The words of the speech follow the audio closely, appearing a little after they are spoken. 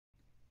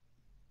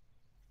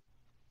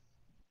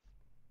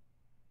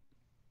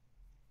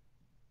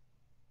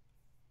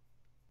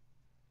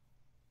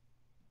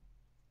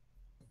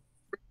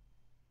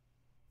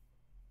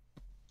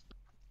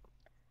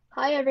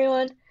Hi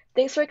everyone.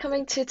 Thanks for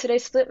coming to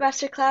today's Flute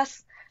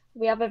Masterclass.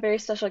 We have a very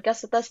special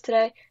guest with us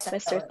today,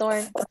 Mr.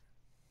 Thorne.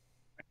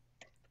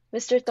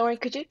 Mr. Thorne,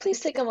 could you please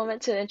take a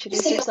moment to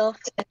introduce yourself?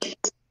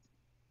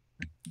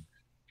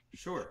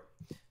 Sure.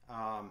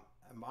 Um,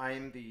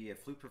 I'm the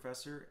flute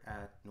professor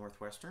at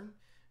Northwestern,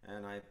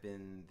 and I've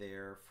been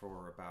there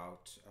for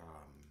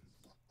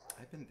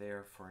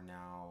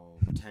now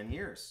 10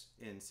 years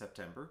in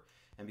September.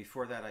 And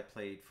before that, I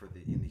played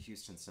in the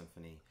Houston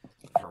Symphony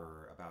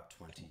for about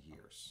 20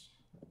 years.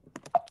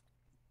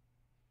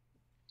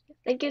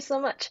 Thank you so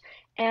much.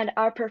 And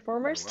our You're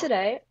performers welcome.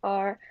 today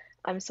are,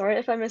 I'm sorry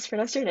if I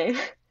mispronounced your name,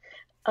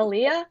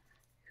 Aaliyah,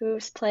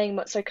 who's playing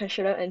Mozart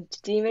Concerto in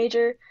D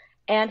major,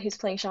 and who's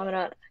playing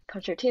Chaminade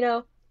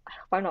Concertino. I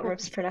hope I'm not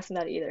mispronouncing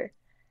that either.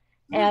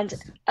 And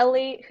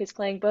Ellie, who's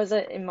playing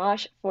Boza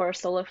Image for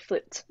solo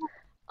flute.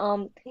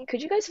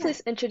 Could you guys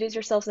please introduce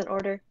yourselves in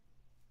order?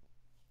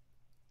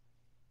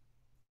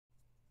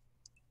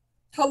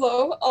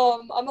 Hello,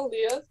 I'm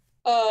Aaliyah.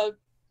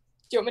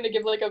 Do you want me to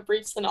give like a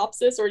brief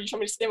synopsis, or do you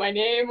want me to say my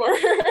name, or?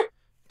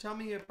 Tell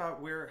me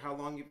about how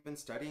long you've been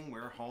studying,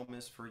 where home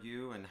is for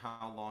you, and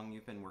how long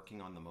you've been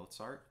working on the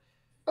Mozart.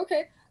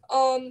 Okay.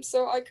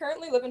 So I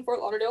currently live in Fort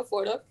Lauderdale,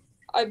 Florida.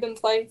 I've been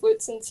playing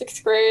flute since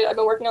sixth grade. I've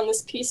been working on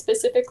this piece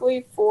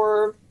specifically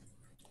for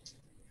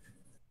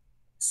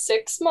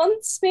 6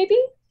 months, maybe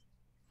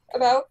Okay.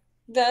 about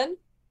then.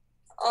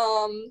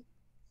 Um,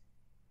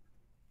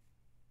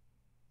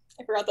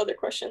 I forgot the other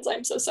questions.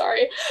 I'm so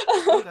sorry.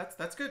 No,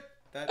 that's good.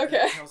 That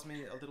Okay. tells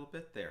me a little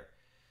bit there.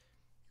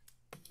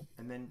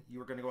 And then you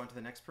were going to go on to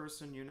the next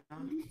person, you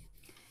know?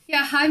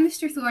 Yeah, hi,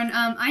 Mr. Thorne.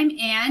 I'm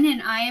Anne,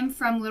 and I am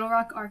from Little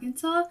Rock,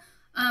 Arkansas.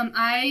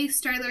 I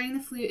started learning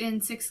the flute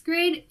in sixth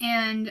grade,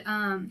 and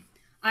I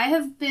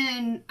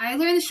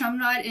learned the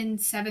chaminade in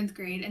seventh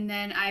grade, and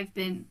then I've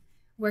been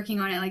working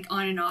on it like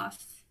on and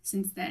off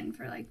since then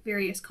for like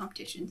various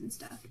competitions and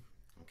stuff.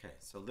 Okay,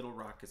 so Little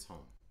Rock is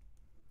home.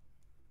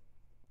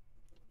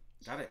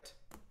 Got it.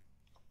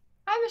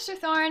 Hi, Mr.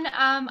 Thorne.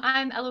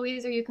 I'm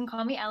Eloise, or you can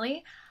call me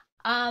Ellie.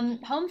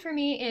 Home for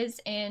me is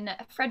in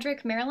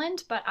Frederick,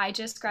 Maryland, but I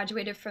just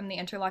graduated from the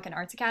Interlochen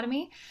Arts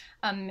Academy,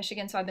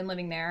 Michigan, so I've been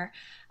living there.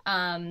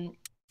 Um,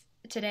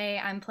 Today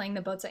I'm playing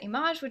the Bozza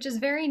Image, which is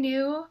very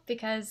new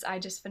because I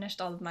just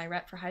finished all of my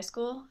rep for high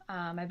school.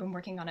 I've been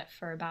working on it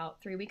for about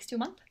 3 weeks to a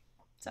month.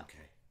 So, Okay.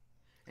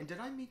 And did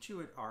I meet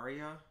you at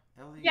Aria,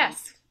 Ellie?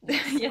 yes,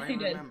 Yes, yes, I you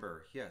did.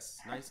 remember.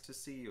 Yes, nice to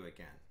see you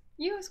again.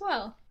 You as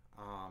well.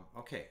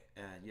 Okay,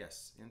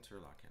 yes,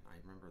 Interlaken. I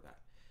remember that.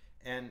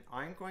 And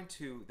I'm going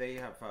to.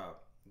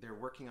 They're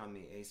working on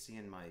the AC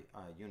in my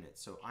unit,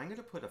 so I'm going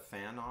to put a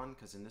fan on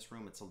because in this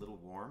room it's a little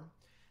warm.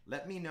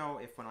 Let me know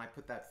if when I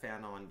put that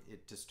fan on,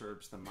 it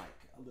disturbs the mic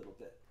a little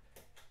bit.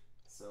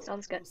 So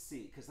Sounds good. we'll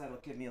see, because that'll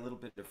give me a little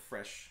bit of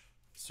fresh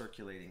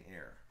circulating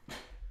air.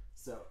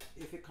 So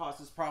if it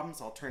causes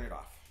problems, I'll turn it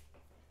off.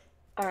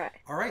 All right.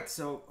 All right,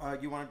 so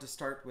you wanted to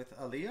start with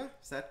Aliyah,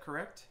 is that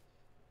correct?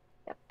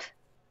 Yep.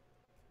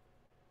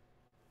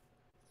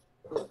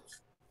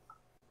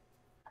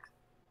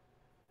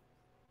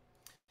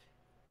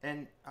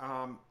 And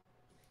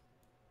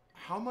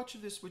how much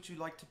of this would you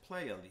like to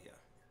play,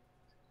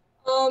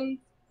 Aliyah? Um,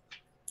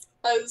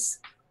 as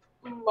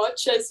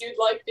much as you'd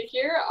like to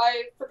hear,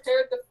 I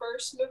prepared the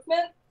first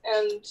movement,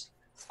 and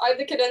I have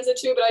the cadenza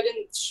too, but I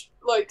didn't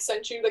like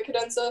send you the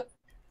cadenza.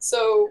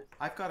 So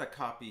I've got a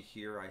copy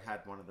here. I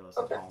had one of those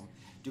at okay. home.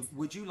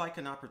 Would you like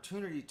an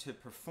opportunity to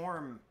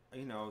perform,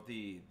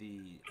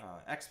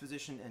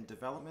 exposition and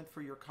development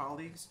for your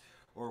colleagues,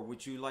 or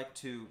would you like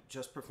to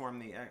just perform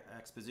the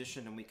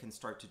exposition and we can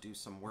start to do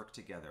some work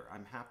together?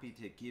 I'm happy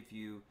to give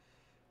you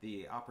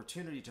the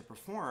opportunity to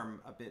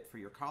perform a bit for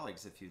your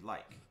colleagues if you'd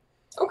like.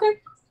 Okay,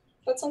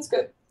 that sounds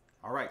good.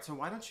 All right, so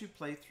why don't you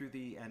play through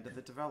the end of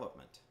the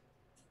development?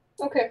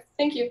 Okay,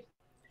 thank you.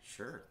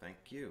 Sure, thank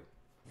you.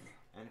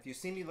 And if you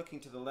see me looking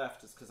to the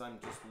left, it's because I'm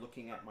just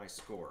looking at my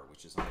score,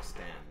 which is on a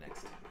stand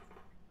next to me.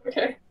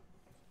 Okay.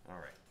 All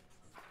right.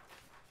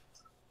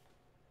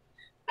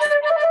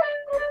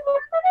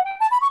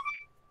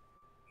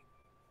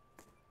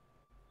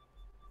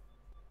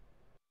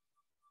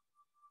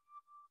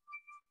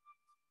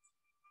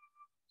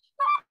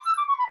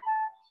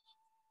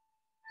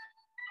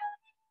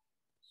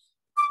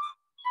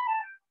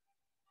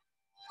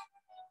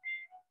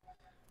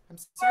 I'm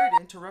sorry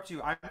to interrupt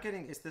you.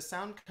 Is the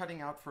sound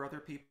cutting out for other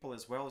people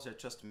as well? Or is it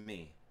just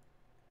me?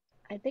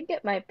 I think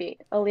it might be.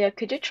 Aaliyah,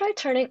 could you try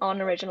turning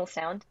on original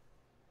sound?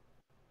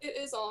 It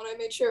is on. I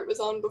made sure it was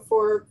on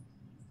before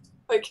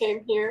I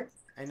came here.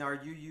 And are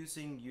you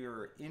using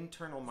your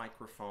internal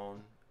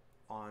microphone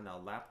on a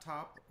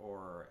laptop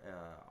or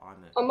on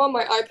an I'm on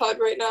my iPad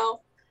right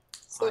now,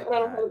 so and I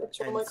don't have iPad? an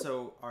external And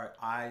microphone. so,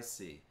 I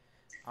see.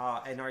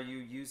 And are you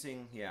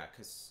using, yeah,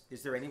 because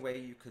is there any way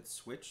you could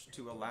switch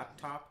to a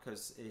laptop?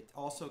 Because it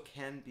also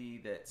can be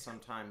that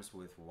sometimes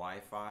with Wi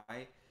Fi,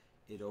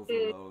 it Mm,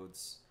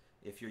 overloads.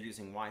 If you're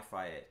using Wi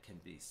Fi, it can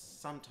be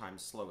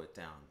sometimes slow it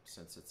down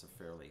since it's a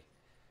fairly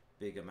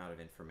big amount of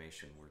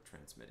information we're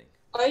transmitting.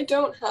 I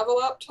don't have a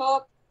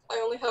laptop. I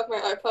only have my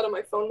iPad and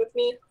my phone with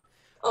me.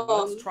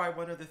 Let's try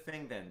one other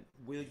thing then.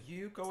 Will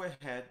you go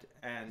ahead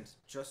and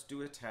just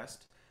do a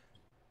test?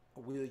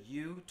 Will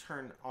you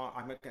turn on?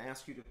 I'm going to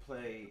ask you to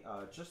play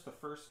just the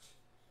first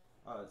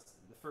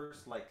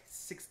like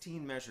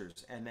 16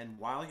 measures, and then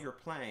while you're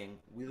playing,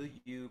 will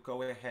you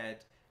go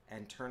ahead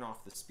and turn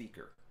off the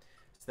speaker?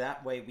 So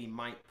that way we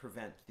might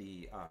prevent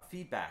the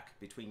feedback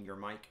between your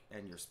mic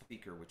and your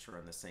speaker, which are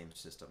on the same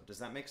system. Does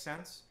that make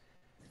sense?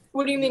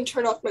 What do you mean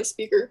turn off my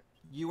speaker?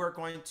 You are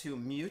going to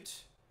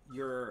mute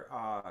your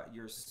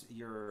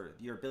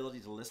ability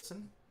to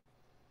listen.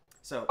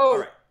 So, all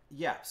right.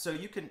 Yeah, so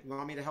you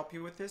want me to help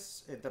you with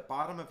this? At the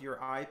bottom of your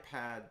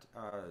iPad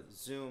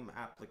Zoom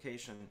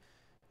application,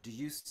 do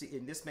you see,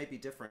 and this may be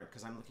different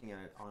because I'm looking at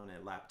it on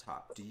a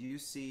laptop, do you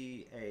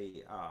see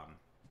a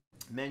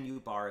menu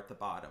bar at the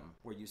bottom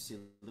where you see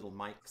a little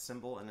mic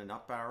symbol and an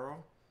up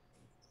arrow?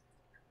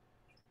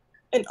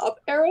 An up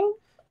arrow?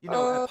 You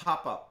know, a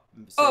pop-up,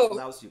 so it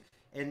allows you.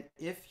 And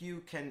if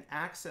you can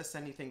access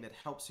anything that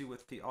helps you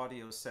with the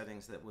audio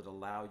settings that would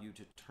allow you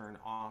to turn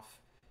off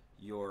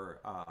your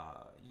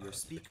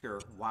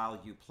speaker while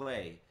you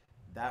play,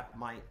 that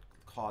might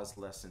cause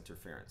less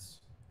interference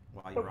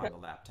while you're on the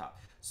laptop.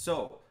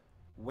 So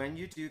when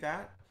you do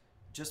that,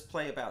 just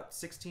play about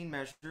 16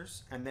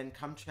 measures and then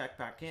come check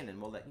back in, and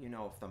we'll let you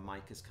know if the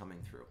mic is coming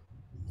through.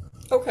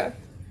 Okay.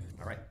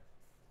 All right.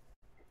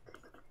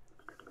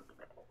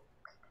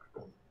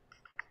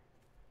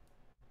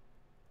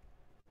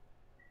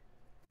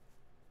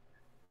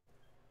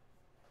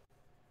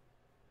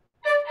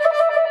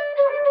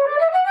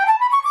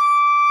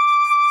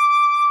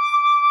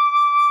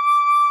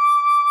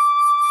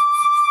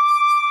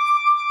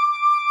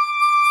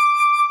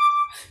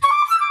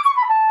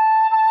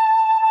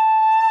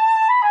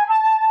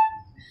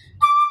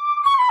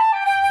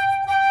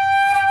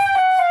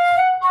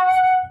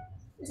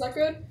 Is that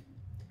good?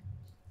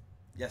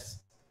 Yes.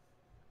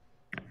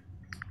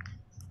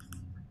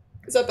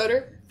 Is that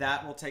better?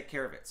 That will take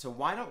care of it. So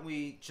why don't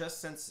we, just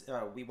since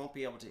we won't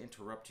be able to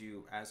interrupt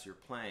you as you're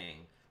playing,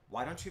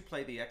 why don't you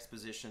play the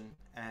exposition,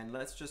 and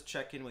let's just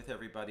check in with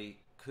everybody.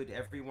 Could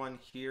everyone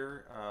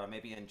here,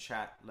 maybe in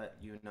chat,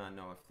 let Yuna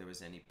know if there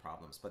was any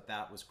problems? But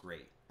that was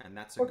great, and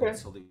that's a good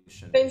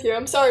solution. Thank you.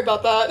 I'm sorry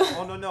about that.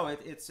 Oh, no.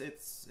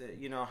 It's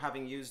you know,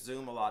 having used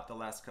Zoom a lot the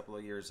last couple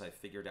of years, I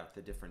figured out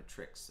the different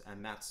tricks,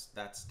 and that's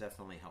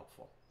definitely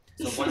helpful.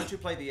 So why don't you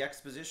play the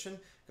exposition?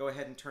 Go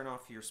ahead and turn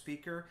off your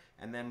speaker,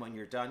 and then when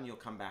you're done, you'll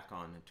come back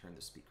on and turn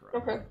the speaker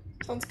on. Okay,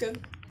 sounds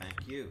good.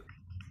 Thank you.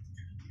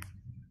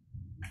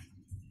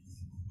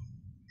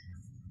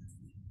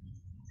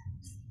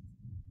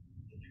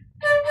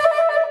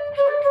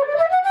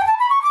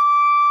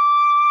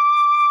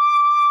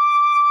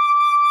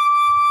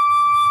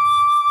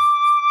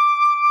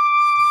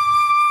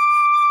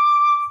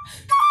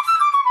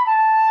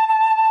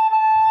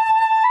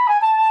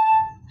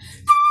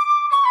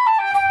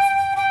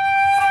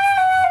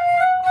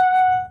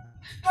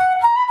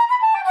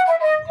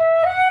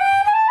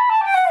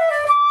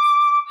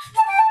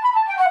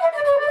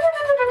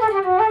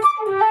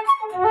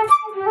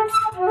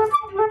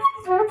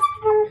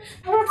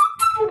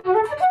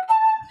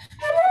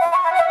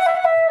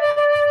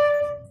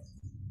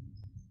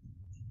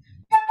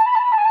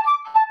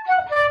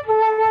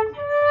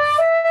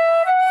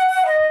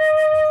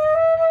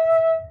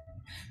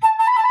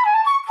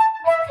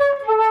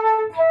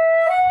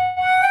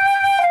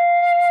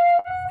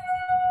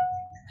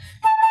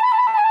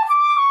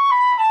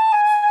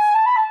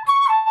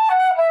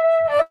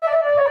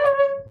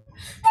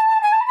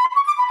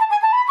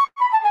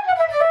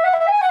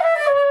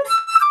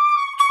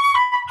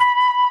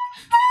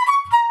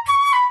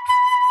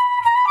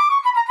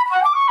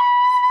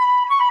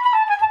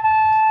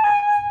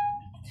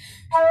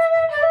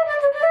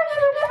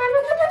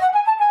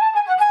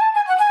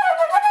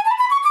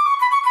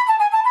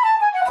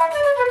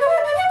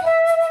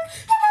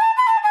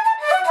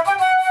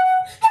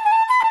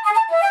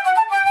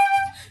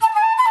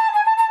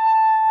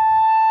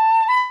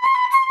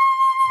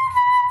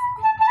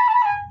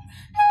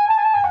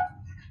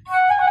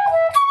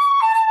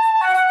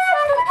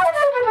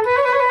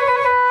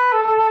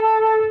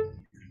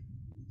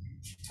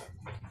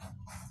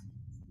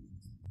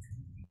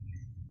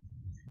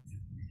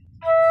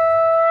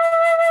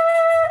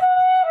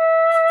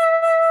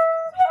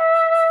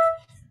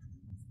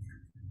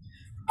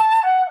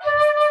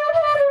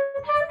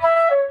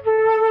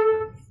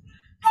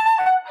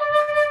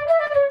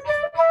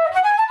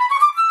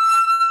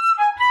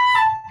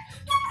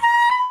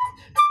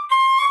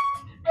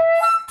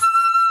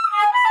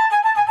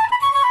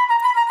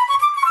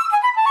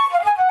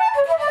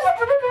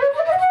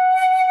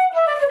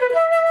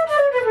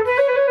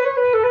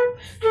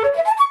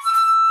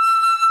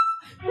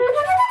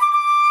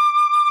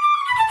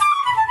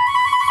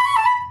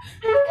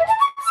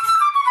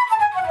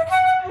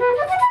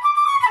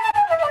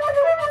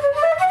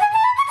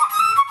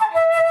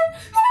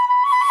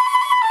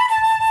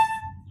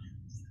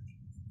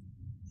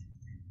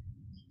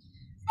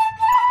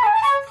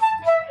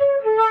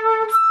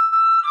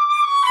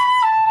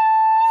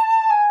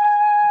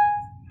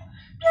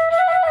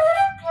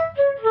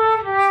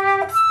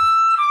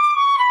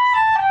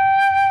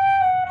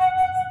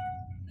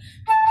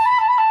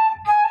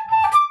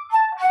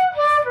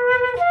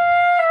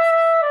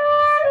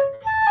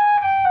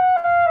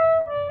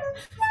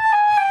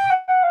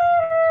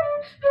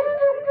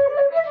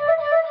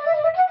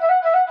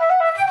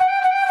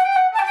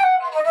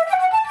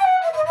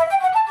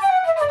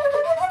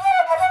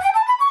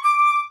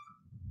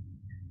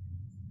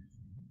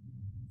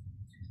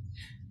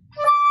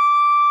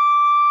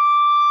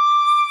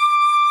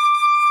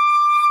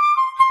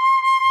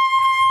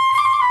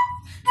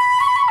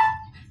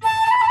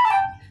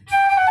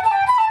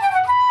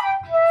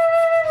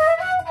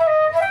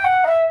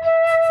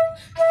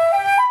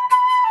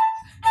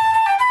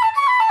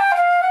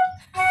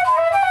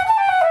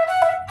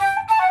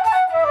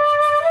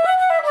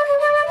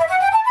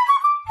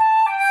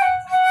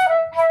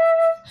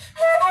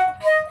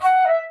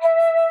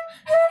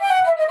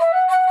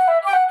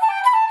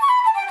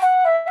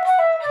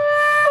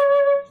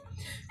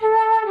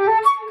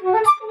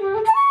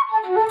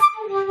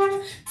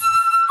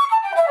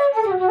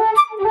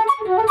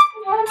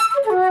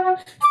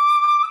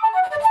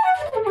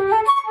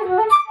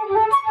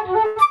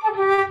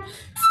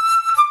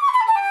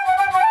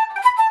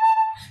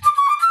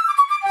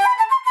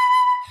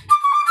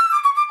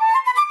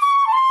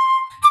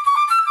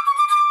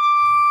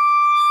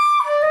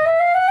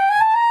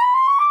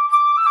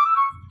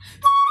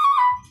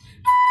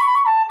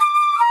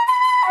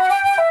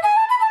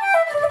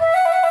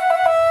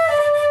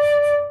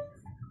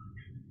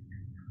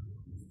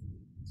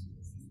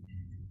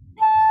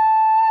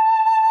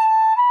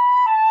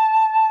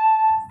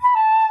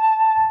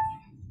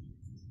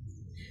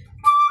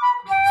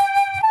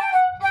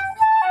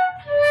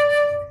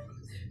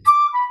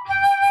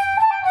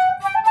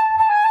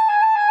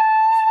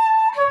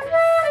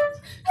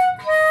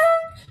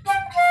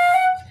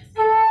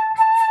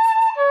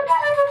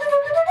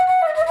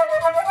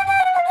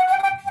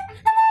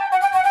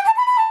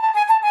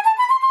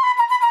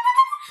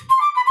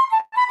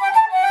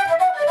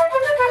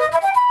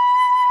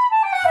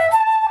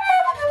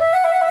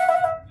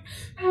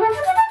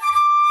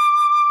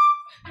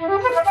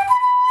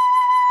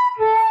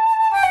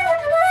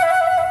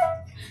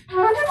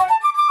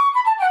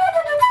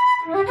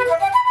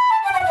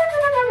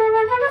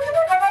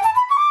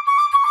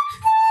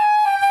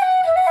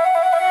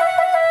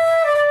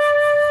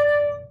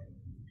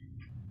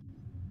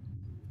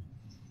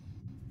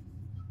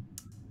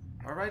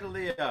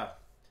 Aaliyah.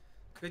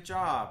 Good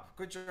job.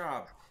 Good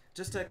job.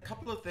 Just a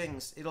couple of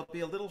things. It'll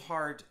be a little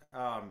hard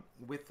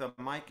with the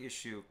mic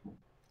issue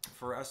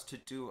for us to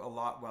do a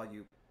lot while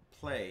you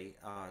play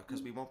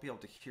because we won't be able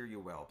to hear you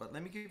well. But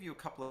let me give you a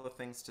couple of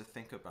things to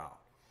think about.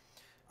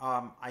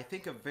 I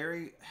think a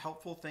very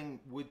helpful thing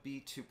would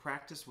be to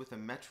practice with a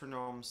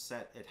metronome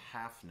set at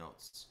half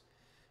notes,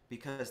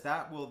 because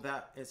that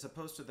as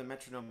opposed to the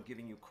metronome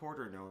giving you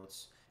quarter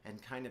notes and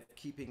kind of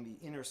keeping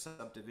the inner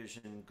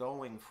subdivision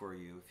going for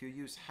you, if you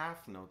use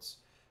half notes,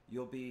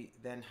 you'll be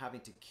then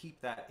having to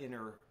keep that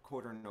inner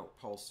quarter note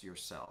pulse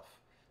yourself.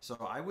 So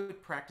I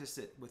would practice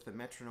it with the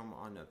metronome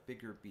on a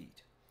bigger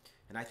beat.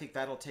 And I think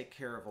that'll take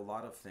care of a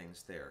lot of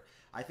things there.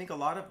 I think a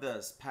lot of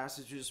the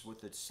passages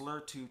with the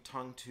slur to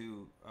tongue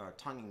to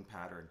tonguing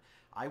pattern,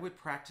 I would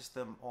practice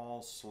them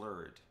all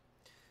slurred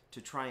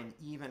to try and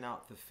even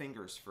out the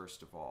fingers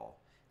first of all.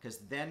 Because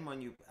then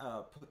when you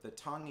put the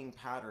tonguing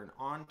pattern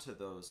onto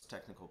those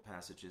technical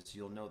passages,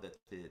 you'll know that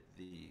the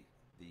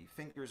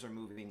fingers are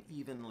moving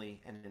evenly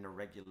and in a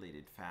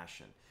regulated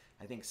fashion.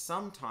 I think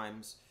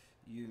sometimes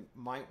you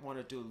might want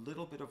to do a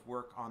little bit of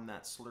work on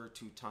that slur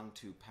to tongue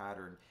to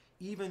pattern,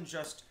 even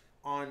just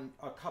on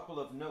a couple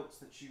of notes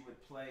that you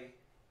would play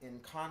in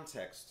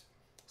context.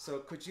 So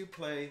could you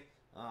play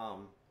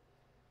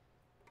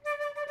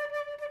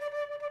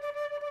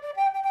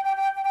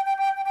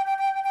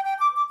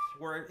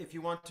or if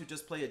you want to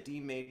just play a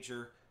D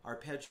major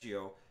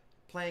arpeggio,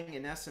 playing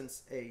in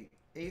essence a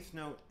 8th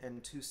note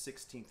and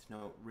 2/16th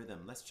note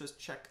rhythm. Let's just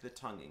check the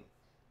tonguing.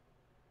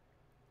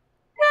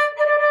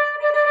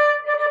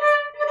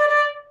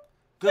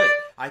 Good.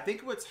 I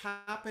think what's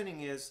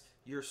happening is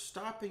you're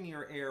stopping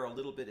your air a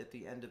little bit at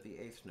the end of the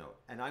 8th note.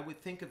 And I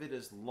would think of it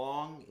as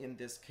long in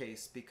this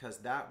case because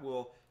that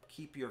will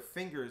keep your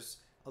fingers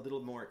a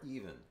little more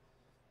even.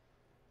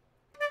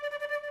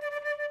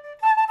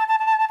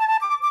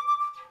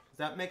 Does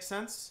that make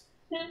sense?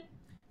 Yeah.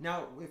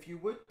 Now, if you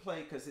would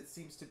play, because it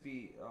seems to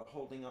be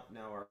holding up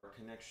now our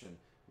connection,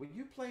 would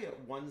you play at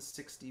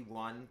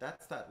 161?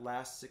 That's that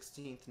last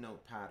 16th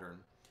note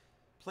pattern.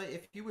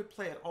 If you would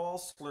play it all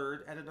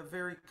slurred and at a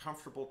very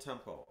comfortable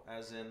tempo,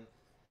 as in.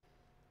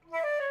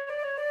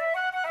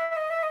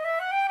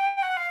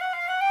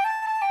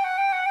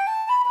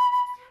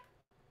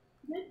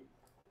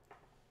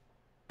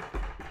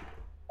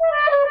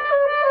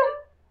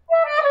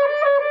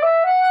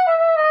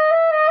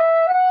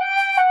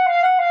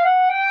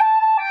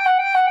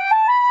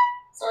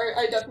 Sorry,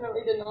 I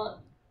definitely did not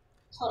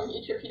tongue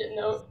each repeated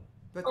note.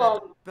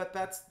 But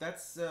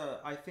that's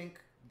I think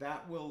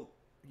that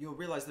you'll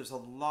realize there's a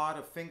lot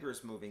of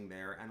fingers moving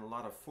there and a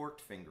lot of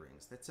forked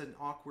fingerings. That's an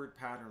awkward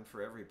pattern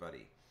for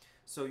everybody.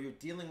 So you're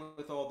dealing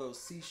with all those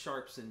C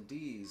sharps and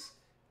Ds,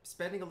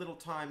 spending a little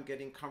time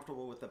getting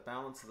comfortable with the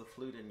balance of the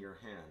flute in your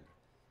hand.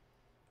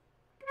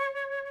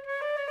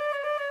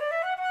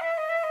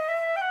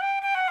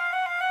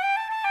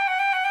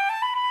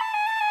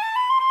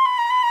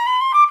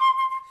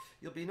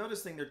 You'll be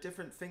noticing there are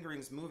different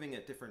fingerings moving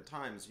at different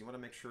times. You want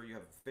to make sure you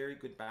have very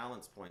good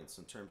balance points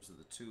in terms of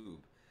the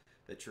tube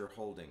that you're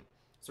holding.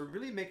 So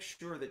really make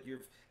sure that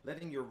you're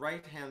letting your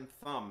right hand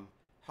thumb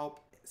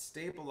help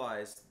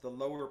stabilize the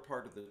lower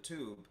part of the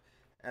tube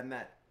and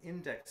that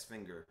index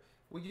finger.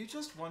 Will you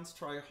just once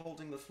try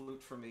holding the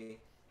flute for me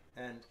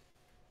and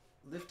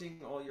lifting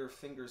all your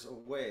fingers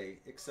away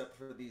except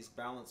for these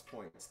balance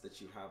points that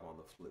you have on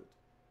the flute?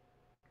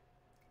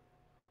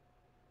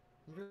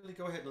 Really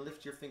go ahead and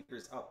lift your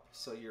fingers up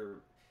so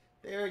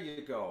there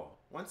you go.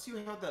 Once you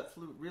have that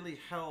flute really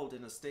held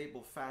in a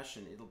stable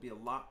fashion, it'll be a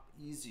lot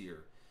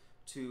easier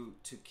to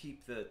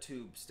keep the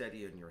tube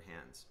steady in your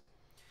hands.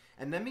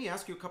 And let me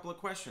ask you a couple of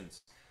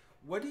questions.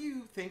 What do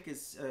you think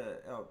is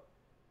a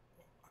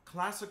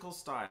classical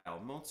style,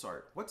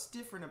 Mozart? What's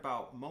different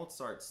about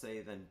Mozart, say,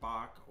 than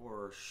Bach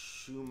or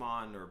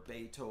Schumann or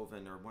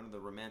Beethoven or one of the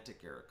Romantic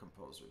era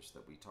composers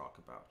that we talk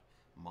about,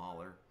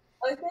 Mahler?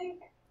 I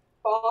think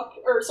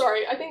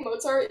I think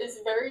Mozart is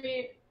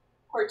very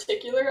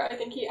particular. I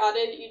think he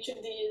added each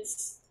of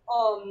these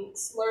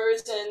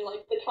slurs and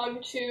like the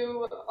tongue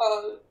to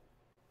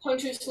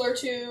slur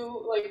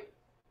to like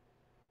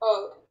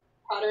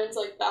patterns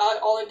like that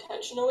all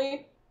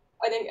intentionally.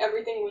 I think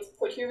everything was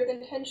put here with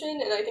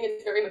intention, and I think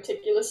it's very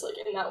meticulous like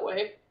in that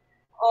way.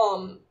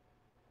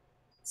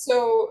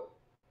 So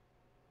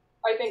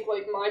I think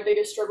like my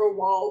biggest struggle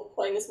while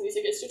playing this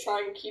music is to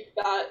try and keep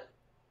that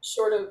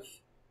sort of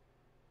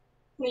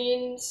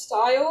clean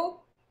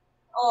style,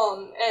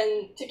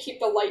 and to keep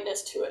the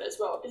lightness to it as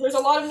well. Because there's a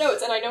lot of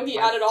notes, and I know he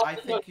added all. I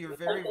think you're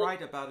very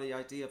right about the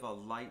idea of a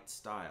light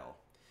style,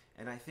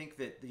 and I think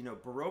that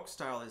Baroque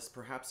style is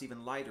perhaps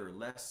even lighter,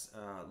 less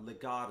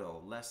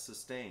legato, less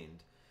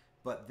sustained.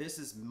 But this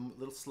is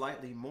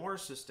slightly more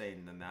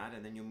sustained than that,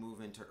 and then you move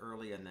into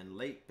early and then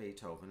late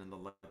Beethoven, and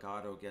the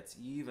legato gets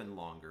even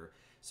longer.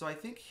 So I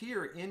think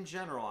here, in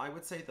general, I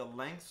would say the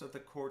lengths of the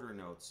quarter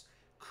notes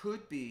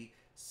could be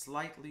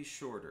slightly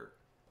shorter,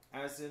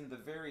 as in the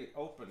very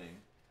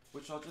opening,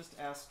 which I'll just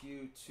ask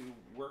you to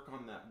work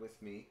on that with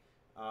me.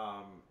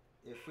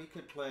 If we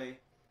could play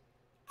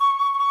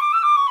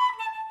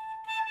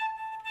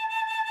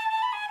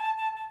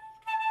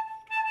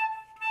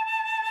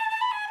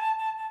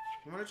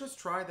You want to just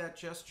try that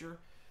gesture?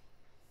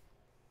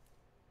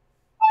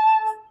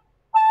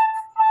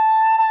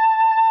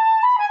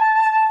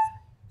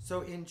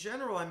 So in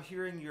general, I'm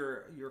hearing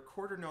your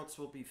quarter notes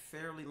will be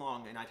fairly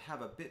long, and I'd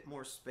have a bit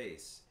more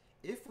space.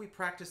 If we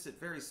practice it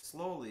very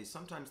slowly,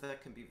 sometimes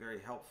that can be very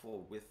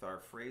helpful with our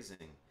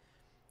phrasing.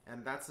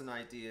 And that's an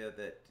idea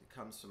that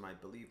comes from, I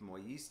believe,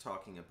 Moïse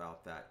talking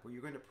about that, where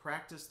you're going to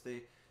practice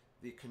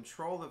the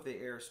control of the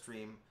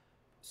airstream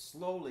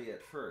slowly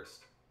at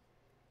first.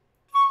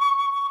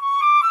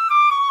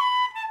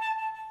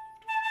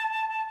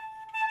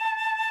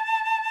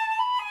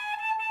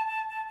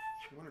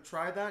 You want to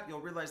try that? You'll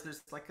realize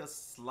there's like a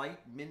slight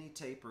mini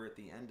taper at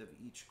the end of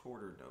each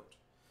quarter note.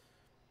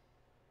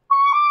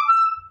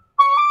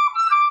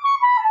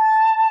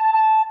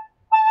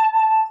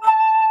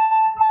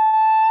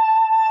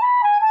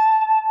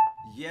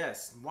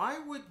 Yes. Why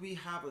would we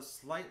have a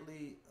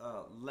slightly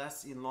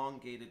less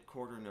elongated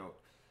quarter note?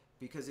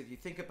 Because if you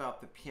think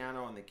about the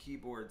piano and the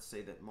keyboards,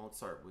 say that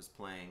Mozart was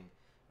playing,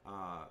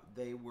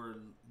 they were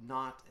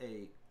not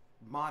a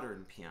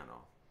modern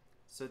piano.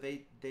 So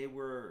they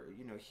were,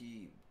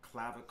 he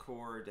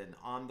clavichord and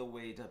on the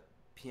way to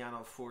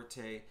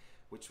pianoforte,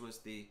 which was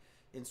the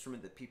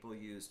instrument that people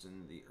used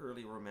in the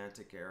early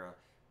Romantic era.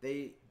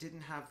 They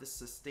didn't have the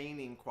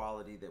sustaining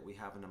quality that we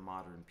have in a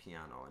modern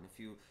piano. And if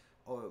you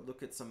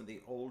look at some of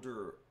the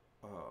older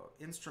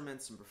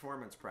instruments and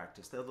performance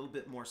practice, they're a little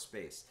bit more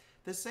space.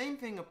 The same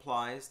thing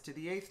applies to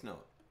the eighth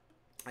note.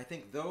 I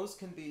think those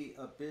can be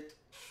a bit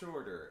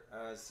shorter,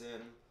 as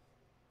in...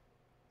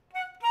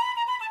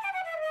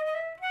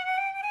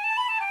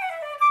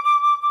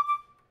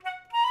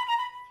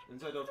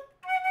 Inside out.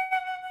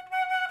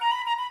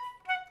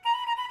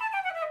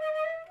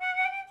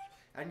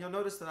 And you'll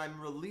notice that I'm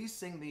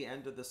releasing the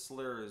end of the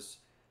slurs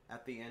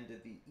at the end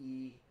of the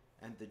E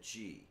and the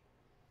G.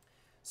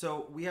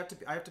 So I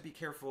have to be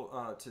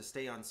careful to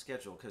stay on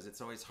schedule, because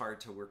it's always hard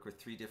to work with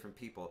 3 different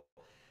people.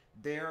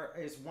 There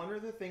is one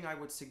other thing I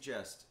would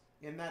suggest.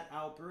 In that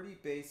Alberti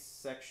bass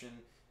section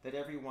that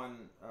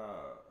everyone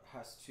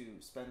has to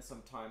spend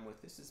some time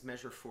with, this is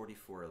measure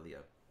 44,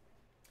 Aaliyah.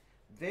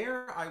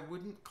 There, I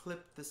wouldn't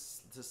clip the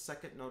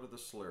second note of the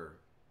slur.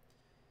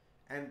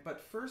 But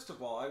first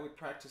of all, I would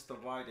practice the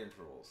wide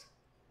intervals.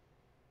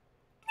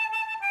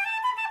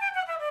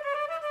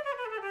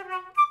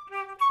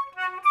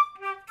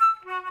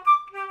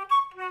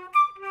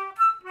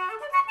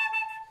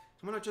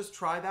 I'm going to just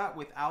try that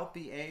without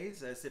the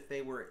A's, as if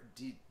they were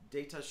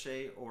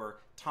détaché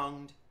or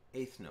tongued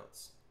eighth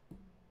notes.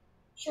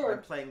 Sure.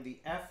 I'm playing the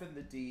F and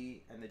the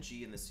D and the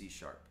G and the C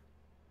sharp.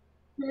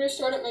 You're going to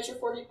start at measure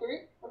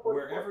 43? Or 44?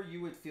 Wherever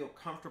you would feel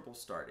comfortable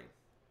starting.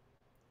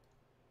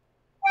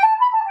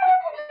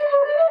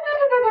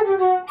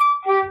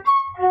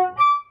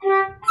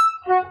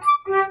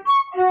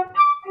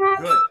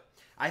 Good.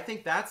 I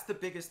think that's the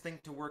biggest thing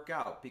to work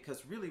out,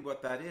 because really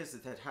what that is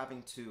that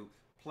having to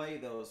play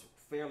those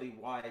fairly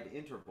wide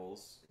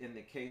intervals, in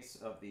the case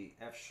of the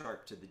F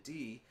sharp to the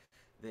D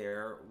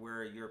there,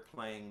 where you're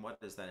playing, what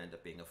does that end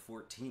up being, a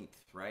 14th,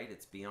 right?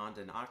 It's beyond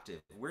an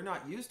octave. We're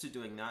not used to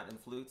doing that in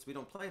flutes. We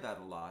don't play that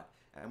a lot,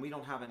 and we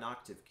don't have an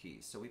octave key,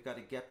 so we've got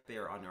to get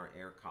there on our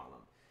air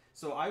column.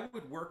 So I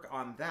would work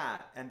on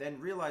that, and then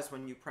realize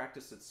when you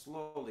practice it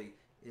slowly,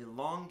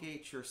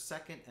 elongate your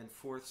second and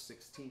fourth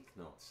 16th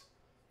notes.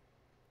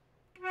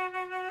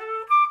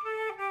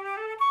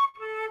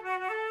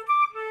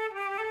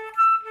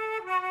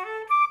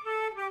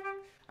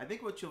 I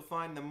think what you'll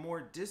find, the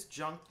more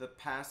disjunct the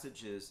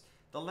passage is,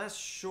 the less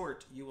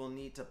short you will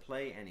need to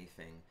play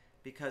anything,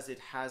 because it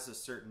has a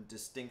certain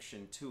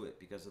distinction to it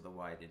because of the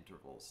wide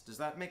intervals. Does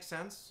that make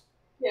sense?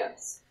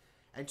 Yes.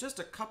 And just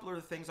a couple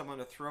of things I'm going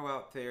to throw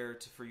out there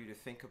for you to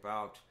think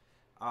about.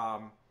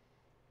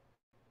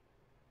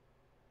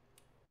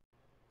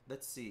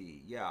 Let's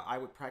see. Yeah, I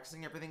would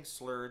practicing everything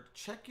slurred.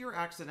 Check your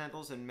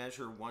accidentals and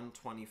measure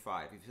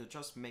 125. If you'll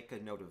just make a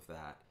note of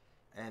that.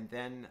 And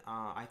then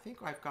I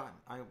think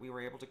we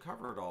were able to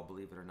cover it all,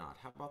 believe it or not.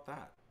 How about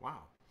that?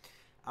 Wow.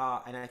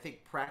 And I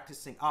think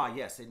practicing,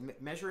 yes, in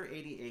measure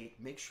 88,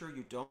 make sure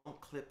you don't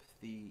clip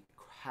the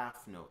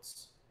half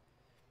notes.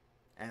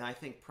 And I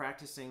think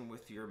practicing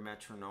with your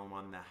metronome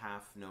on the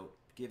half note,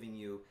 giving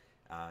you,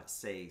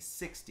 say,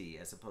 60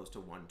 as opposed to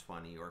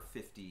 120 or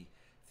 50,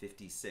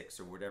 56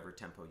 or whatever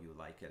tempo you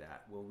like it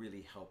at, will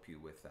really help you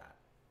with that.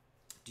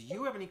 Do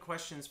you have any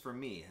questions for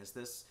me? Has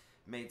this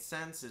made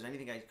sense? Is there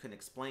anything I can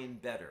explain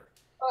better?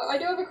 I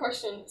do have a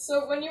question.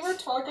 So when you were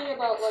talking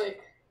about,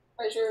 like,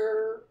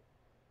 measure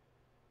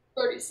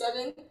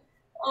 37,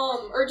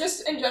 or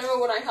just in general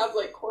when I have,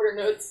 like, quarter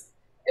notes,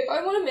 if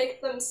I want to make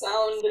them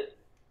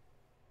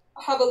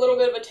have a little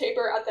bit of a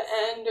taper at the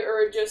end,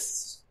 or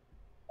just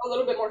a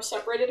little bit more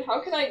separated,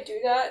 how can I do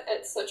that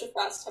at such a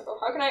fast tempo?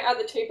 How can I add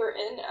the taper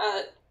in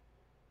at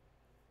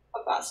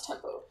a fast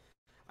tempo?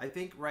 I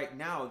think right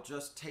now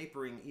just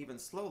tapering even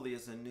slowly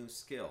is a new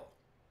skill.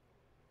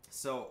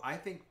 So I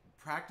think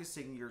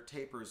practicing your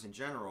tapers in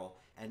general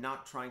and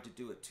not trying to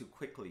do it too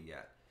quickly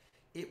yet.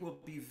 It will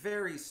be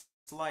very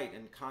slight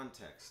in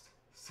context,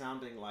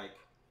 sounding like...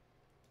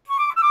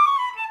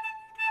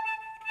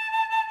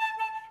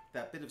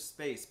 that bit of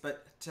space.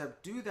 But to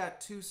do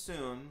that too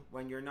soon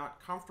when you're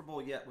not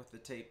comfortable yet with the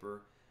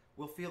taper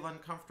will feel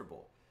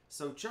uncomfortable.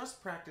 So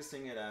just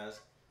practicing it as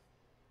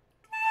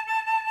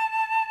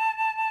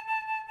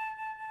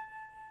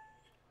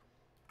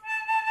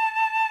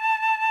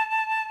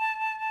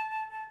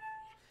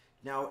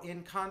now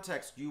in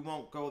context you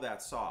won't go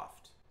that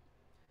soft,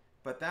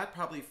 but that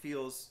probably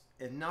feels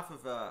enough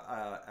of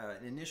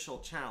an initial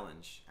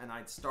challenge, and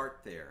I'd start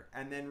there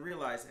and then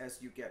realize as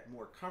you get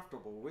more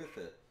comfortable with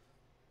it,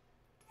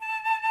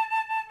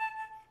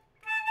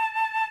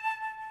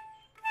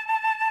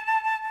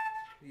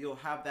 you'll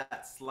have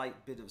that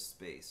slight bit of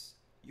space.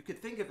 You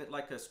could think of it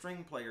like a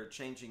string player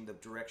changing the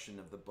direction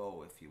of the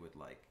bow if you would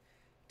like.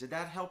 Did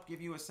that help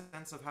give you a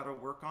sense of how to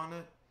work on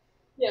it?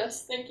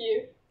 Yes, thank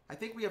you. I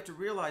think we have to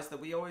realize that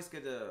we always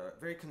get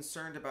very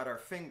concerned about our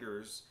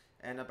fingers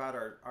and about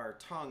our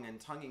tongue and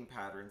tonguing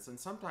patterns, and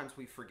sometimes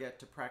we forget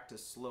to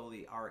practice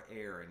slowly our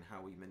air and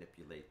how we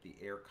manipulate the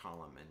air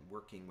column and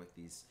working with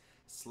these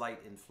slight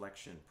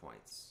inflection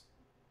points.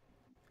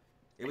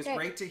 It was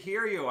great to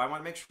hear you. I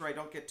want to make sure I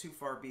don't get too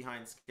far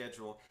behind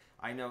schedule.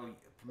 I know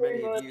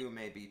many of you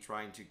may be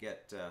trying to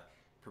get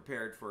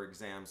prepared for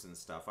exams and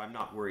stuff. I'm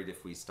not worried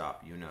if we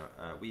stop. You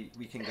know,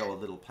 we can go a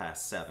little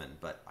past 7,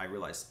 but I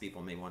realize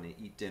people may want to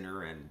eat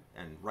dinner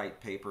and write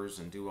papers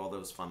and do all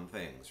those fun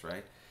things,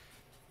 right?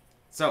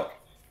 So,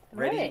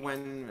 ready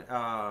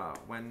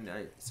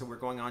so we're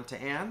going on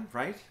to Anne,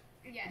 right?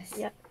 Yes.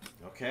 Yep.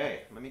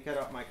 Okay, let me get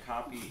out my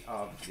copy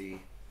of the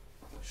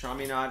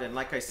Chaminade, and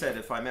like I said,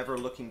 if I'm ever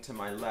looking to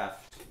my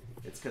left,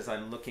 it's because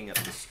I'm looking at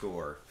the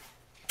score.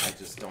 I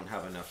just don't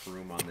have enough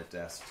room on the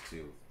desk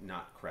to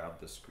not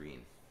crowd the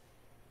screen.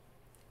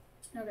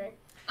 Okay.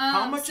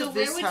 How much so of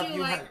this where would have you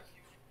you like?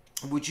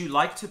 had? Would you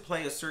like to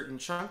play a certain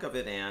chunk of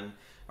it, Anne?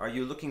 Are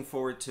you looking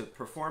forward to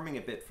performing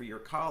a bit for your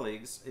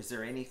colleagues? Is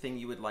there anything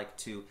you would like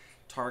to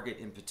target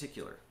in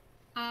particular?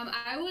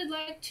 I would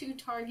like to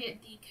target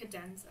the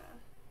cadenza.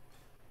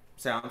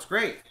 Sounds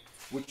great.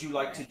 Would you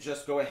like to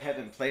just go ahead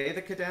and play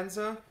the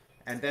cadenza,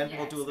 and then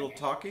we'll do a little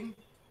talking?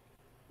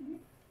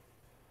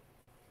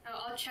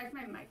 Oh, I'll check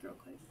my mic real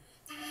quick.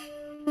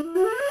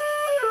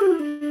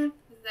 Is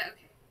that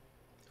okay?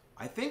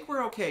 I think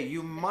we're okay.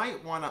 You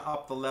might want to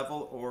up the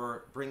level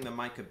or bring the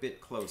mic a bit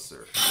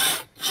closer.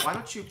 Why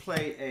don't you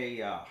play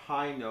a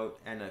high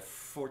note and a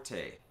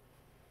forte?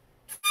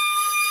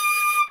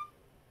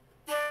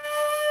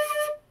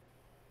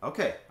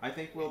 Okay, I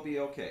think we'll be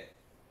okay.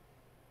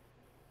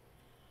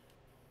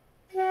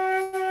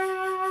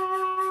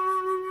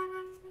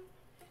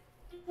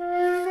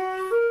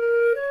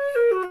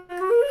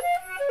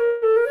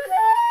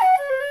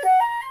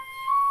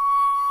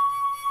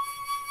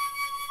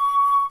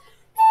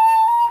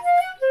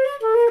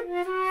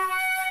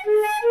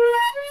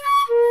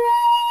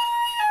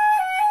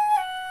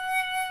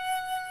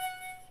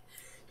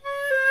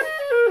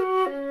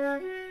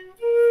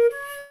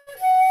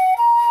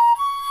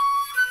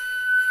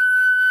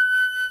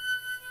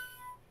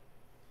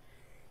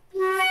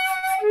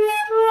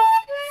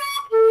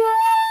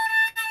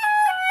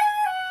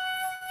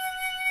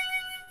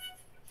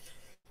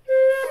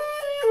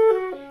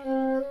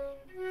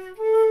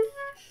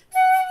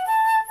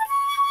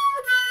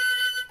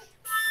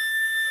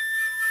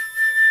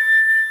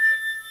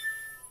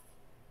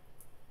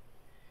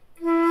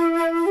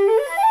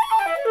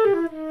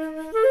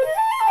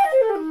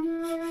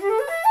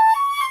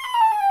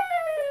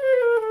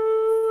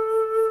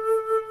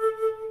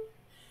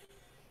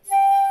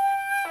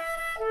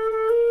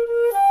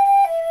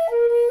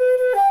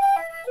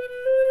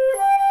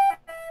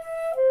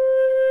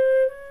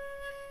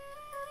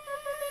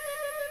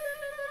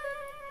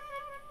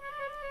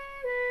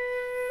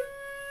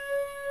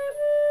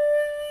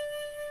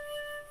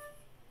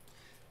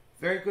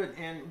 Very good.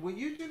 And will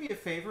you do me a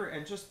favor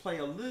and just play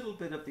a little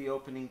bit of the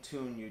opening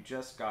tune you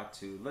just got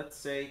to? Let's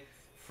say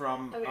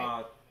from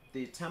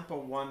the tempo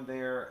 1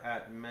 there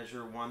at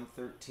measure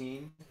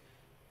 113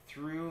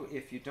 through,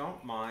 if you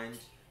don't mind,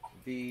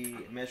 the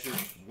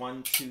measures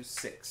 1, 2,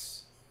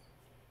 6.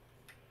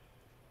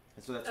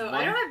 And so that's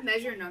I don't have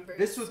measure numbers.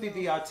 This would be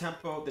the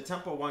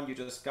tempo 1 you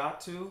just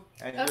got to,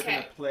 and you're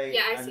going to play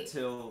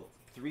until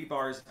 3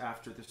 bars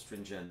after the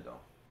stringendo.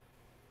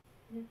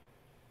 Mm-hmm.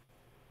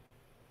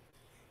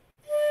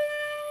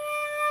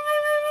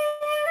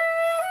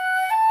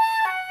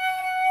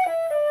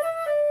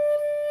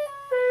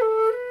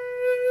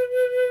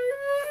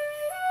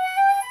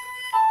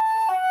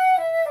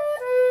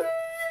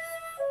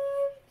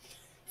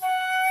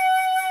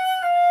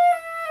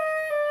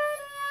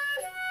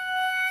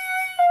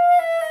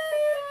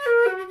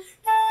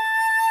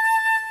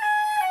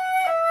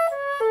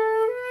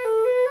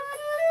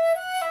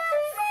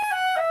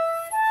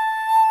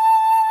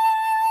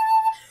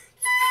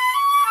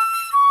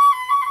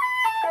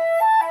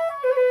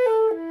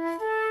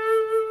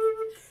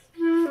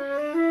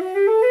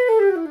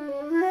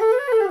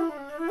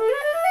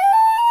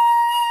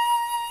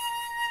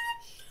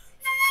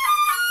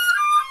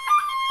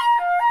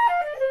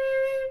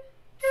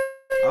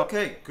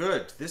 Okay,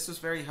 good. This was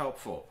very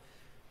helpful.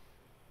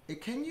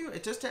 Can you,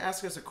 just to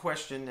ask us a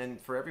question and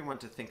for everyone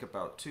to think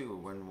about too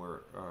when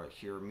we're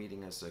here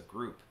meeting as a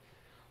group,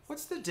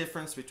 what's the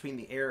difference between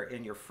the air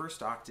in your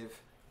first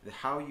octave,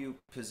 how you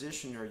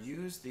position or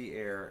use the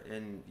air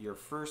in your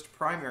first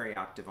primary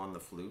octave on the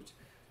flute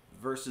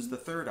versus the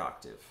third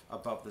octave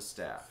above the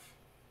staff?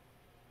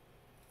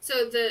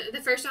 So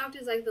the first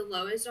octave is like the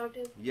lowest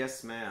octave?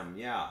 Yes, ma'am.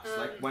 Yeah. It's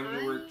like when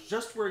you were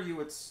just where you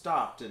had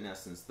stopped, in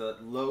essence, the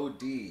low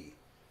D.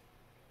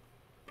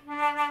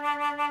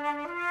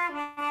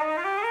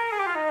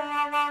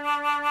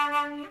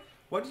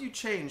 What do you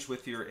change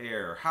with your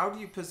air? How do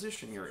you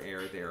position your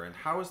air there? And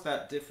how is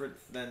that different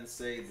than,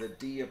 say, the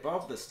D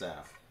above the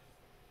staff?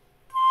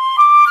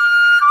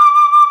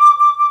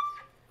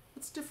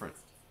 It's different.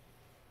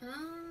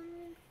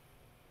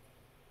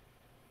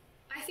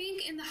 I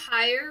think in the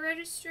higher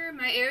register,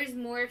 my air is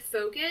more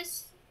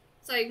focused.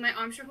 So like my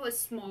arm circle is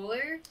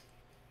smaller.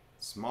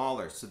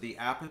 Smaller. So the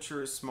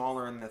aperture is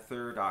smaller in the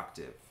third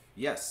octave.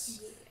 Yes.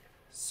 Yeah.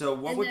 So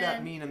what would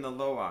that mean in the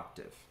low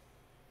octave?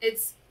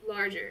 It's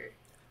larger.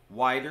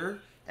 Wider.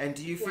 And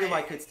do you feel Wider.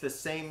 like it's the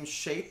same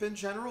shape in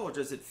general, or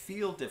does it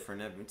feel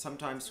different? I mean,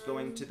 sometimes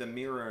going to the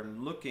mirror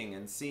and looking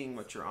and seeing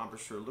what your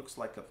embouchure looks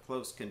like up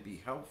close can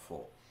be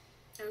helpful.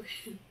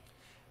 Okay.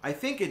 I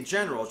think in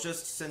general,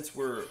 just since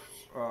we're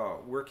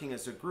working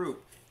as a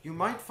group, you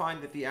might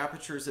find that the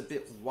aperture is a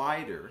bit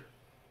wider,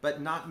 but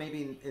not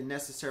maybe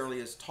necessarily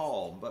as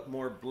tall, but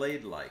more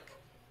blade-like.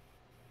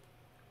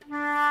 I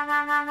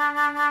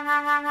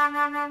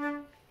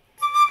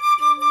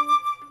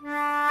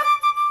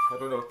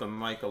don't know if the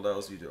mic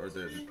allows you to, or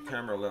the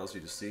camera allows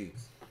you to see.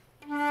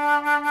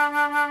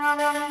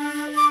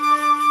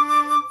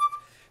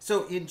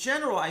 So in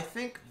general, I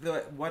think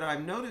that what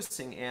I'm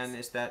noticing, Anne,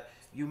 is that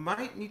you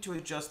might need to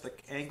adjust the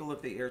angle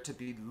of the air to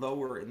be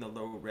lower in the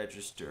low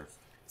register.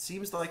 It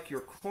seems like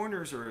your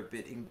corners are a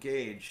bit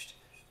engaged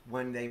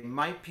when they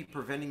might be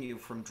preventing you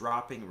from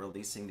dropping,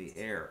 releasing the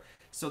air.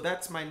 So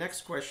that's my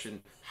next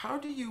question. How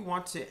do you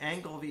want to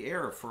angle the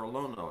air for a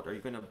low note? Are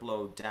you going to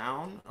blow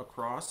down,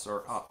 across,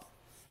 or up?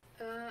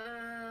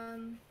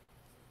 I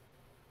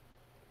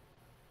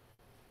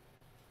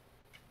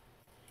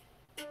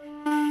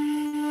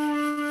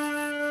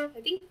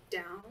think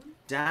down.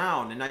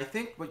 Down. And I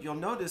think what you'll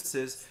notice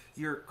is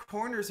your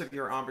corners of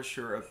your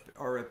embouchure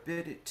are a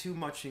bit too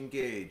much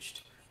engaged.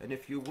 And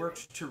if you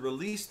worked to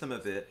release them a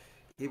bit,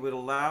 it would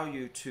allow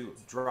you to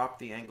drop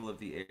the angle of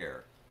the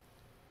air.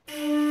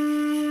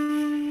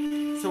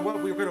 So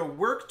what we're going to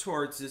work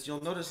towards is,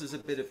 you'll notice there's a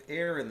bit of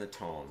air in the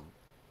tone.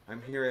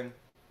 I'm hearing,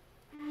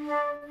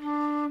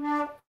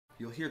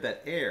 you'll hear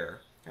that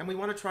air, and we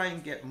want to try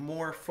and get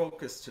more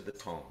focus to the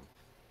tone.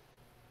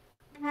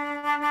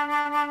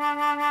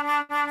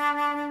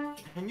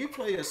 Can you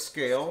play a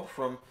scale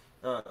from,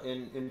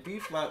 in B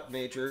flat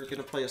major, you're going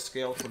to play a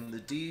scale from the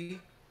D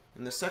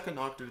in the second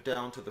octave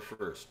down to the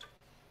first.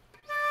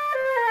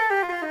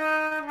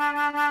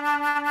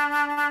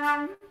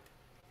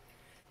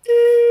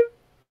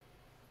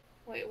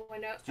 Wait,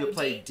 what note? You'll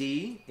play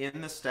D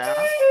in the staff.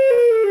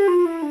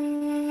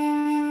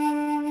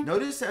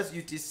 Notice as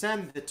you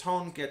descend, the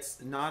tone gets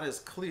not as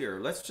clear.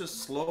 Let's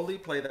just slowly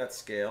play that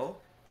scale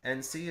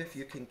and see if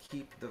you can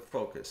keep the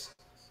focus.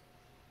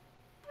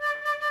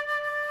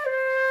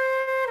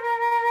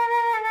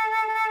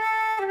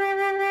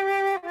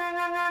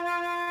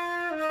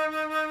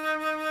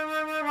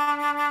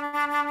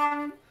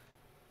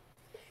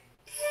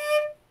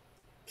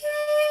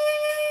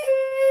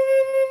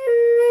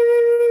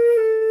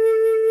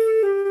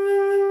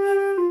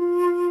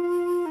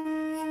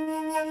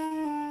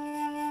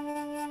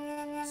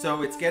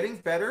 So it's getting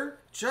better.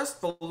 Just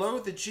below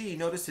the G,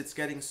 notice it's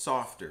getting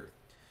softer.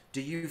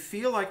 Do you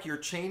feel like you're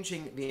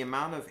changing the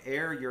amount of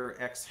air you're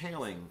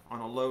exhaling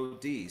on a low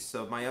D?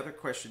 So my other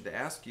question to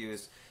ask you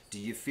is, do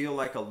you feel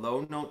like a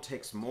low note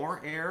takes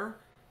more air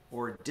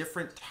or a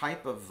different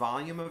type of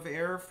volume of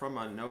air from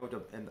a note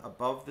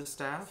above the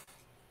staff?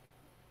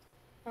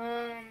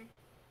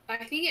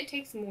 I think it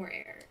takes more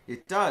air.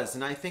 It does,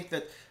 and I think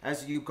that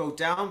as you go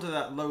down to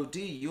that low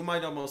D, you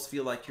might almost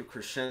feel like you're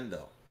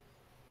crescendo.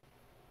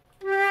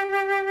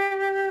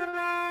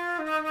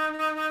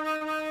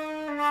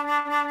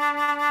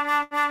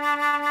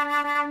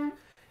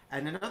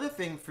 And another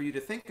thing for you to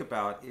think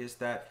about is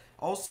that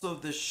also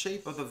the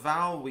shape of the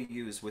vowel we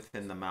use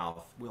within the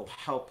mouth will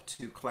help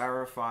to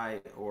clarify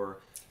or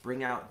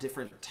bring out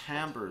different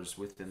timbres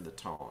within the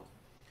tone.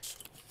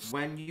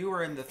 When you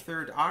are in the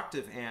third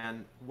octave,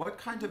 Anne, what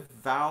kind of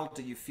vowel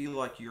do you feel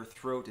like your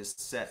throat is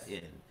set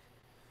in?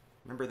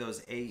 Remember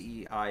those A,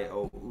 E, I,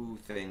 O, U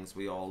things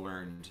we all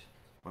learned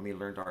when we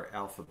learned our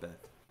alphabet?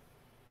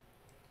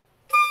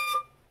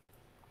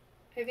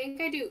 I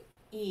think I do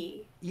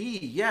E. E,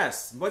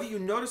 yes. What do you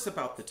notice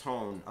about the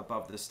tone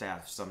above the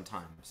staff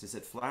sometimes? Is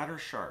it flat or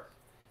sharp?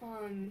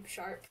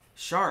 Sharp.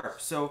 Sharp.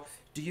 So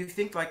do you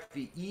think like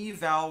the E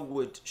vowel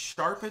would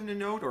sharpen the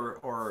note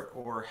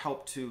or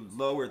help to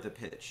lower the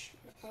pitch?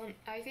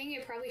 I think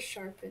it probably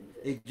sharpens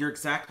it. You're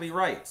exactly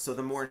right. So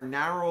the more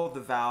narrow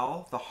the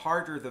vowel, the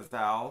harder the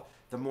vowel,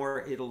 the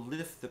more it'll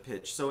lift the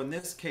pitch. So in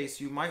this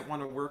case, you might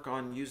want to work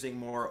on using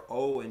more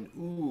O and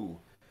oo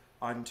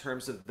on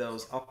terms of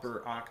those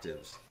upper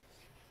octaves.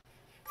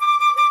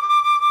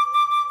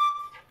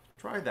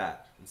 Try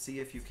that and see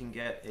if you can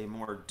get a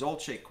more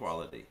dolce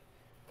quality.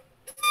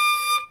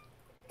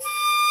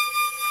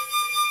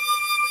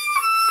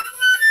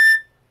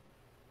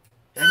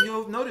 And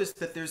you'll notice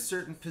that there's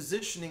certain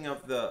positioning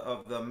of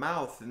the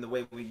mouth in the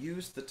way we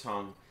use the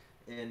tongue,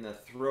 in the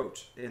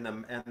throat, in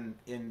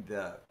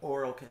the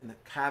oral, in the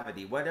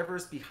cavity,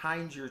 whatever's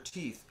behind your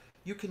teeth.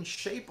 You can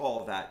shape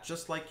all that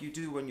just like you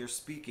do when you're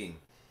speaking.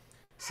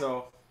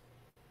 So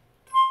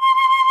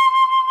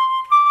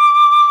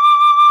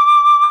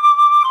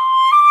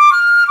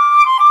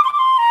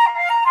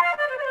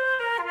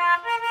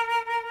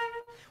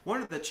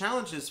one of the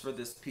challenges for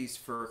this piece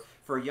for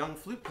young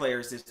flute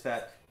players is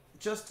that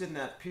just in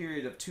that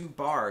period of 2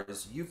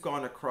 bars, you've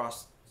gone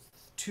across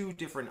 2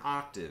 different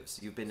octaves.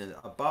 You've been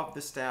above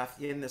the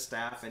staff, in the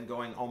staff, and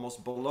going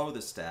almost below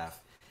the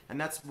staff. And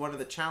that's one of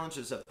the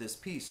challenges of this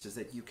piece, is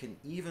that you can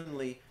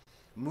evenly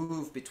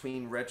move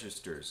between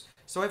registers.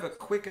 So I have a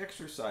quick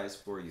exercise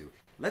for you.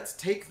 Let's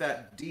take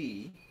that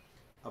D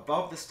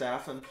above the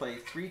staff and play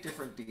 3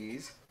 different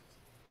Ds.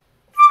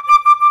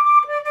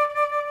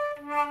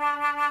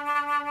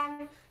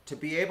 To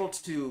be able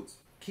to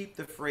keep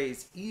the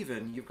phrase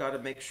even, you've got to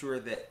make sure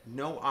that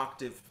no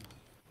octave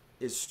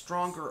is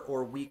stronger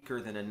or weaker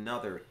than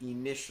another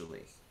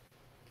initially.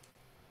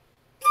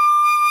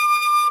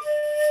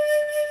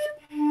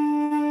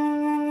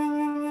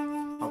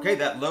 Okay,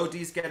 that low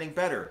D is getting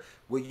better.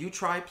 Will you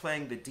try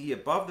playing the D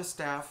above the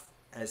staff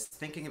as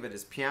thinking of it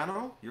as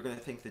piano? You're going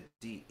to think the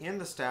D in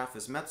the staff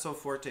as mezzo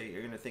forte.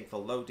 You're going to think the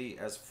low D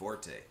as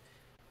forte.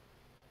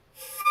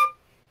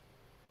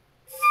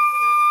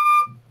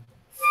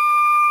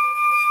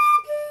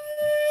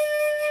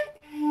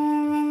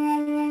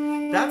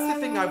 That's the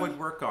thing I would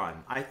work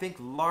on. I think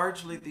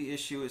largely the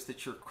issue is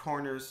that your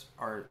corners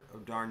are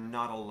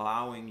not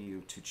allowing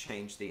you to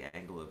change the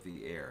angle of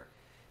the air.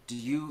 Do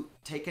you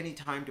take any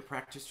time to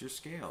practice your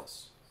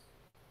scales?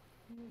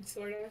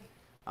 Sort of.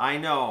 I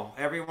know.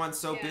 Everyone's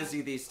so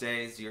busy these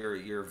days.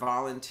 You're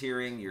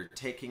volunteering, you're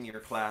taking your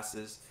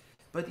classes.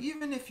 But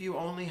even if you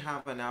only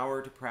have an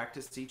hour to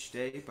practice each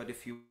day, but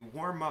if you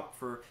warm up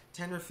for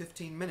 10 or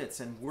 15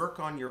 minutes and work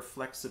on your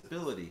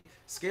flexibility,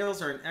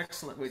 scales are an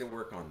excellent way to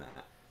work on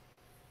that.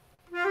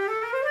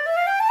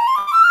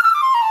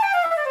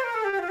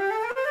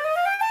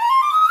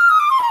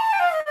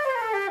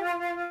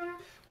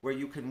 Where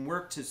you can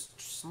work to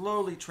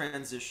slowly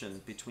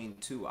transition between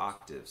 2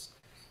 octaves.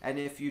 And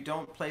if you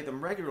don't play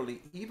them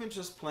regularly, even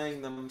just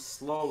playing them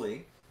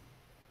slowly,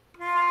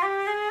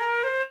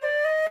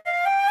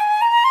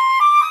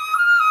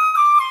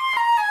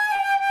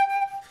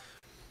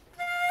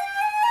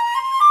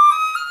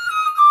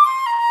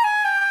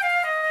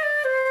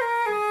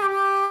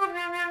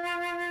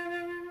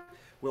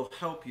 will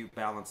help you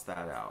balance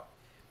that out.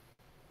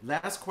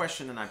 Last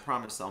question, and I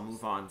promise I'll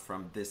move on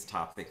from this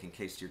topic in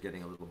case you're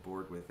getting a little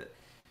bored with it.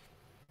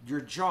 Your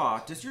jaw,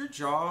 does your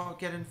jaw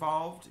get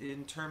involved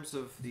in terms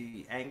of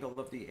the angle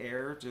of the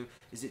air?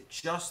 Is it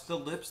just the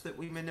lips that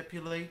we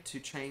manipulate to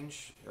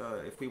change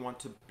if we want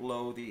to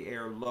blow the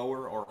air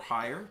lower or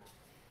higher?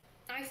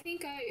 I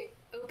think I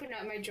open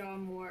up my jaw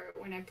more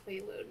when I play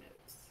low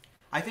notes.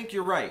 I think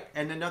you're right.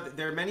 And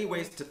there are many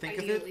ways to think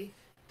of it. Ideally.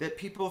 That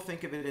people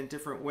think of it in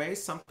different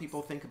ways. Some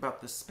people think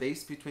about the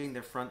space between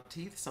their front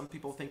teeth. Some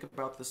people think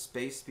about the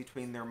space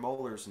between their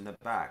molars in the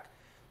back.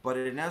 But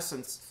in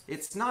essence,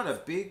 it's not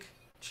a big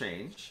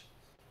change,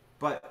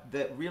 but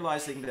that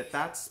realizing that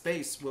that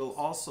space will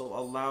also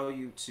allow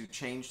you to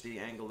change the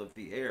angle of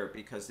the air,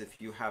 because if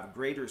you have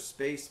greater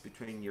space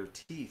between your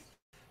teeth,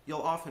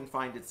 you'll often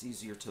find it's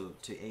easier to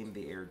aim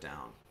the air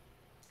down.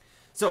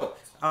 So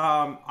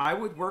I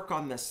would work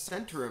on the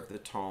center of the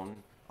tone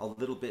a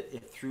little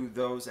bit through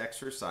those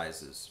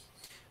exercises.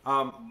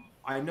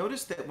 I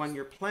noticed that when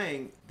you're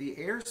playing, the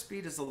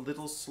airspeed is a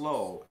little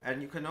slow,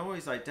 and you can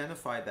always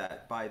identify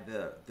that by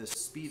the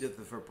speed of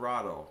the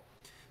vibrato.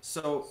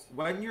 So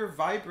when you're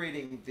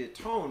vibrating the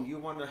tone, you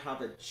want to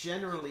have a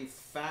generally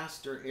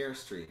faster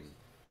airstream.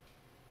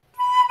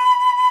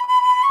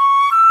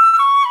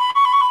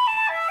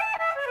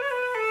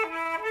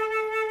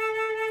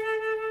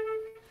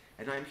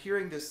 And I'm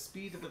hearing the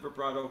speed of the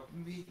vibrato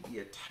maybe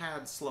a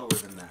tad slower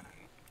than that.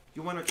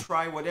 You want to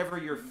try whatever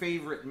your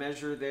favorite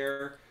measure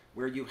there,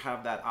 where you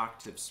have that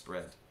octave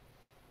spread.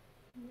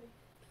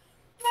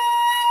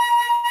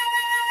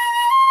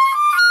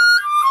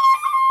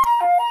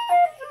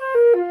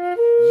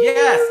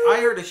 Yes, I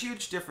heard a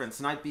huge difference,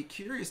 and I'd be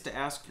curious to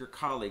ask your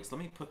colleagues. Let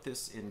me put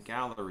this in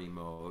gallery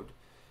mode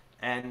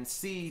and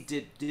see,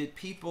 did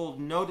people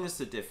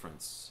notice a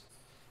difference?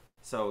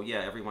 So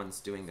yeah, everyone's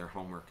doing their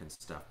homework and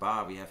stuff.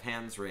 We have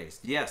hands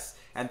raised. Yes,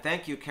 and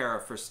thank you,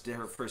 Kara, for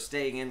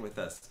staying in with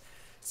us.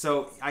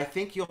 So I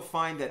think you'll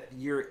find that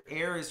your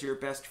air is your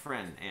best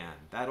friend, Anne.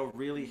 That'll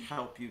really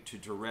help you to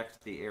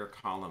direct the air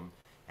column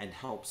and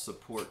help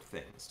support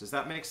things. Does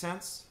that make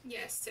sense?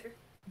 Yes, sir.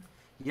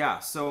 Yeah,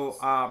 so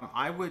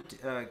I would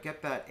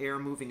get that air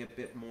moving a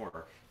bit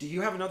more. Do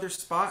you have another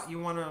spot you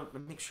want to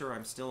make sure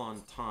I'm still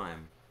on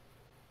time?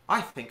 I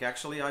think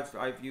actually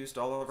I've used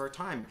all of our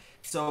time.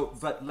 So,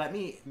 but let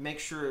me make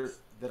sure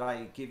that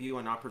I give you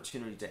an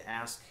opportunity to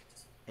ask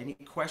any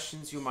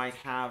questions you might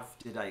have.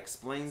 Did I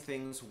explain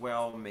things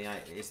well?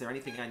 Is there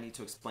anything I need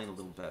to explain a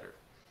little better?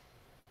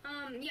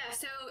 Yeah,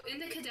 so in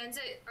the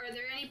cadenza, are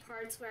there any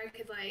parts where I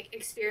could like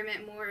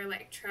experiment more or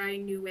like try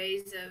new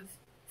ways of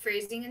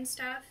phrasing and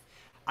stuff?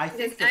 I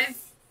Because think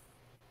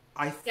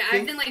I've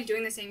been like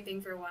doing the same thing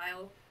for a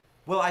while.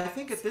 well, I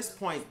think at this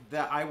point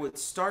that I would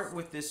start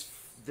with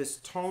this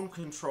tone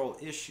control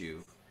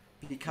issue,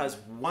 because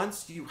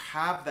once you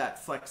have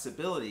that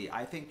flexibility,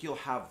 I think you'll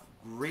have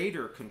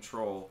greater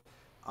control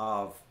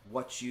of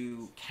what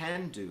you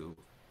can do,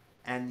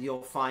 and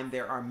you'll find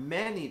there are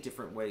many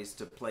different ways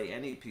to play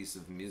any piece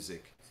of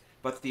music.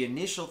 But the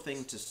initial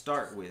thing to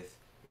start with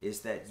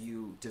is that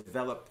you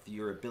develop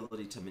your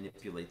ability to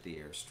manipulate the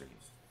airstream.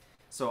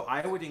 So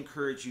I would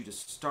encourage you to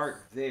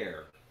start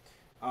there.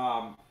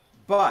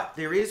 But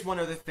there is one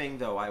other thing,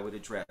 though, I would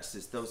address,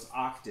 is those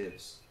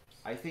octaves.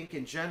 I think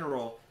in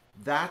general,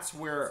 that's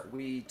where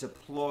we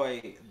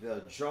deploy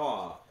the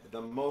jaw,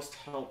 the most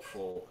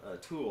helpful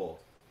tool.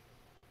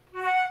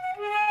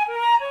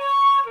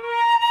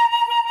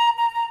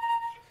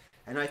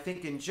 And I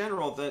think in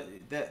general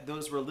that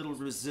those were a little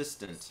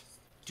resistant.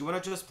 Do you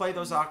want to just play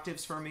those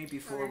octaves for me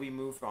before we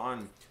move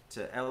on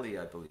to Ellie,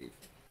 I believe?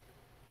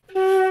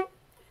 Good.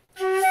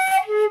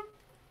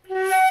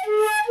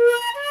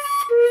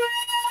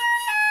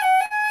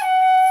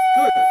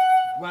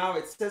 Wow,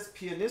 it says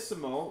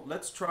pianissimo.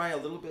 Let's try a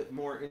little bit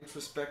more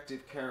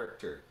introspective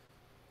character.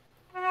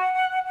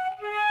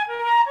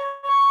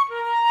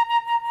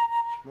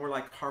 More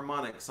like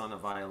harmonics on a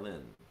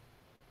violin.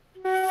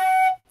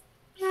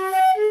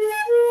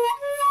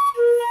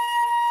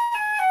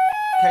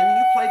 Can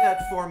you play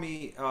that for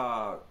me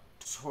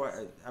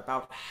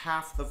about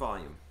half the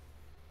volume?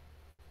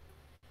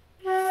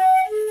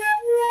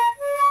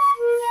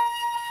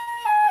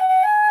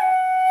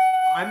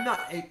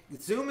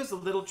 Zoom is a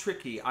little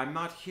tricky. I'm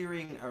not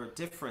hearing a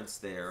difference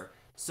there.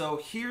 So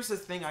here's the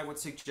thing I would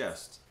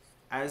suggest.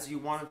 As you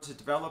wanted to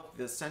develop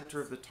the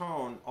center of the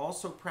tone,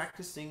 also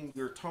practicing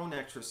your tone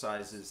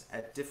exercises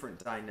at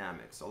different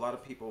dynamics. A lot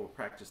of people will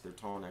practice their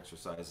tone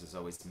exercises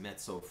always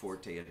mezzo,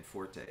 forte, and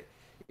forte.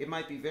 It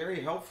might be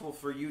very helpful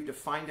for you to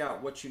find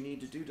out what you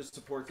need to do to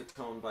support the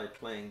tone by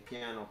playing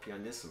piano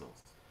pianissimo.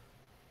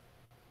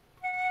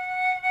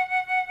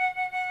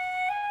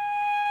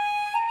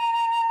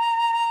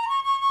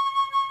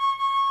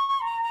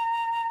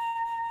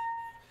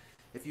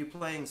 If you're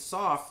playing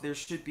soft, there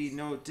should be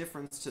no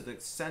difference to the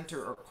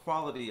center or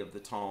quality of the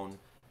tone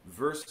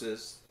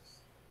versus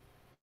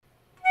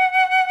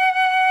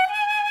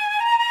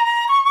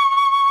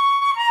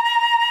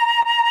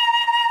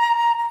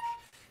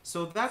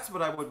so that's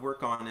what I would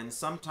work on. And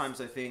sometimes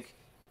I think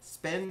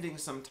spending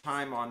some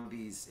time on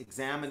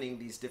examining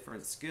these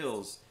different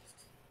skills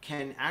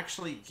can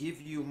actually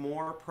give you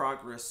more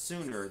progress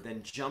sooner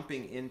than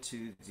jumping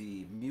into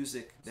the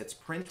music that's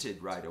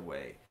printed right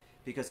away.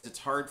 Because it's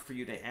hard for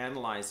you to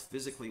analyze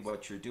physically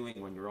what you're doing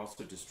when you're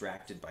also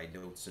distracted by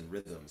notes and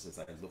rhythms, as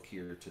I look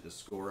here to the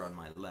score on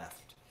my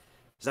left.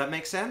 Does that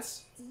make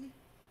sense? Mm-hmm.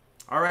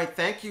 All right,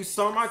 thank you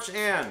so much,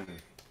 Anne.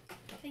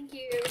 Thank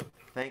you.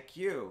 Thank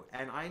you.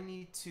 And I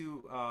need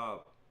to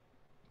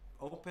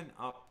open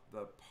up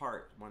the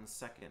part. 1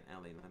 second,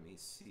 Ellie. Let me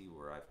see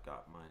where I've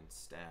got mine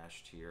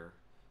stashed here.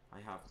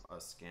 I have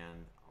a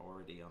scan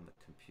already on the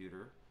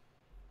computer.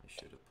 I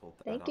should have pulled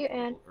that Thank up you, a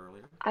Anne. little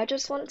earlier. I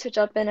just wanted to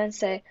jump in and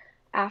say,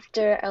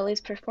 after Ellie's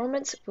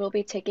performance, we'll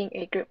be taking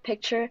a group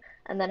picture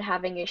and then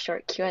having a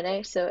short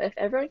Q&A. So if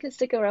everyone can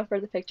stick around for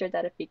the picture,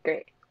 that'd be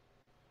great.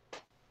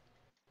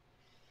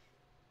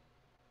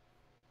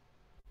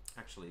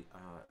 Actually,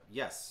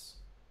 yes,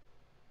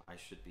 I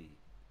should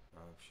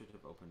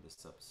have opened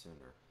this up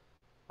sooner.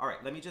 All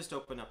right, let me just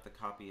open up the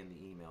copy in the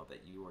email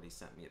that you already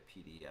sent me a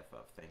PDF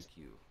of. Thank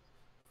you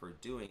for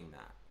doing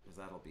that, because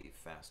that'll be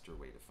a faster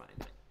way to find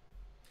it.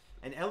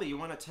 And Ellie, you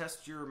want to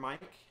test your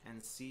mic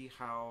and see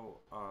how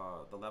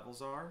the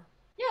levels are?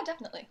 Yeah,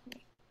 definitely. Let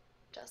me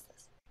adjust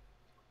this.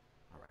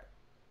 All right.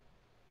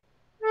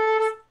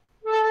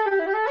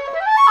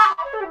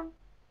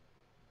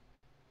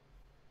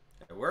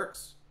 It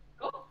works.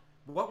 Cool.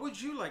 What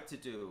would you like to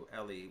do,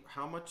 Ellie?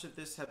 How much of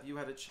this have you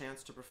had a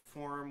chance to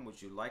perform?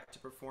 Would you like to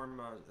perform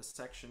a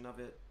section of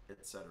it,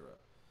 etc.?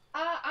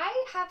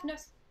 I have no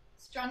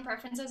strong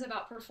preferences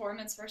about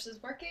performance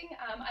versus working.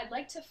 I'd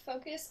like to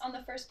focus on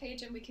the first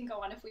page, and we can go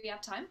on if we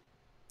have time.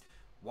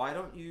 Why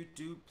don't you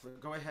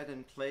go ahead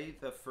and play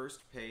the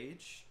first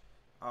page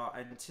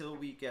until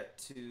we get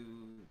to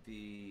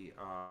the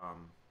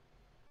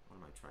what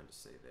am I trying to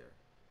say there?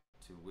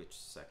 To which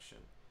section?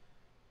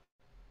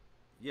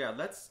 Yeah,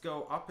 let's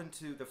go up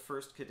into the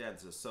first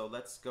cadenza. So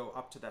let's go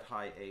up to that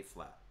high A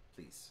flat,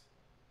 please.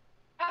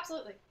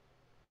 Absolutely.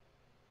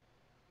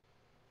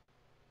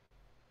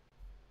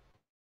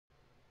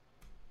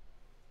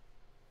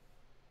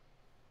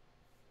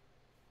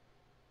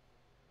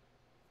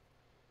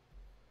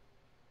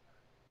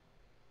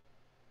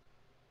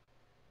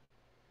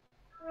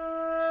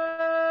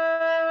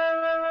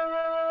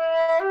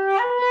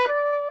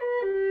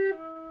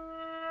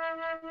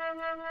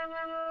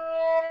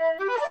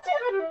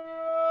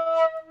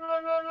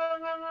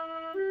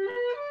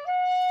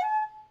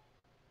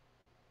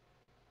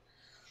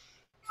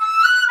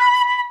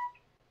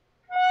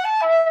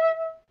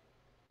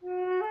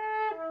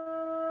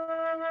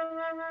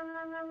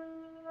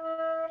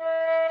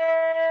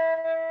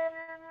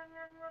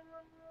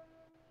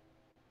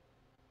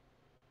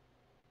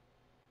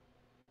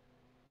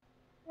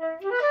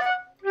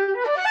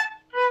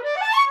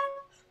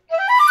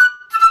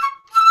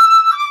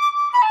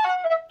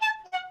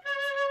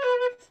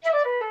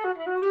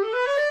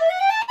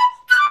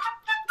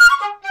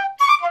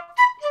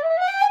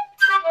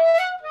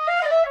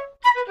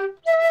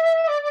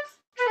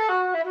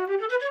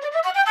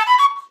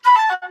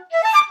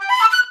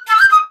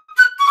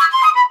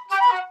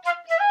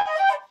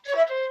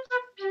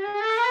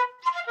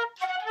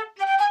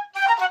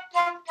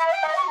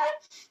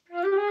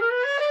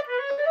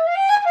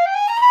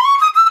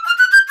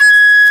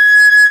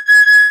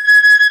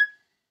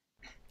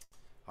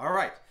 All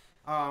right.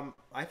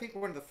 I think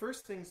one of the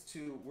first things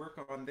to work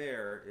on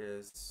there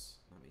is,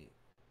 let me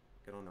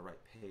get on the right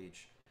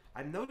page.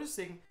 I'm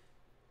noticing,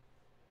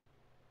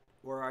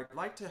 or I'd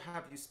like to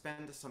have you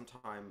spend some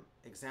time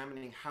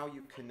examining how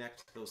you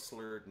connect those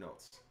slurred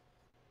notes.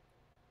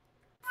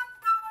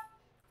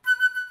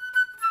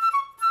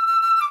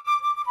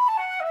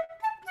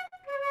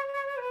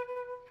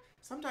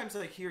 Sometimes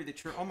I hear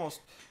that you're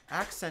almost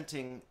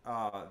accenting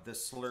the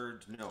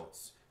slurred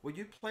notes. Will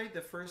you play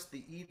the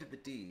E to the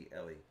D,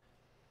 Ellie?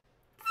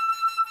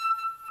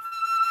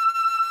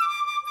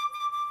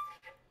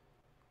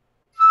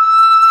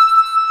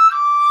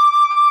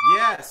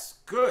 Yes,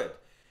 good.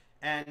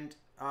 And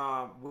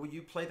will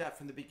you play that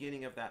from the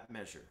beginning of that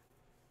measure?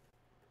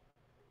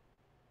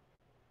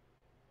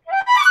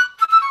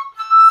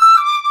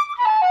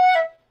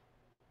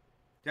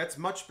 That's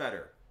much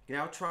better.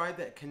 Now try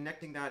that,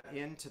 connecting that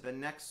into the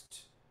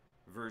next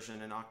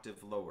version an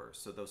octave lower.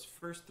 So those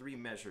first three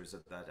measures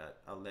of that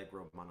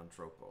allegro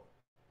monotropo.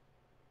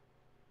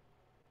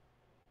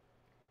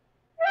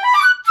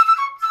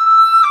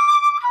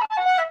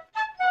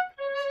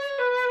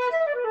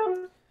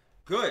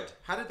 Good.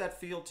 How did that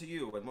feel to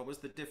you, and what was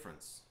the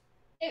difference?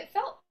 It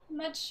felt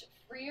much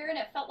freer, and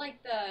it felt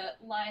like the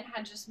line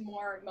had just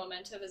more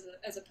momentum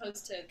as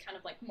opposed to kind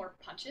of like more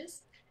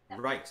punches.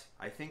 Right.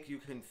 I think you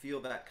can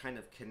feel that kind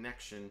of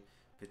connection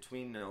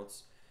between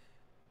notes.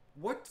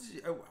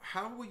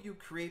 How will you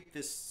create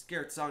this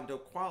scherzando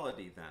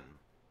quality then?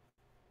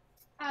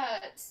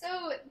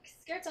 So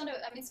scherzo,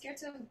 I mean,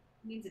 scherzo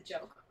means a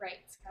joke, right?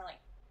 It's kind of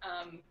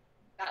like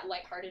that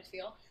lighthearted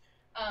feel.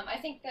 I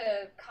think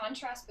the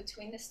contrast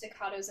between the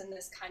staccatos and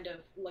this kind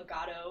of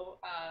legato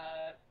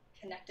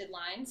connected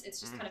lines, it's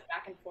just kind of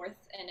back and forth,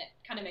 and it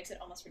kind of makes it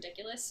almost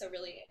ridiculous. So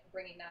really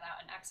bringing that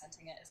out and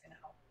accenting it is going to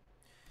help.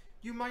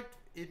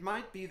 It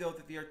might be though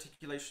that the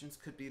articulations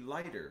could be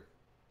lighter.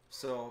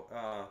 So,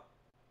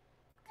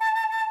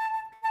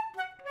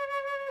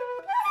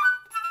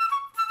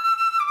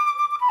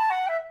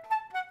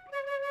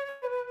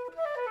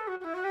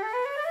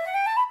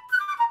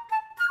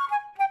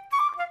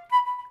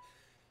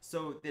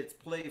 so it's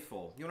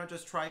playful. You want to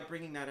just try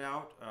bringing that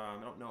out? I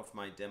don't know if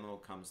my demo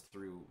comes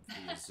through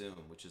via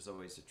Zoom, which is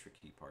always a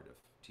tricky part of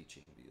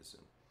teaching via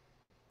Zoom.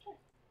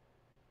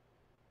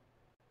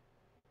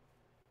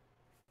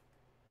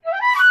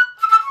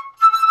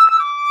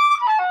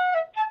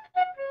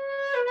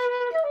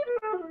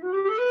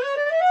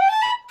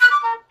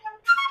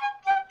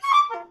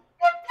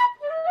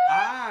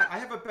 I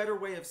have a better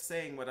way of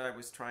saying what I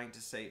was trying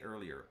to say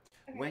earlier.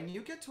 Okay. When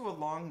you get to a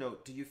long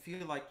note, do you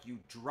feel like you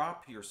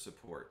drop your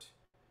support?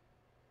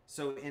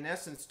 So in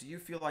essence, do you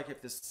feel like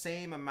if the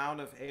same amount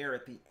of air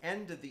at the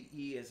end of the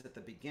E is at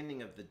the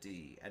beginning of the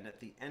D, and at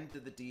the end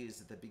of the D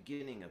is at the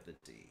beginning of the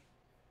D?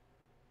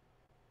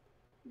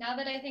 Now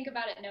that I think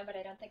about it, no, but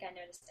I don't think I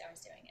noticed I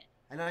was doing it.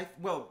 And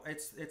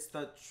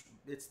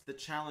it's the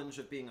challenge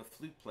of being a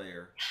flute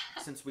player.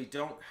 Since we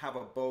don't have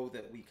a bow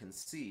that we can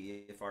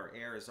see, if our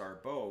air is our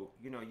bow,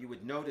 you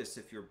would notice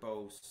if your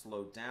bow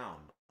slowed down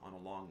on a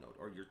long note,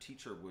 or your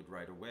teacher would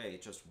right away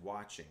just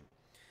watching.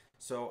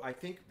 So I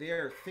think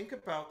think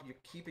about you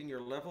keeping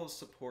your level of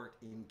support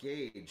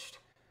engaged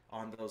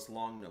on those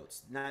long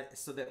notes, not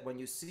so that when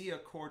you see a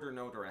quarter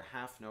note or a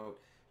half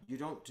note, you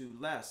don't do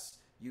less.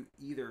 You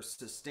either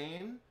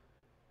sustain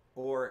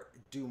or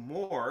do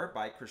more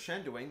by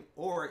crescendoing,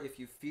 or if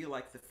you feel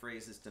like the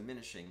phrase is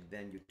diminishing,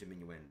 then you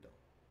diminuendo.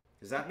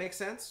 Does that make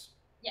sense?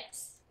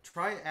 Yes.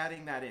 Try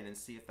adding that in and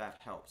see if that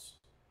helps.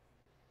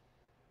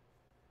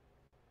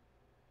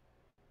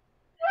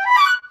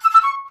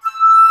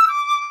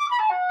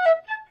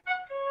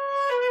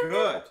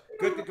 Good,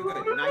 good, good, good,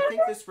 good. And I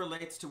think this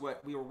relates to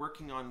what we were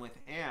working on with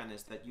Anne,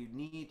 is that you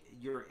need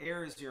your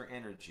air is your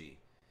energy.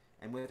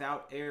 And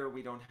without air,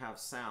 we don't have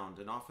sound.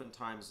 And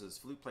oftentimes, as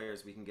flute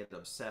players, we can get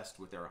obsessed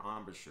with our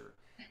embouchure.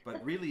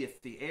 But really,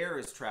 if the air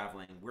is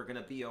traveling, we're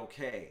going to be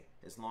okay,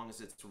 as long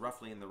as it's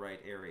roughly in the right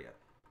area.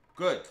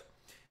 Good.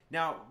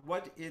 Now,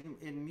 what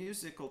in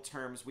musical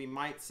terms, we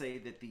might say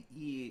that the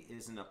E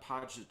is an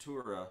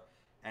appoggiatura,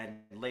 and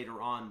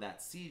later on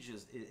that C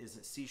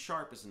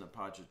sharp is an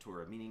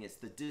appoggiatura, meaning it's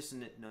the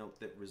dissonant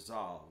note that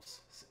resolves,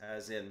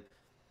 as in.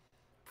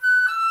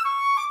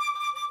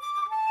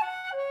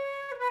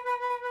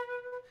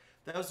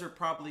 Those are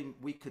probably,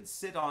 we could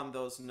sit on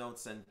those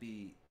notes and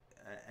be,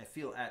 I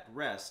feel, at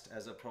rest,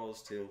 as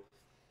opposed to.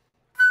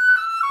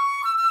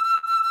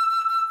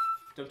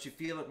 Don't you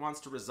feel it wants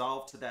to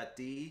resolve to that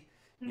D?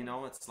 You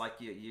know, it's like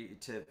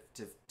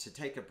to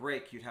take a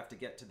break, you'd have to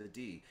get to the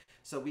D.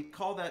 So we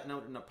call that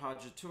note an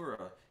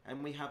appoggiatura,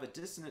 and we have a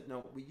dissonant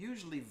note. We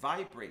usually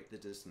vibrate the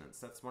dissonance.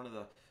 That's one of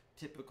the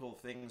typical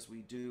things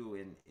we do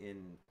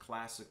in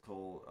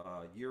classical,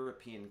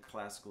 European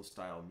classical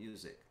style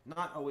music.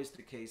 Not always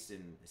the case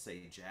in,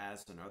 say,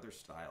 jazz and other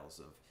styles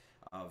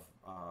of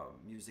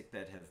music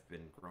that have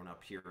been grown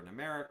up here in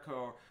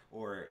America,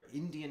 or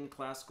Indian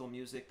classical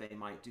music. They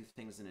might do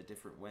things in a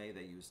different way.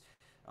 They use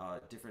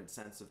different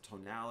sense of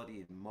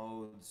tonality and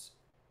modes.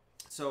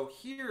 So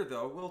here,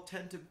 though, we'll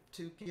tend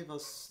to give a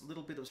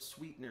little bit of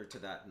sweetener to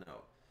that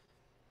note.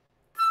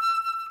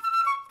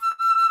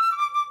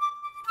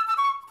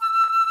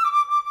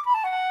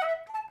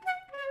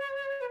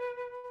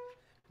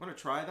 Want to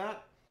try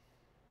that?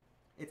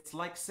 It's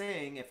like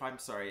saying, if I'm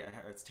sorry,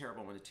 it's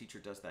terrible when a teacher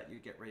does that. You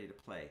get ready to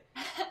play.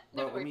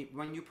 No, But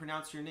when you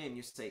pronounce your name,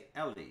 you say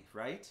Ellie,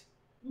 right?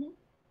 Mm-hmm.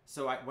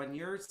 So when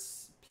you're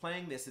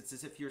playing this, it's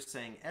as if you're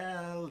saying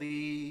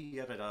Ellie,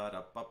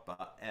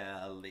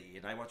 Ellie,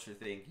 and I want you to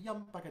think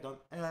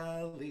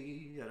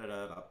Ellie,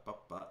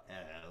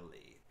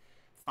 Ellie.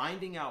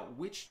 Finding out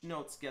which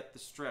notes get the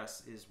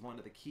stress is one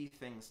of the key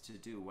things to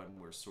do when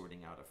we're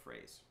sorting out a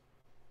phrase.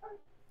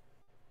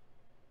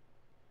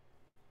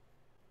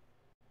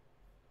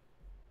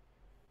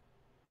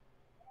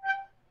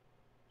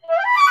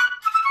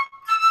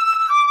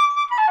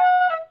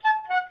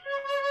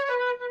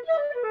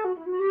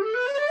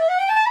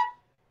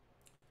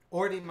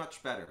 Already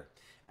much better.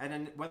 And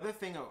another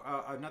thing,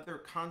 another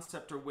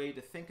concept or way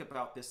to think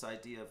about this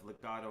idea of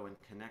legato and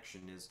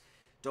connection is,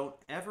 don't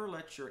ever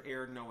let your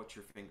air know what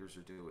your fingers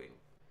are doing.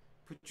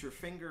 Put your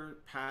finger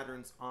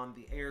patterns on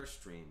the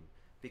airstream,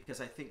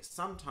 because I think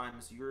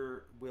sometimes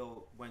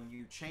when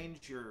you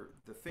change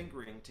the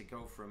fingering to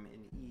go from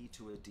an E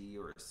to a D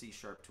or a C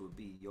sharp to a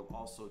B, you'll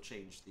also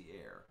change the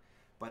air.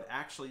 But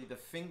actually, the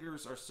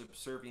fingers are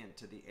subservient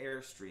to the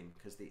airstream,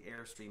 because the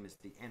airstream is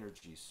the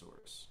energy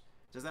source.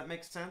 Does that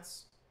make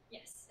sense?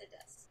 Yes, it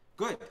does.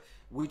 Good.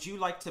 Would you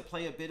like to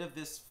play a bit of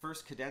this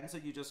first cadenza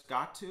you just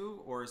got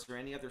to, or is there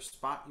any other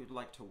spot you'd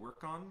like to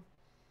work on?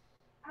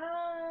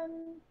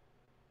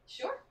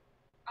 Sure.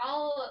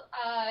 I'll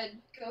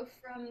go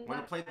from.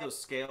 Want to play those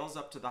scales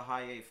up to the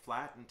high A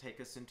flat and take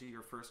us into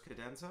your first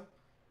cadenza?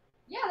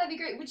 Yeah, that'd be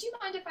great. Would you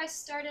mind if I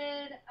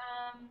started?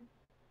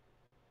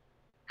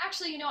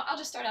 Actually, I'll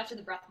just start after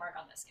the breath mark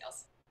on the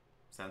scales.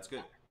 Sounds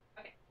good.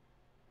 Okay.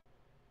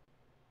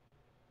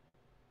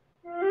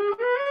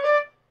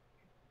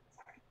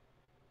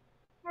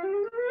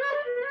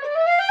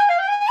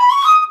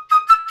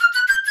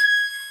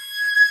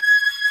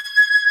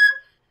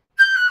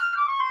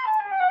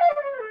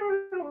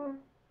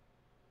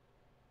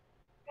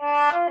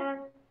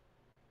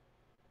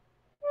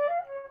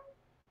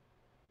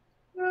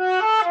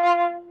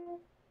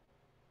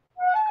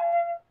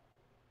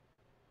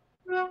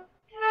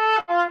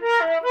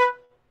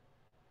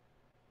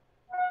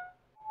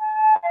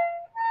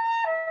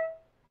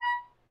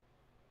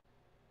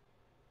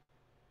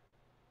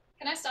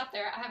 Can I stop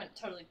there? I haven't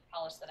totally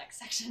polished the next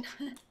section.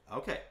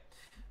 Okay.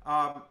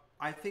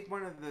 I think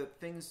one of the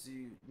things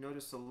you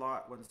notice a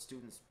lot when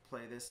students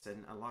play this,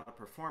 and a lot of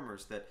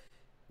performers, that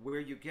where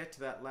you get to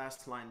that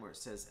last line where it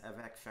says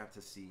avec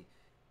fantaisie,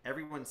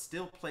 everyone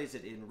still plays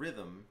it in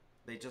rhythm.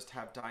 They just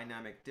have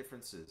dynamic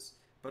differences.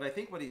 But I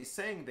think what he's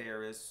saying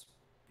there is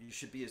you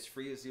should be as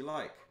free as you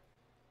like.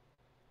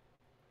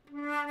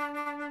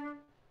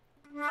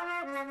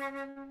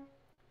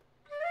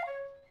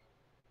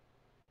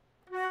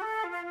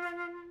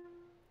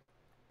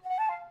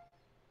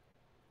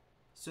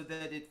 So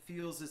that it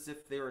feels as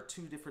if there are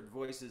two different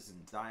voices in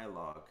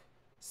dialogue.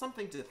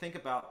 Something to think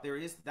about.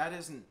 That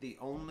isn't the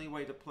only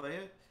way to play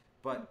it,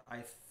 but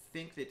I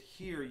think that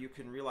here you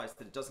can realize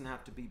that it doesn't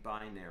have to be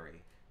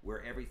binary,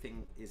 where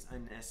everything is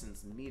in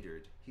essence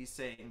metered. He's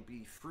saying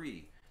be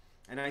free.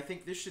 And I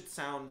think this should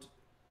sound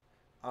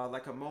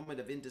like a moment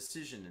of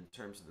indecision in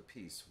terms of the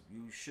piece.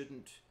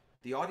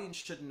 The audience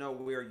shouldn't know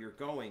where you're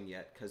going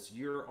yet, because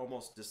you're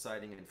almost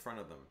deciding in front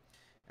of them.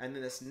 And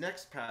then this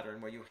next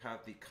pattern where you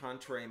have the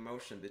contrary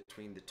motion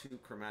between the two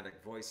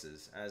chromatic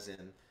voices, as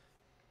in.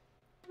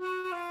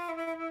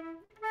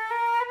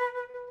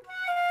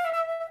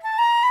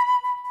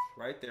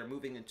 right? They're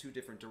moving in two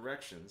different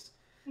directions.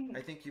 Mhm.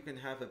 I think you can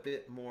have a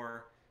bit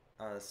more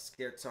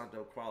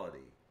scherzando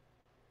quality.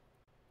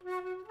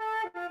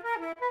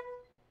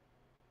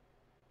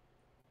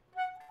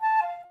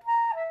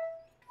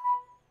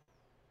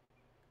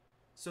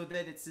 So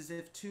that it's as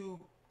if two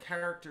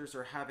characters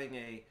are having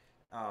a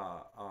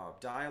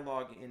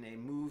dialogue in a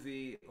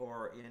movie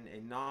or in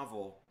a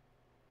novel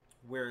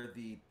where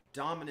the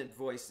dominant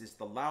voice is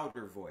the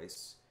louder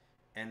voice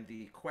and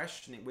the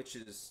questioning, which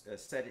is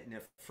said in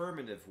an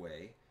affirmative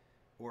way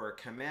or a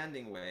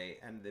commanding way,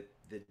 and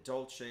the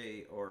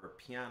dolce or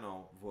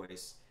piano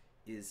voice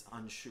is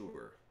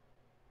unsure.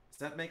 Does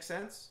that make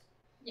sense?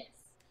 Yes.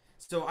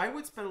 So I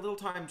would spend a little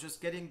time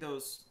just getting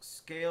those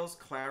scales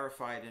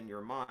clarified in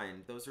your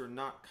mind. Those are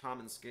not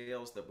common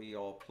scales that we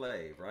all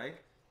play, right?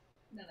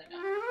 No, they're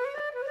not.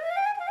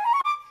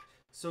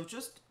 So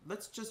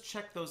let's just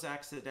check those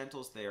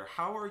accidentals there.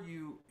 How are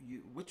you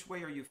which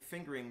way are you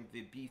fingering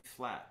the B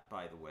flat,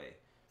 by the way?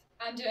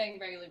 I'm doing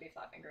regular B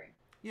flat fingering.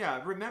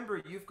 Yeah,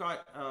 remember you've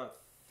got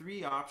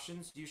three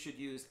options. You should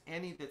use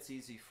any that's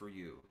easy for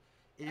you.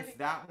 If Okay.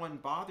 that one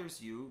bothers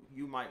you,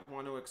 you might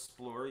want to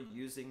explore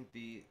using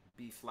the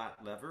B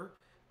flat lever.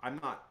 I'm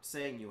not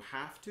saying you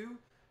have to.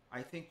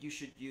 I think you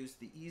should use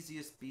the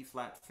easiest B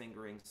flat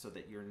fingering so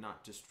that you're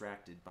not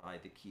distracted by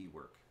the key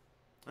work.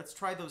 Let's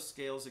try those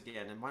scales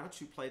again, and why don't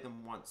you play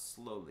them once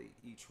slowly,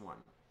 each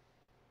one.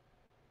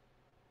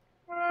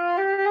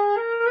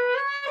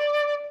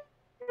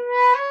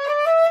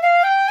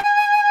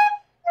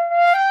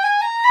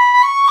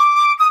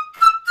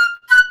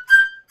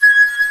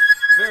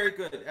 Very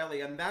good,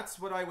 Ellie. And that's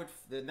what I would.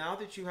 Now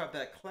that you have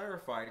that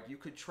clarified, you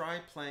could try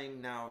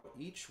playing now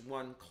each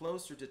one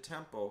closer to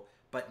tempo,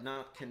 but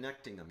not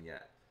connecting them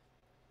yet.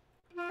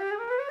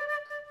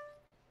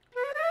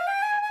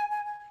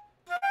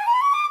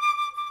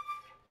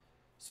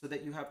 So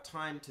that you have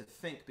time to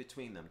think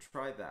between them.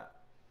 Try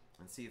that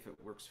and see if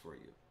it works for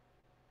you.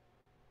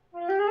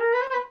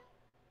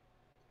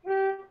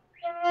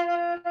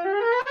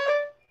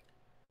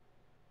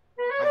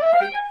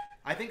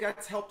 I think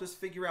that's helped us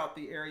figure out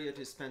the area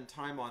to spend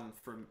time on.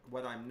 From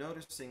what I'm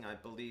noticing, I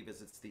believe,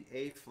 is it's the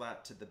A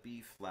flat to the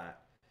B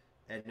flat,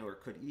 and or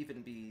it could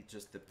even be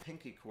just the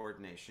pinky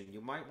coordination.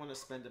 You might want to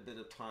spend a bit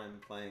of time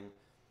playing.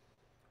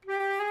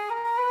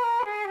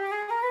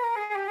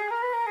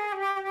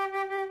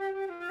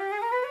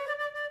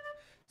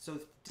 So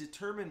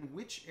determine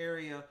which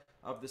area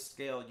of the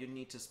scale you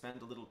need to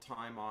spend a little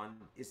time on.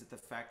 Is it the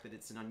fact that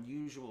it's an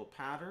unusual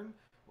pattern,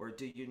 or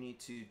do you need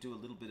to do a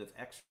little bit of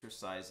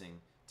exercising,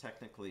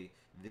 technically,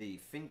 the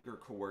finger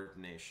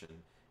coordination?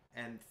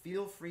 And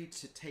feel free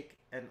to take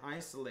and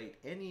isolate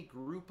any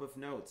group of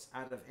notes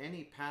out of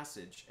any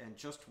passage and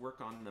just work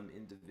on them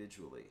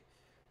individually.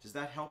 Does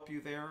that help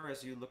you there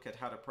as you look at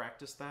how to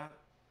practice that?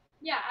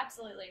 Yeah,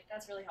 absolutely.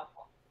 That's really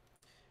helpful.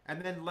 And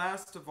then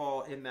last of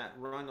all, in that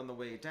run on the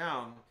way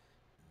down,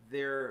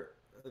 there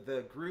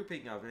the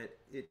grouping of it,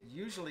 it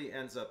usually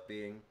ends up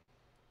being,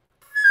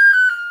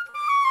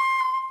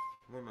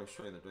 what am I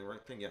showing? I'm doing the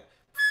right thing? Yeah.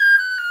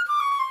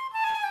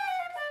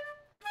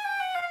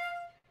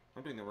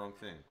 I'm doing the wrong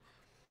thing.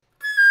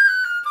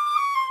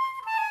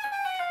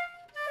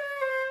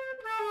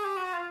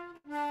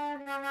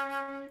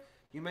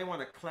 You may want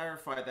to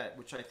clarify that,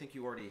 which I think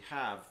you already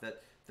have,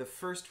 that the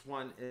first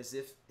one is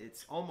if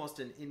it's almost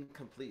an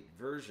incomplete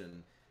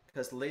version,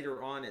 because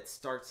later on it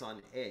starts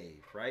on A,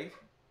 right?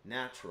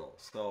 Natural.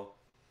 So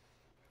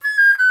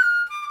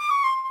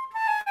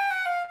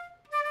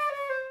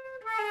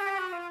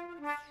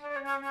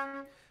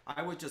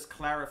I would just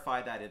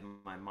clarify that in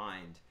my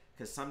mind,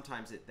 because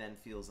sometimes it then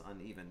feels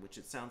uneven, which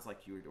it sounds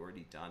like you had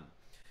already done.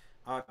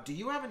 Do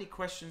you have any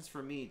questions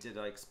for me? Did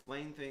I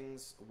explain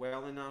things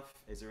well enough?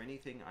 Is there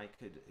anything I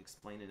could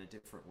explain in a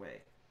different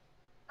way?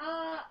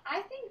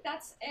 I think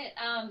that's it.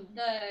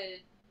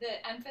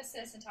 The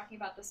emphasis and talking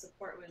about the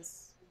support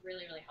was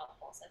really, really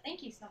helpful. So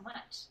thank you so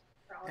much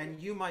for all of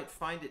And you might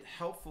find it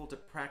helpful to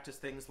practice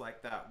things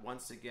like that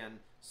once again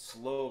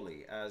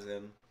slowly, as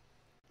in.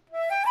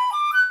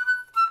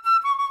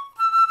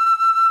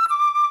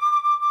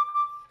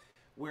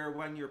 Where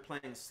when you're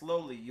playing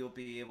slowly, you'll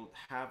be able to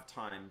have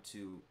time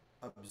to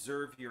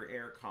observe your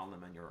air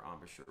column and your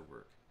embouchure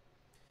work.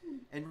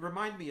 And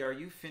remind me, are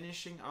you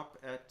finishing up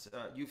at,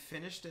 you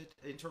finished at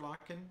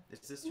Interlaken?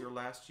 Is this your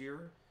last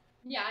year?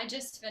 Yeah, I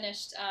just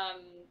finished.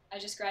 I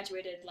just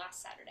graduated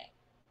last Saturday.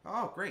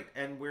 Oh, great.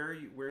 And where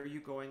are you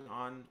going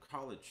on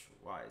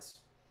college-wise?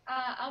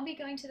 I'll be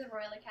going to the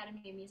Royal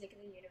Academy of Music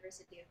at the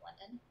University of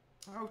London.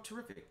 Oh,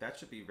 terrific. That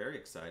should be very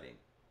exciting.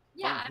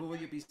 Yeah. Who will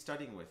you be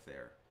studying with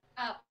there?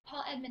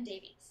 Paul Edmund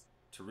Davies.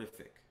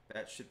 Terrific.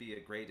 That should be a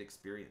great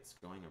experience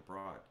going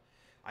abroad.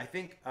 I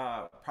think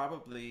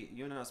probably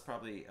Yuna's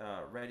probably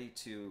ready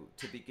to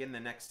begin the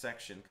next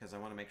section, because I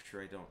want to make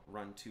sure I don't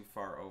run too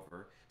far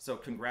over. So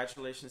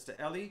congratulations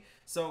to Ellie.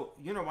 So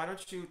Yuna, why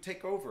don't you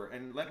take over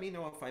and let me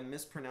know if I'm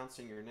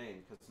mispronouncing your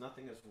name, because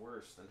nothing is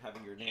worse than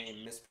having your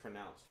name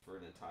mispronounced for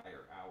an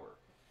entire hour.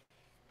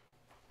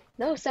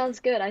 No, sounds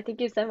good. I think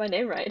you said my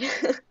name right.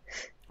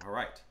 All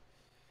right.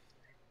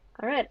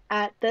 All right,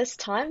 at this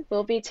time,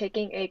 we'll be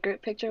taking a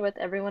group picture with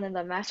everyone in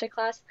the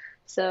masterclass.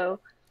 So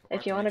I if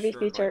have you to want make to be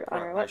sure featured on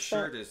our my website,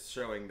 shirt is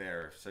showing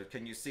there. So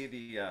can you see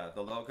the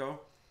logo?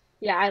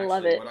 yeah, I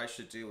love Actually, it. what I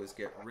should do is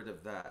get rid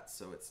of that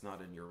so it's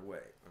not in your way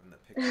in the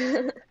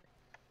picture.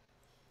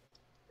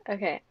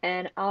 Okay,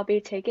 and I'll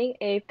be taking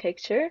a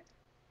picture.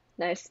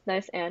 Nice,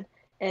 nice, and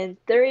in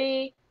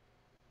three,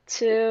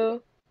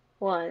 two,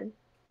 one.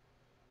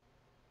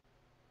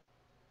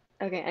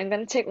 Okay, I'm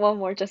gonna take one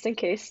more just in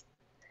case.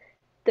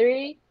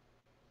 Three,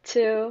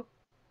 two,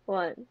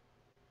 one.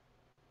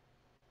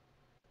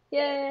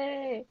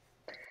 Yay!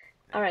 All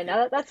Thank right, you. now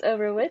that that's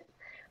over with,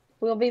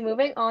 we'll be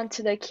moving on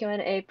to the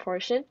Q&A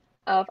portion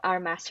of our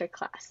master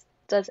class.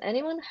 Does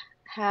anyone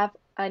have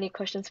any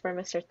questions for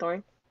Mr.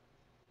 Thorne?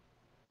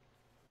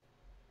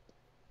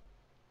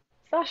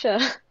 Sasha.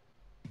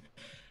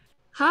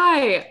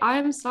 Hi,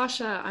 I'm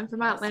Sasha. I'm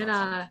from Hi,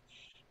 Sasha.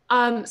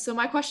 Atlanta. So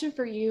my question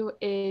for you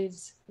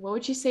is, what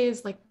would you say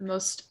is like the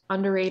most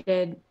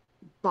underrated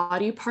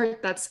body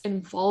part that's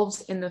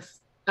involved in the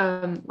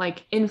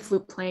like in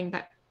flute playing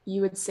that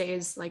you would say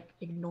is like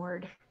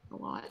ignored a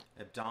lot?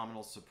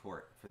 Abdominal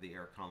support for the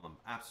air column,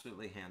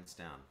 absolutely hands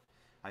down.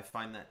 I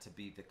find that to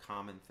be the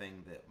common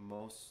thing that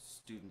most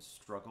students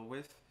struggle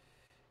with.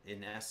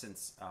 In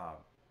essence, I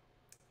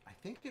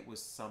think it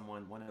was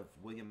one of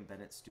William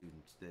Bennett's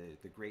students,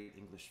 the great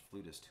English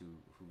flutist who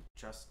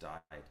just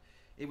died.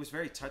 It was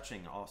very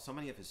touching. So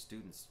many of his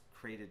students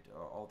created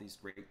all these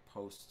great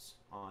posts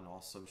on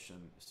all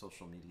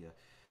social media,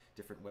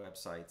 different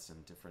websites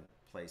and different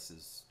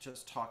places,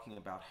 just talking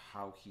about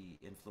how he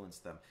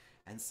influenced them.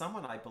 And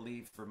someone, I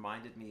believe,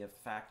 reminded me of the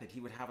fact that he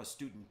would have a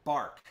student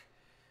bark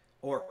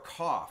or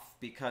cough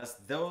because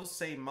those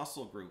same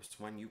muscle groups,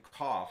 when you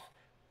cough,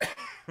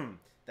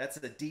 that's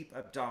a deep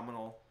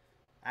abdominal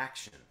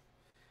action.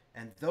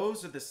 And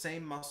those are the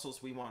same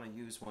muscles we want to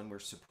use when we're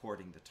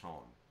supporting the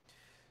tone.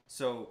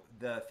 So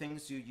the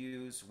things you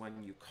use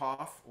when you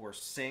cough or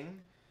sing,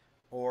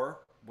 or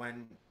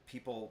when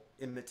people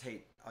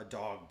imitate a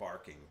dog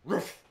barking,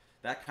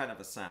 that kind of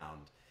a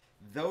sound.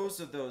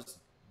 Those are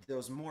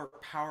those more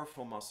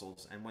powerful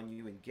muscles, and when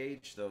you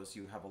engage those,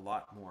 you have a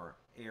lot more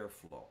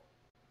airflow.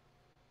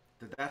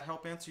 Did that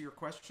help answer your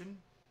question?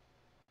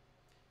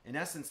 In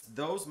essence,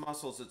 those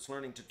muscles, it's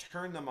learning to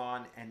turn them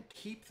on and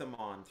keep them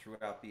on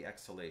throughout the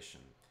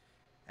exhalation.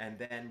 And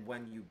then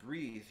when you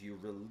breathe, you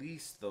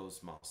release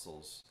those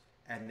muscles,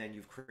 and then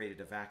you've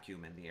created a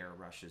vacuum and the air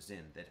rushes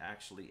in. That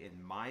actually,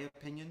 in my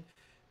opinion,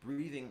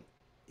 breathing,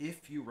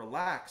 if you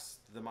relax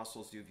the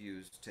muscles you've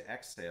used to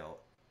exhale,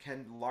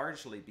 can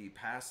largely be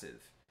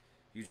passive.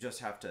 You just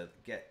have to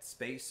get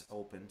space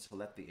open to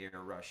let the air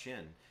rush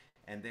in.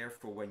 And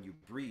therefore, when you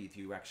breathe,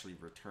 you actually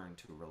return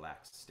to a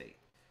relaxed state.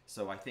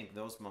 So I think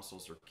those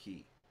muscles are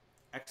key.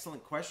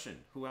 Excellent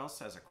question. Who else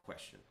has a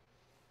question?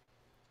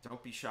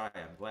 Don't be shy.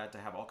 I'm glad to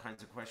have all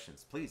kinds of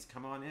questions. Please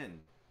come on in.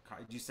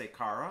 Did you say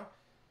Kara?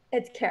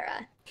 It's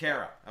Kara.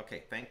 Kara.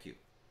 Okay, thank you.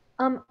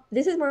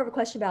 This is more of a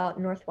question about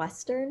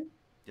Northwestern.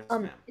 Yes,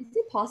 ma'am. Is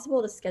it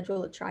possible to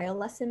schedule a trial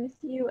lesson with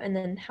you, and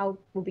then how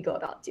will we go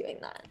about doing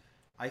that?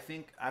 I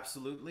think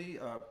absolutely.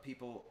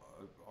 People,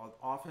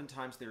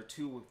 oftentimes there are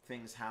two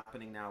things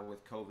happening now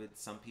with COVID.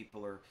 Some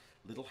people are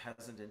a little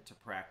hesitant to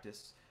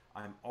practice.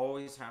 I'm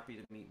always happy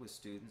to meet with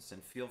students,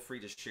 and feel free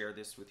to share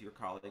this with your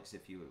colleagues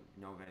if you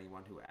know of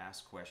anyone who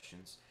asks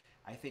questions.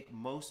 I think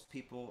most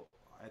people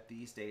at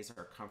these days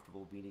are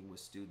comfortable meeting with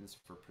students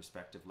for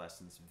prospective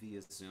lessons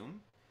via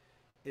Zoom,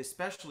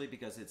 especially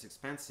because it's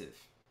expensive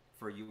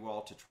for you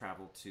all to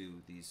travel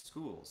to these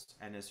schools.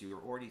 And as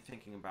you're already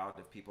thinking about,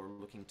 if people are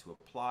looking to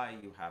apply,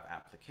 you have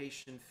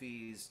application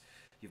fees,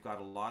 you've got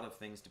a lot of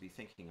things to be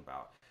thinking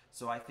about.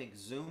 So I think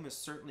Zoom is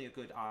certainly a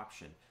good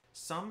option.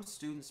 Some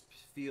students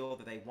feel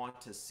that they want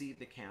to see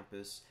the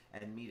campus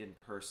and meet in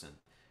person.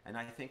 And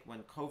I think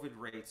when COVID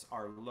rates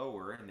are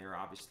lower, and they're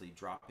obviously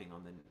dropping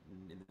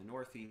in the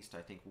Northeast,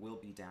 I think we'll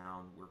be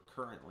down. We're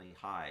currently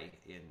high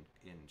in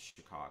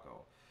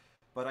Chicago.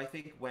 But I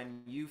think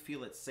when you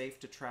feel it's safe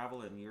to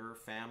travel and your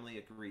family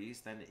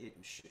agrees, then it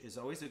is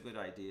always a good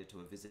idea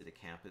to visit a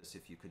campus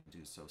if you can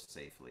do so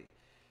safely.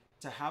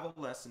 To have a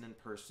lesson in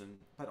person,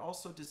 but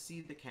also to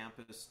see the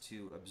campus,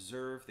 to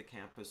observe the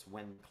campus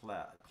when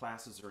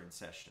classes are in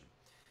session.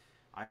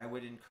 I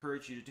would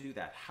encourage you to do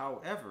that.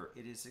 However,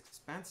 it is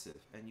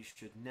expensive, and you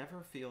should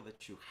never feel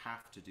that you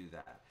have to do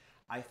that.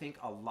 I think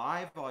a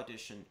live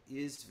audition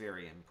is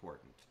very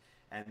important.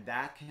 And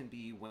that can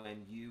be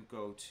when you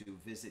go to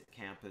visit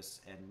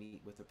campus and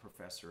meet with a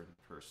professor in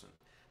person.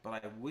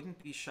 But I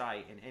wouldn't be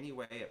shy in any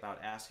way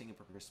about asking a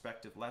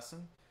prospective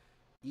lesson,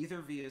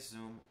 either via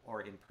Zoom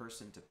or in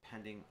person,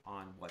 depending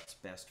on what's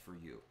best for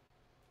you.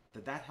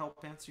 Did that help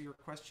answer your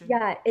question?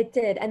 Yeah, it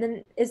did. And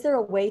then is there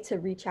a way to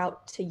reach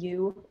out to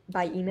you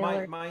by email My,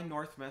 or? my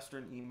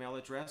Northwestern email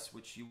address,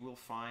 which you will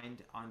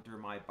find under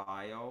my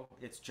bio,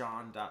 it's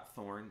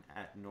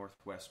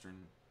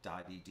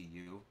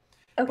john.thorne@northwestern.edu.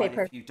 Okay, But if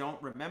perfect. you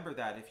don't remember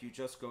that, if you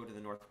just go to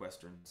the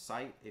Northwestern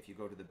site, if you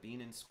go to the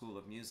Beanan School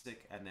of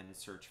Music and then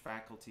search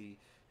faculty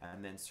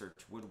and then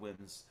search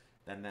woodwinds,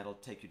 then that'll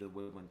take you to the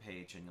Woodwind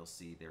page, and you'll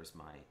see there's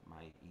my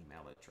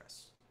email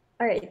address.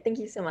 All right, thank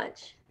you so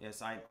much.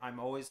 Yes, I'm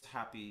always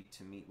happy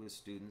to meet with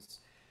students.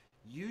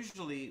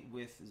 Usually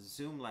with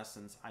Zoom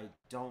lessons, I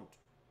don't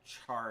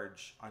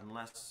charge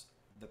unless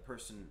the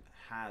person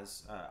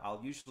has,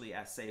 I'll usually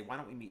say, why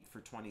don't we meet for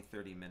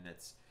 20-30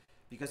 minutes?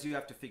 Because you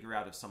have to figure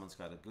out if someone's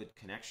got a good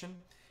connection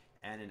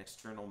and an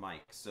external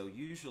mic. So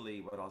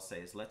usually what I'll say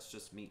is, let's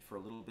just meet for a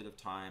little bit of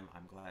time.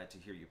 I'm glad to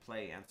hear you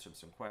play, answer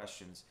some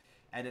questions.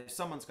 And if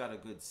someone's got a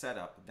good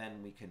setup,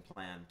 then we can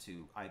plan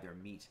to either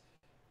meet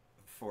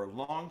for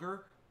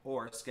longer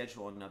or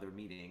schedule another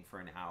meeting for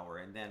an hour,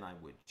 and then I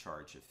would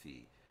charge a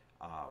fee.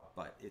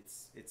 But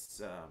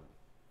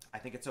I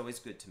think it's always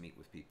good to meet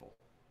with people.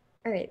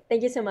 All right,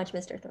 thank you so much,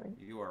 Mr. Thorne.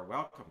 You are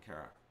welcome,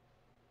 Kara.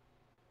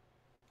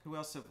 Who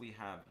else have we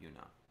have,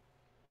 Yuna?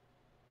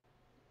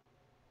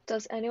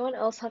 Does anyone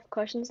else have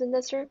questions in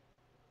this room?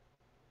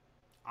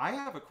 I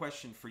have a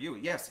question for you.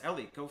 Yes,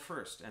 Ellie, go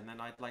first, and then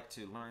I'd like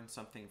to learn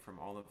something from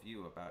all of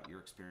you about your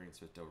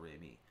experience with Do Re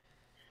Mi.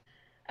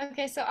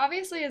 Okay, so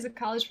obviously as a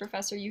college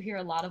professor, you hear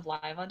a lot of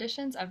live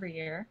auditions every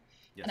year.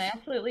 Yes. And I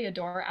absolutely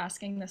adore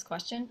asking this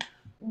question.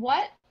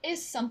 What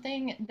is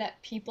something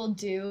that people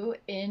do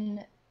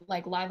in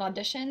like live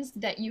auditions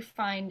that you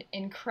find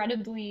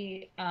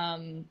incredibly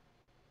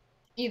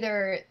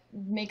either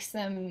makes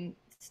them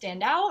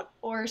stand out,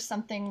 or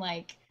something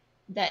like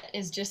that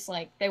is just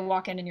like they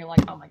walk in and you're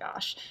like, oh my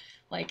gosh,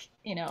 like,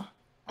 you know.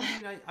 I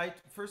mean, I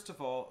first of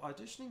all,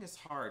 auditioning is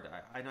hard,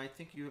 and I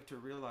think you have to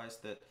realize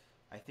that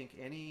I think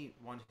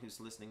anyone who's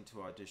listening to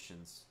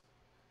auditions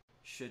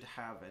should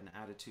have an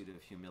attitude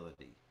of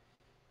humility.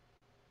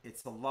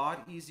 It's a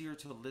lot easier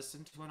to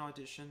listen to an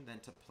audition than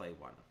to play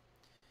one.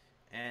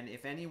 And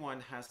if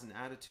anyone has an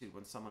attitude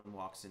when someone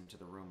walks into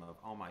the room of,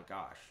 oh my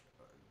gosh,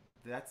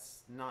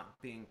 that's not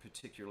being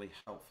particularly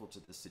helpful to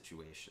the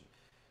situation.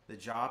 The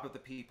job of the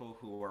people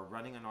who are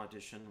running an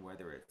audition,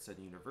 whether it's a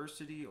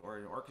university or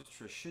an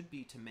orchestra, should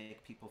be to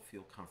make people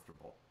feel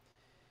comfortable.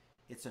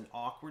 It's an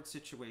awkward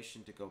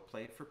situation to go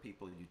play for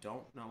people you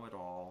don't know at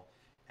all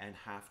and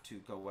have to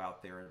go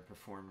out there and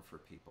perform for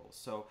people.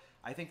 So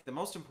I think the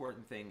most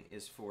important thing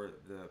is for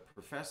the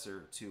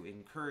professor to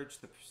encourage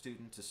the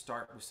student to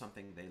start with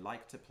something they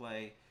like to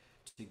play,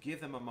 to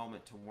give them a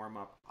moment to warm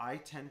up. I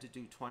tend to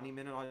do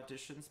 20-minute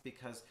auditions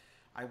because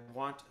I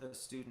want a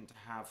student to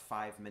have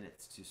 5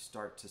 minutes to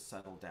start to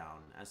settle down,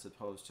 as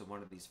opposed to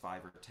one of these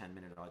 5 or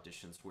 10-minute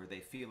auditions where they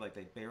feel like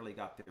they barely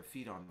got their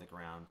feet on the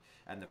ground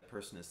and the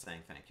person is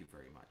saying thank you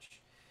very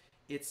much.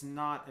 It's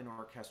not an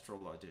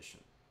orchestral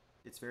audition.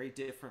 It's very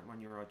different when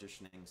you're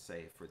auditioning,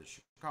 say, for the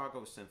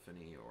Chicago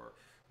Symphony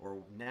or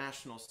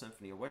National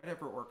Symphony or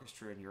whatever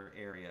orchestra in your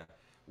area,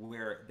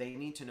 where they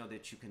need to know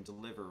that you can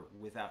deliver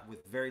with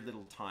very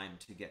little time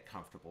to get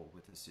comfortable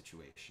with the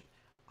situation.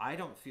 I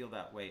don't feel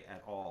that way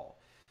at all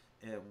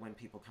when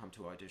people come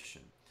to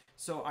audition.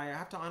 So I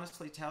have to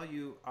honestly tell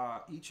you,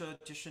 each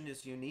audition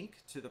is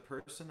unique to the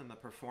person and the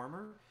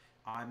performer.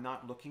 I'm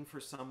not looking for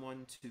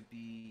someone to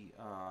be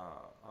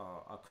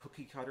a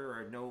cookie cutter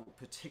or no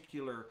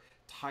particular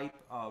type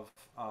of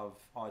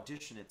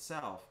audition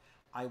itself.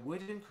 I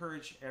would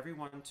encourage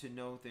everyone to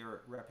know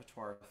their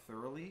repertoire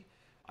thoroughly.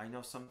 I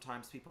know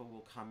sometimes people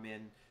will come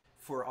in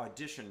for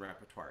audition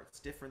repertoire. It's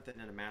different than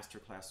in a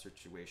masterclass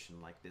situation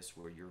like this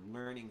where you're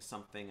learning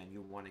something and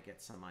you want to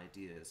get some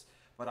ideas.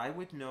 But I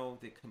would know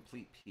the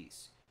complete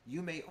piece.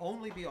 You may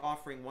only be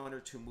offering 1 or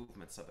 2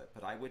 movements of it,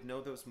 but I would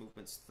know those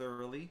movements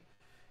thoroughly.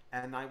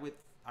 And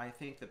I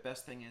think the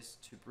best thing is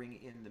to bring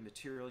in the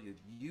material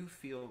you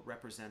feel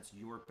represents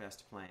your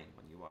best playing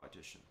when you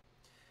audition.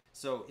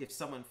 So if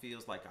someone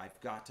feels like I've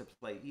got to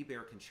play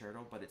Eber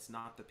Concerto, but it's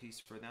not the piece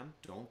for them,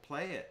 don't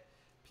play it.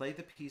 Play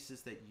the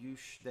pieces that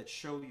that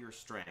show your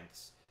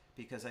strengths,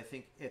 because I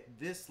think at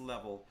this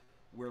level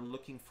we're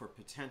looking for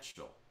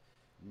potential,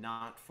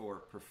 not for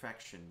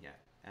perfection yet.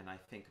 And I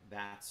think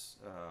that's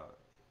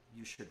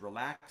you should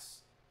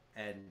relax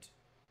and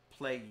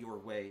play your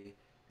way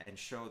and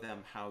show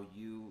them how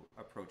you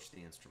approach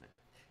the instrument.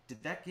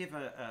 Did that give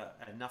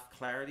enough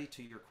clarity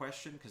to your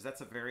question? Because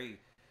that's a very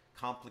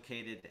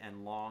complicated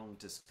and long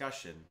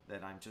discussion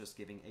that I'm just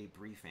giving a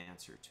brief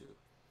answer to.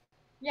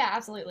 Yeah,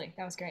 absolutely.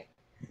 That was great.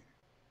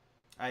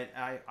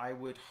 I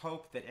would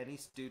hope that any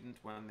student,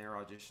 when they're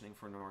auditioning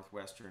for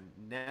Northwestern,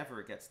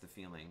 never gets the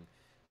feeling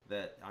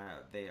that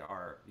they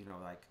are,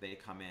 like they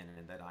come in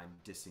and that I'm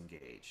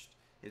disengaged.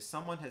 If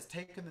someone has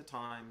taken the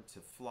time to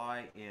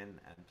fly in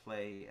and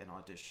play an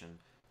audition,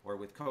 or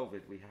with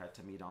COVID, we had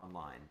to meet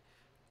online,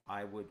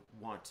 I would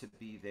want to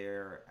be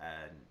there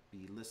and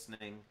be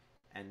listening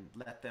and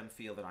let them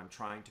feel that I'm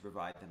trying to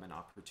provide them an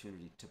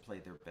opportunity to play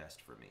their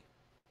best for me.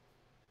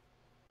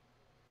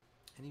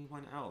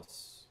 Anyone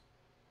else?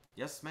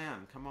 Yes,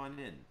 ma'am. Come on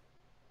in.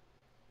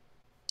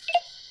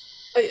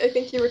 I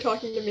think you were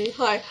talking to me.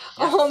 Hi.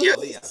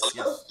 Yes,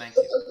 thank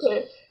you.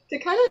 Okay. To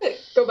kind of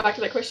go back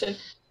to that question,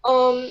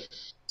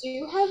 do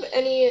you have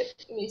any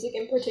music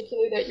in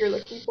particular that you're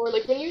looking for?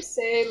 Like when you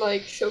say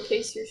like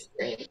showcase your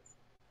strengths,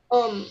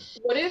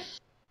 what if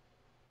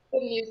the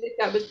music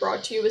that was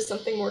brought to you was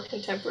something more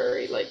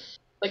contemporary, like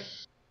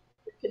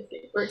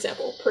for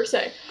example, per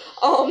se,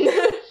 um,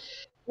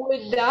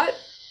 would that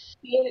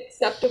be an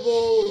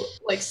acceptable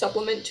like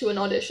supplement to an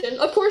audition?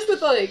 Of course,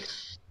 with like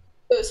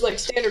this like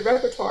standard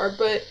repertoire,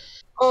 but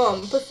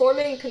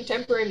performing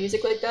contemporary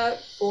music like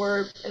that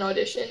for an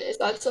audition, is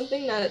that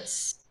something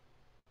that's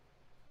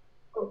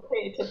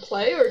okay to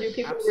play, or do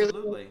people really want to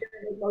Absolutely.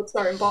 hear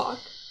Mozart and Bach?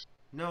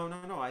 No,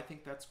 no, no. I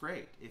think that's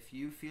great. If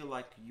you feel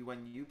like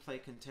when you play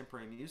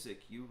contemporary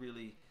music, you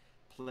really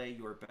play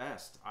your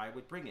best, I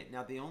would bring it.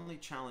 Now, the only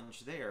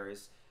challenge there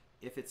is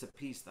if it's a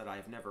piece that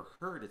I've never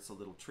heard, it's a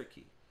little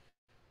tricky.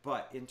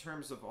 But in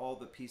terms of all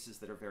the pieces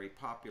that are very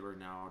popular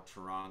now,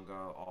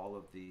 Turanga, all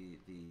of the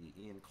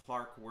Ian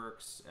Clark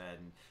works,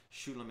 and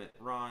Shulamit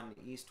Ran,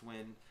 East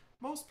Wind,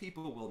 most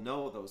people will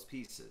know those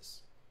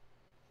pieces.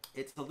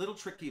 It's a little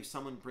tricky if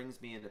someone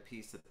brings me in a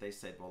piece that they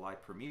said, well, I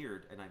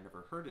premiered and I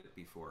never heard it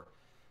before.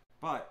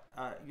 But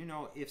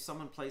if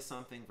someone plays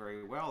something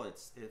very well,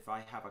 it's if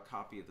I have a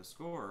copy of the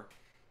score,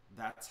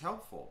 that's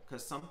helpful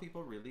because some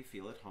people really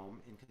feel at home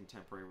in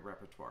contemporary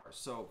repertoire.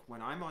 So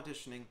when I'm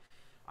auditioning,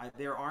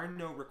 there are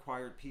no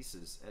required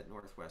pieces at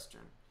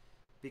Northwestern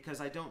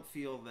because I don't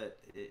feel that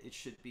it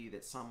should be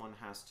that someone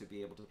has to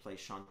be able to play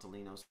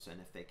Chantalinos,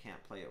 and if they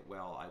can't play it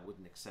well, I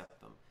wouldn't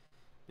accept them.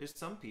 There's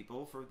some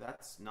people for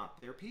that's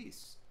not their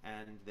piece,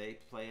 and they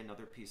play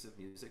another piece of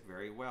music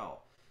very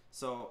well.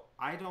 So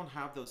I don't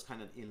have those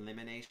kind of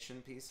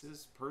elimination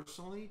pieces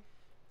personally.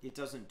 It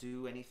doesn't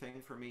do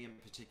anything for me in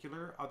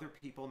particular. Other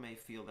people may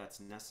feel that's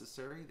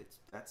necessary.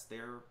 That's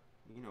their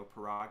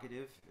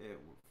prerogative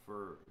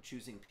for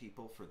choosing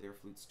people for their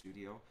flute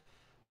studio.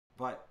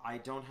 But I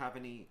don't have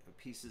any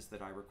pieces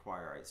that I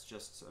require. It's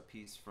just a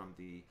piece from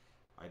the,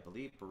 I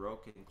believe,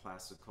 Baroque and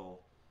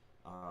classical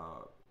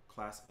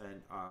class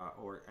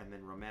and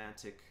then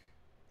Romantic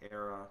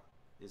era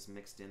is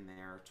mixed in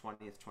there.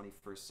 20th,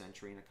 21st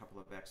century, and a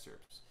couple of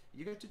excerpts.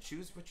 You get to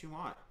choose what you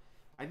want.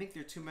 I think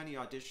there are too many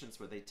auditions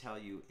where they tell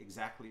you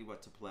exactly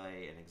what to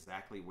play and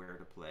exactly where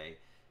to play.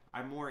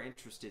 I'm more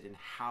interested in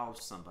how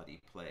somebody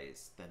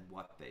plays than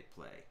what they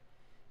play.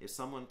 If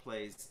someone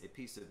plays a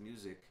piece of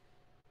music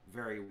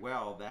very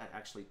well, that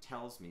actually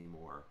tells me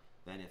more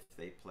than if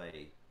they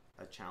play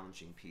a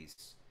challenging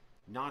piece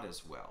not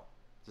as well.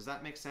 Does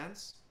that make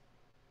sense?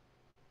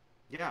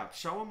 Yeah,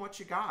 show them what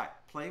you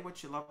got. Play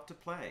what you love to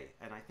play.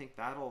 And I think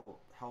that'll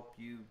help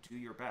you do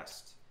your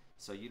best.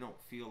 So you don't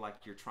feel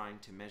like you're trying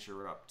to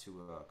measure up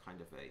to a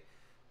kind of a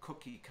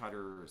cookie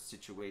cutter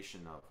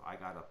situation of I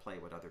gotta play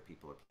what other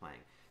people are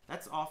playing.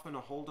 That's often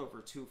a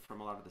holdover too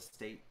from a lot of the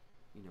state,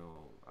 you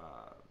know,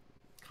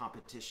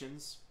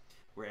 competitions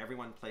where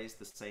everyone plays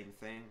the same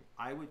thing.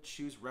 I would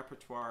choose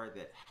repertoire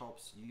that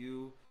helps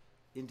you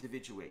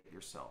individuate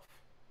yourself.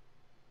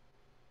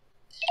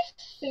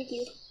 Thank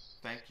you.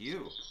 Thank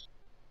you.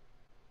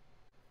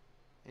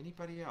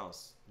 Anybody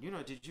else?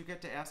 Did you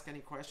get to ask any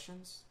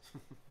questions?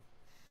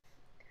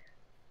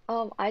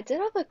 I did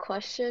have a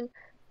question,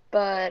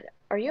 but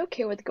are you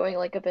okay with going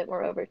like a bit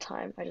more over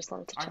time? I just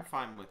wanted to I'm check.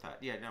 fine with that.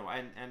 Yeah, no,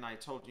 and I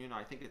told you,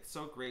 I think it's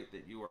so great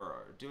that you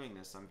are doing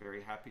this. I'm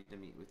very happy to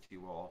meet with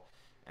you all,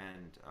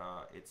 and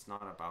it's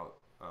not about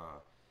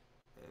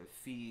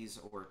fees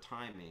or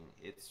timing.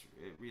 It's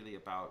really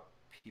about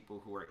people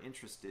who are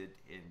interested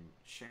in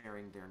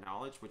sharing their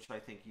knowledge, which I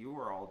think you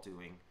are all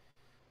doing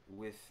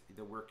with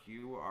the work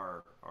you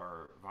are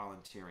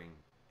volunteering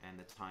and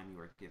the time you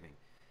are giving.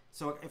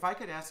 So if I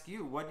could ask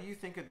you, what do you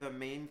think are the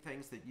main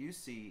things that you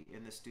see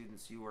in the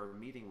students you are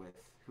meeting with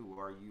who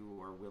are you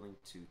are willing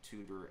to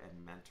tutor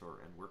and mentor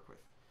and work with?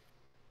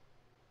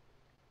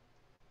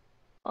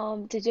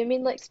 Did you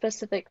mean like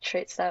specific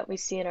traits that we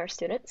see in our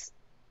students?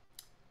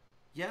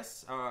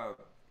 Yes,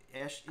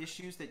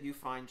 issues that you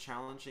find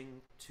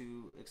challenging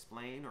to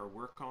explain or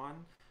work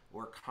on,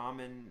 or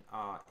common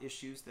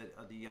issues that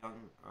the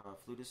young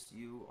flutists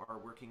you are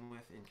working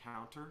with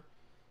encounter.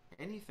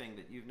 Anything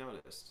that you've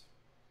noticed.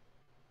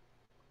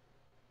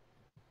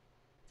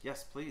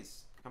 Yes,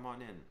 please. Come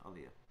on in,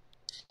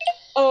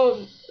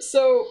 Aaliyah.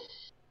 So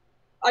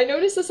I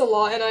notice this a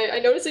lot, and I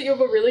notice that you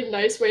have a really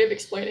nice way of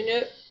explaining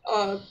it.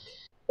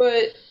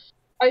 But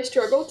I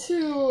struggle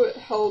to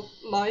help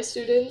my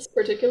students,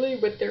 particularly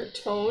with their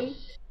tone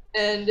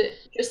and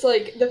just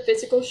like the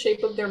physical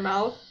shape of their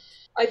mouth.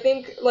 I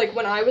think like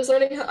when I was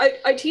learning,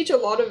 I teach a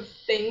lot of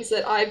things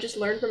that I've just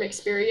learned from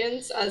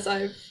experience as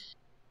I've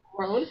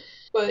grown,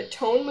 but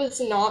tone was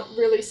not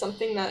really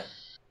something that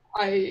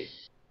I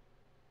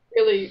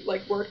really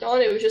like worked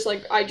on. It was just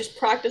like I just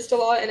practiced a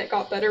lot and it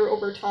got better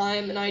over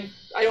time, and I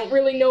don't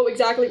really know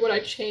exactly what I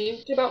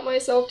changed about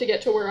myself to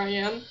get to where I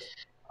am.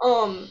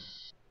 Um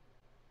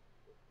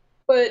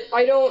but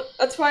I don't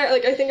that's why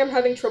like I think I'm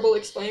having trouble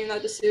explaining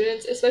that to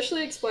students,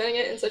 especially explaining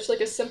it in such like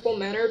a simple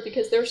manner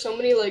because there's so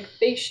many like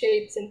face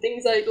shapes and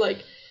things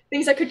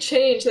I could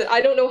change that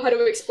I don't know how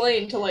to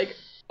explain to like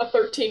a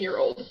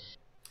 13-year-old.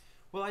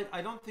 Well,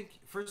 I don't think,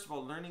 first of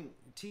all,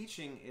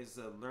 teaching is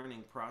a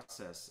learning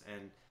process,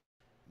 and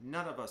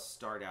none of us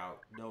start out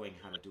knowing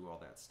how to do all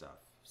that stuff.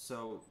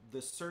 So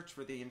the search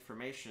for the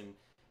information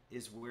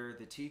is where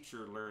the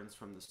teacher learns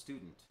from the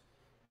student,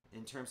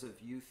 in terms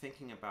of you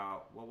thinking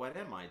about, well, what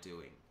am I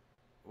doing?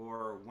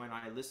 Or when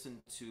I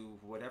listen to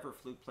whatever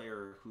flute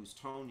player whose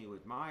tone you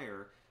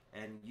admire,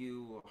 and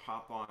you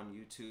hop on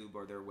YouTube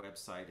or their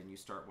website and you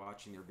start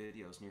watching their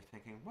videos and you're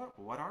thinking,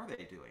 what are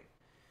they doing?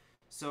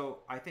 So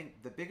I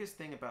think the biggest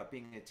thing about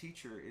being a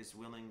teacher is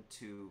willing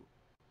to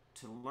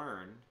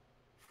learn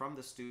from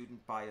the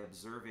student by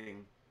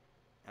observing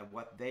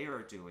what they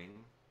are doing,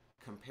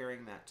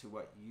 comparing that to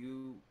what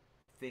you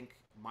think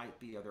might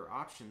be other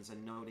options,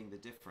 and noting the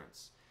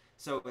difference.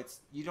 So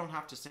you don't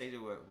have to say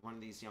to one of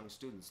these young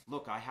students,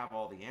 look, I have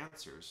all the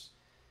answers,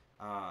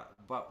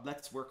 but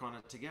let's work on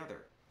it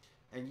together.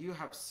 And you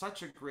have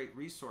such a great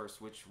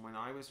resource, which when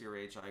I was your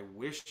age, I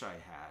wish I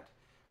had,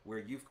 where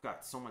you've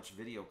got so much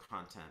video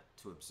content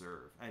to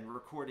observe and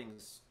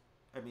recordings.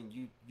 I mean,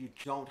 you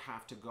don't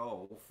have to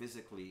go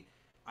physically,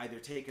 either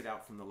take it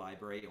out from the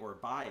library or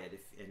buy it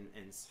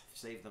and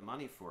save the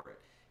money for it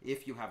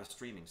if you have a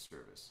streaming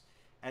service.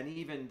 And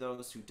even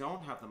those who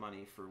don't have the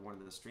money for one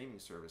of the streaming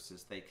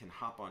services, they can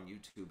hop on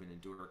YouTube and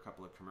endure a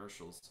couple of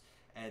commercials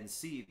and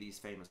see these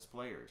famous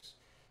players.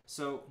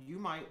 So you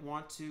might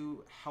want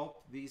to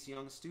help these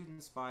young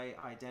students by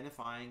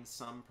identifying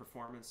some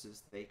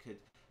performances they could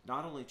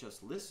not only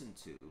just listen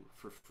to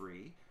for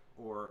free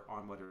or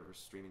on whatever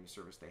streaming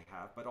service they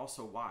have, but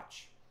also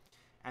watch.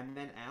 And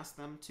then ask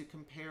them to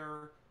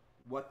compare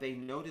what they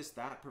noticed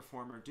that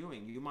performer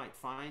doing. You might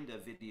find a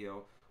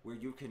video where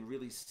you can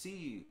really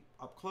see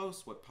up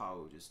close what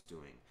Paud is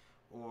doing,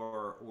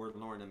 or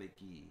Lorna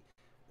McGee,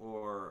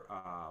 or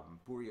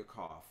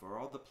Buryakov, or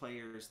all the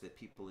players that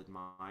people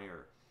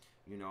admire.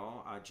 You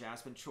know,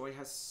 Jasmine Choi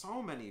has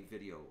so many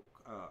video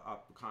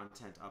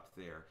content up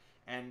there,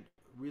 and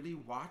really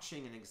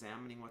watching and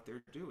examining what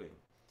they're doing.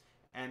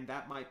 And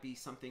that might be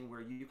something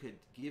where you could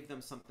give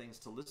them some things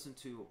to listen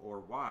to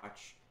or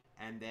watch,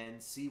 and then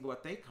see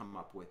what they come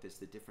up with is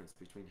the difference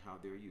between how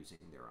they're using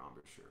their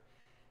embouchure.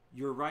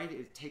 You're right,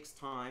 it takes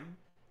time,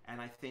 and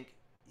I think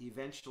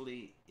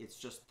eventually it's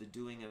just the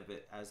doing of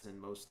it, as in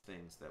most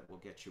things, that will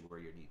get you where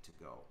you need to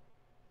go.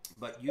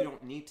 But you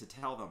don't need to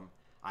tell them,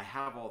 I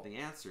have all the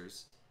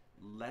answers.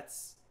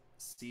 Let's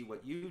see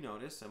what you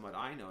notice and what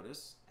I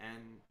notice and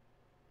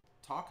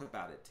talk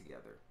about it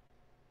together.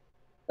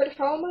 But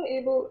how am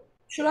I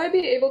should I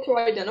be able to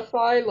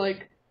identify,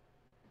 like,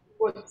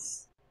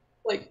 what's,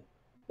 like,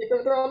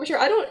 different with their embouchure?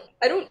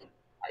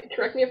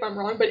 Correct me if I'm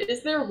wrong, but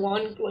is there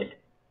one, like,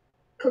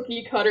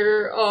 cookie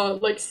cutter,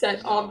 like,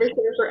 set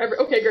embouchure for every,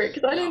 okay, great,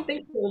 because I didn't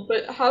think so,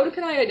 but how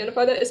can I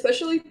identify that,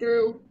 especially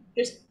through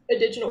just a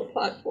digital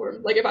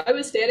platform? Like, if I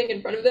was standing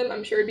in front of them,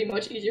 I'm sure it'd be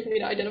much easier for me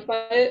to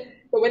identify it,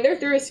 but when they're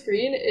through a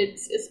screen,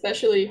 it's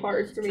especially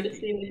hard for me to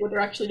see, like, what they're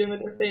actually doing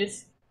with their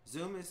face.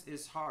 Zoom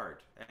is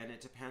hard, and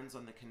it depends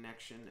on the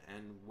connection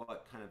and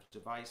what kind of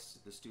device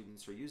the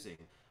students are using.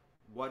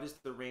 What is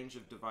the range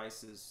of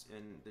devices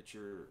that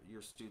your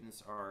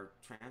students are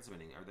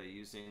transmitting? Are they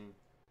using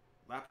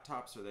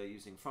laptops? Are they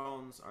using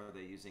phones? Are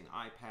they using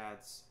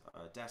iPads,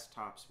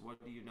 desktops?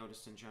 What do you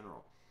notice in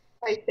general?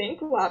 I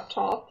think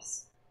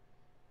laptops.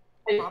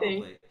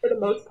 Probably. For the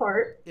most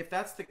part. If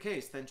that's the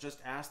case, then just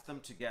ask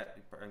them to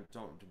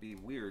don't to be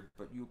weird,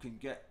 but you can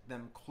get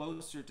them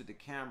closer to the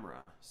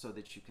camera so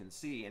that you can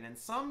see. And in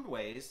some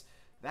ways,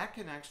 that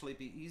can actually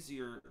be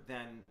easier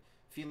than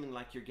feeling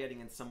like you're getting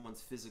in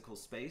someone's physical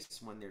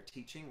space when they're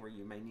teaching, where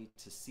you may need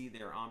to see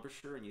their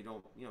embouchure, and you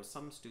don't,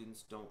 some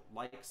students don't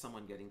like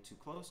someone getting too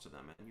close to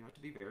them, and you have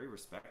to be very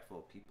respectful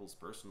of people's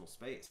personal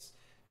space.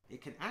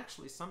 It can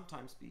actually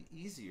sometimes be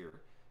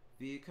easier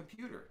via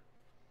computer.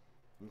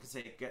 You can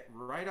say, get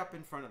right up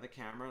in front of the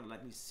camera and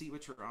let me see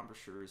what your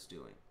embouchure is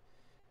doing.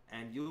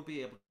 And you'll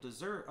be able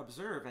to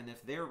observe, and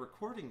if they're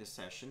recording the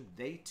session,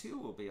 they too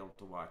will be able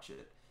to watch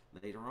it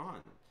later on.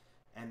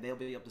 And they'll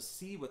be able to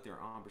see what their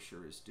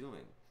embouchure is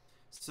doing.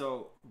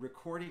 So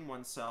recording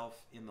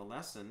oneself in the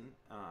lesson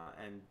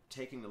and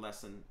taking the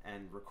lesson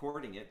and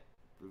recording it,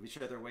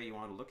 whichever way you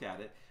want to look at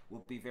it,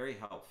 will be very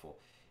helpful.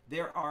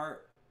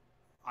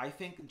 I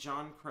think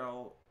John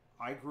Krell,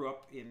 I grew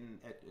up in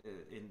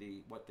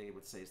the what they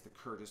would say is the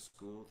Curtis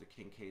School, the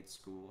Kincaid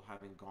School,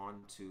 having gone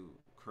to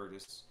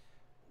Curtis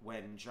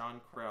when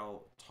John Krell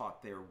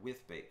taught there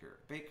with Baker.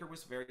 Baker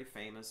was very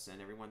famous,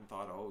 and everyone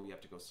thought, oh, you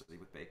have to go study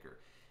with Baker.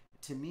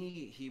 To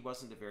me, he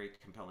wasn't a very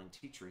compelling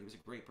teacher. He was a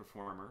great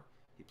performer.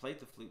 He played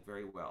the flute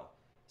very well.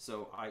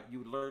 So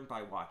you learn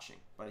by watching,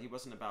 but he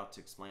wasn't about to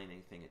explain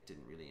anything that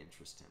didn't really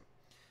interest him.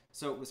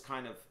 So it was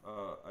kind of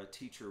a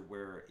teacher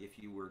where if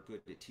you were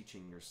good at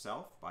teaching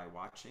yourself by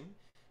watching,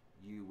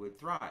 you would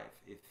thrive.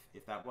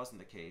 If that wasn't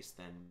the case,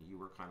 then you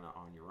were kind of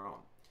on your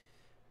own.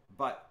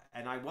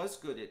 And I was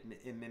good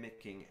in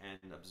mimicking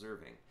and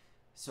observing,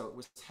 so it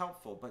was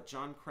helpful. But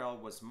John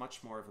Krell was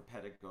much more of a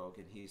pedagogue,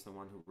 and he's the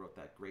one who wrote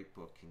that great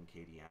book,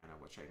 Kincaidiana,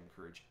 which I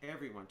encourage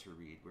everyone to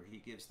read, where he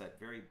gives that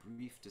very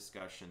brief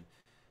discussion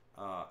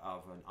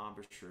of an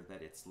embouchure,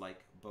 that it's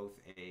like both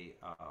a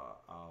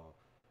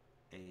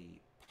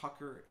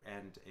pucker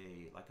and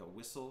like a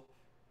whistle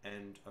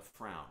and a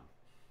frown.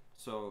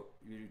 So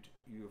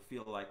you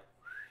feel like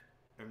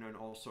and then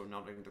also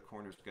not letting the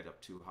corners get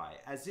up too high,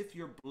 as if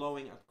you're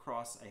blowing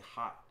across a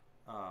hot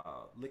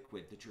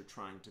liquid that you're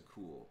trying to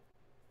cool.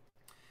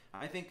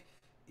 I think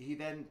he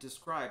then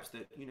describes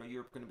that, you know,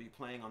 you're going to be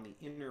playing on the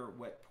inner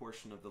wet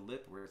portion of the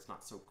lip where it's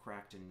not so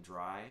cracked and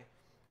dry,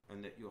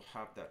 and that you'll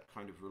have that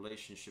kind of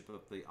relationship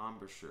of the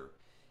embouchure.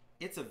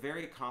 It's a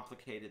very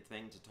complicated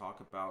thing to talk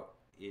about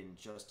in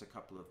just a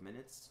couple of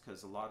minutes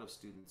because a lot of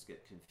students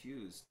get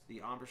confused. The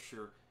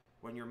embouchure,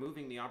 when you're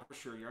moving the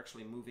embouchure, you're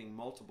actually moving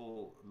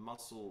multiple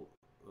muscle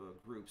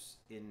groups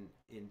in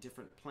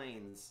different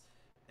planes,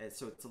 and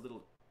so it's a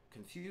little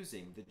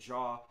confusing. The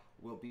jaw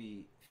will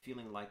be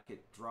feeling like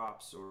it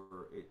drops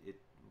or it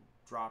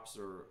drops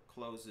or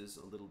closes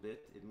a little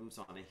bit. It moves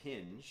on a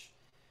hinge.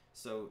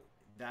 So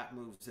that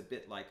moves a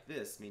bit like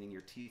this, meaning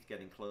your teeth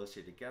getting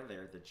closer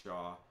together, the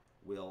jaw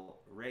will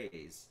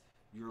raise.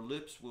 Your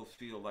lips will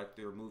feel like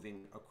they're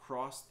moving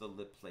across the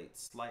lip plate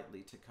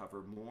slightly to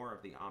cover more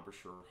of the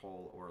embouchure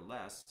hole or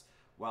less,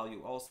 while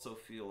you also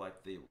feel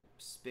like the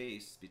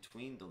space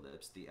between the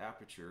lips, the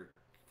aperture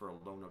for a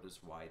low note is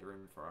wider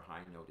and for a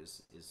high note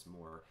is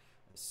more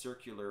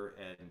circular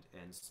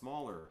and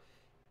smaller.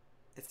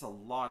 It's a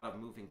lot of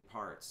moving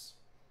parts.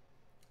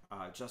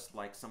 Just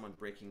like someone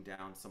breaking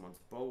down someone's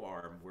bow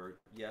arm, where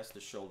yes, the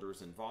shoulder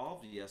is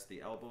involved, yes,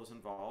 the elbow is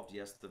involved,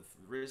 yes, the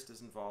wrist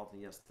is involved,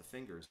 and yes, the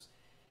fingers.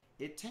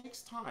 It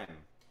takes time.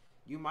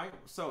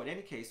 So in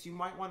any case, you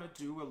might want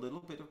to do a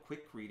little bit of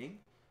quick reading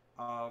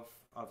of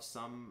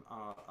some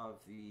of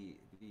the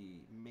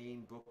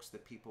main books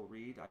that people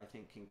read. I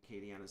think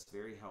Kincaidiana is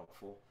very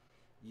helpful.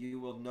 You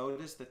will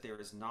notice that there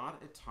is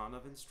not a ton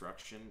of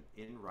instruction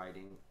in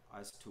writing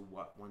as to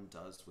what one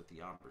does with the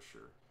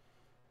embouchure.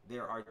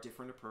 There are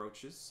different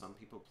approaches. Some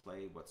people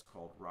play what's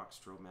called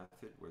rockstraw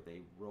method, where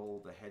they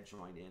roll the head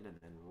joint in and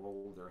then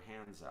roll their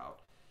hands out.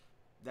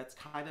 That's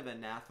kind of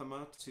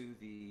anathema to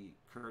the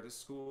Curtis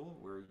school,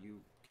 where you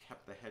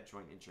kept the head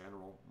joint in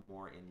general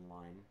more in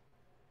line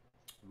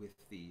with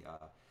the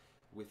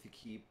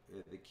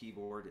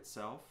keyboard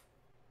itself.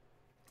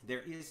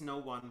 There is no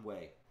one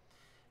way.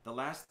 The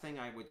last thing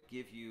I would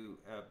give you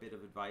a bit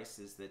of advice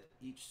is that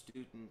each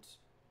student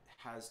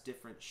has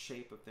different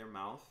shape of their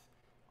mouth.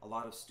 A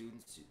lot of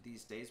students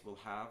these days will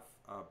have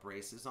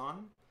braces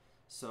on,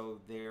 so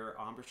their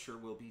embouchure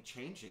will be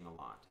changing a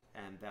lot,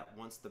 and that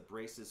once the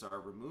braces are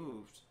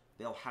removed,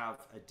 they'll have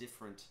a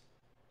different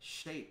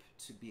shape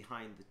to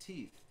behind the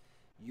teeth.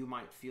 You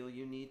might feel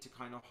you need to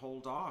kind of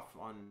hold off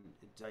on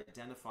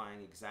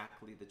identifying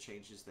exactly the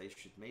changes they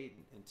should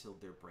make until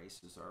their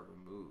braces are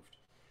removed.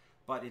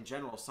 But in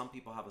general, some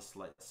people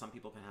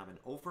can have an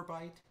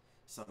overbite,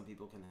 some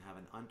people can have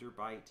an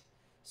underbite.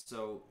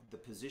 So the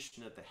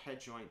position of the head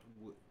joint,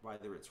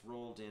 whether it's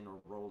rolled in or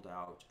rolled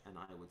out, and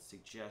I would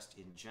suggest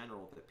in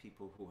general that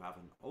people who have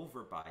an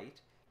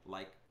overbite,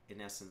 like in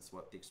essence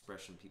what the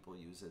expression people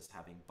use as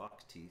having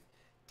buck teeth,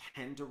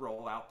 tend to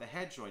roll out the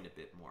head joint a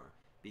bit more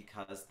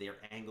because their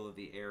angle of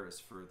the air is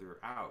further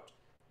out.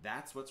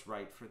 That's what's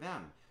right for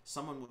them.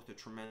 Someone with a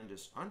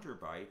tremendous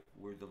underbite,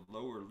 where the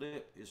lower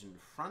lip is in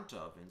front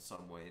of, in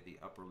some way, the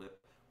upper lip,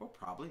 will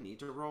probably need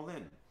to roll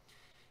in.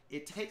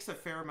 It takes a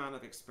fair amount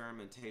of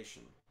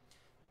experimentation,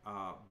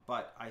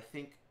 but I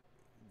think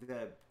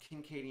the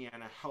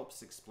Kincaidiana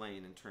helps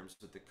explain in terms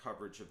of the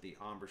coverage of the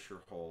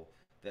embouchure hole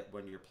that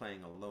when you're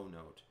playing a low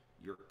note,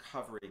 you're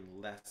covering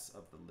less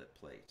of the lip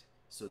plate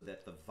so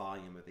that the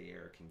volume of the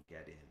air can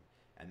get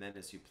in. And then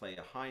as you play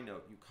a high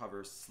note, you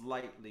cover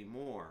slightly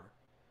more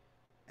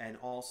and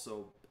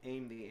also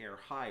aim the air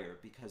higher,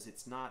 because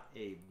it's not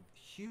a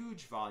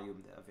huge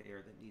volume of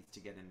air that needs to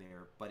get in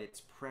there, but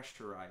it's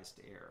pressurized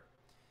air.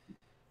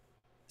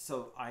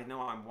 So I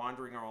know I'm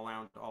wandering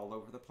around all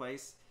over the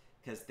place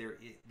because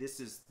this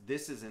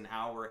is an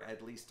hour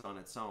at least on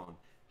its own.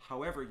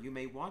 However, you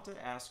may want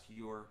to ask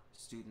your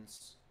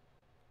students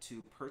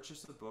to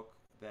purchase a book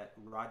that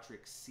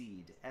Roderick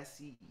Seed,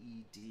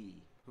 S-E-E-D,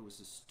 who was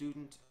a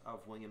student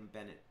of William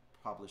Bennett,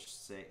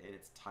 published, and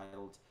it's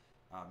titled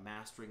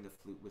Mastering the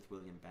Flute with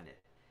William Bennett.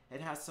 It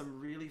has some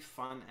really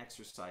fun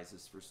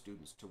exercises for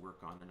students to work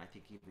on, and I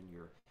think even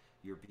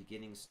your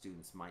beginning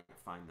students might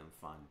find them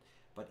fun.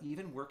 But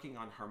even working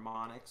on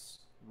harmonics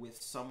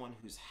with someone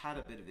who's had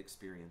a bit of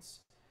experience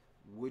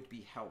would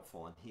be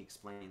helpful, and he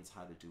explains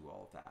how to do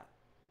all of that.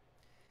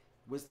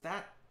 Was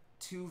that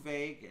too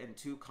vague and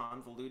too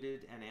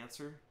convoluted an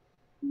answer?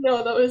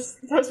 No, that was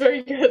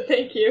very good.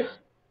 Thank you.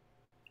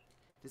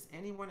 Does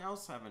anyone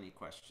else have any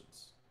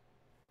questions?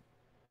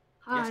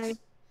 Hi.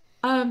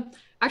 Yes.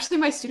 Actually,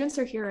 my students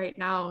are here right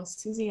now,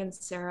 Susie and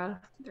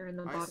Sarah. They're in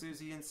the Hi, bottom.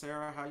 Susie and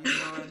Sarah. How you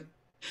doing?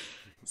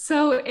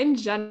 So in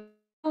general,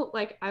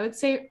 like I would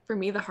say for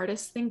me, the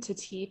hardest thing to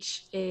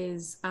teach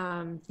is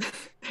there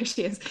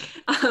she is,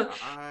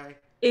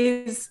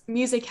 is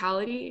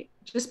musicality,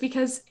 just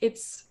because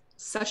it's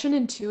such an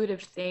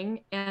intuitive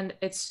thing and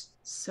it's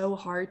so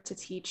hard to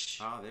teach.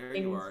 Oh, there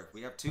you are.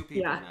 We have two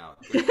people Yeah. now.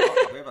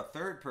 We have a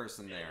third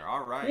person there.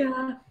 All right.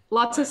 Yeah,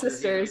 lots of Glad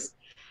you're here. sisters.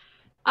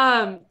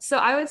 So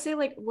I would say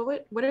like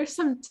what are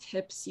some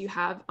tips you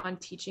have on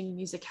teaching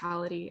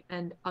musicality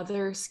and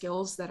other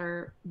skills that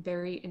are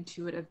very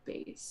intuitive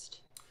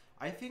based?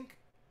 I think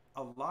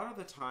a lot of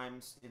the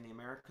times in the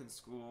American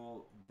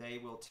school, they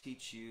will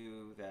teach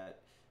you that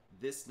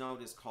this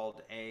note is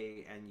called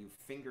A, and you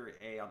finger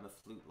A on the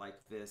flute like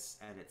this,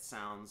 and it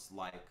sounds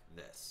like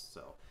this.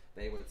 So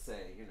they would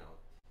say,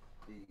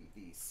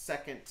 the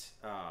second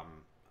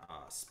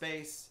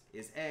space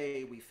is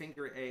A. We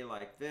finger A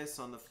like this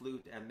on the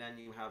flute, and then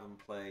you have them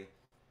play.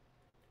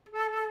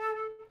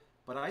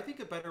 But I think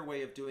a better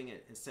way of doing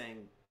it is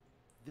saying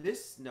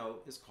this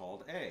note is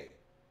called A.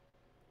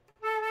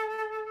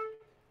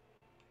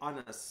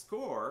 On a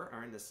score,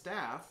 or in the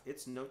staff,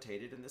 it's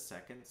notated in the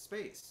second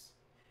space.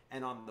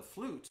 And on the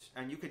flute,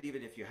 and you could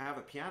even, if you have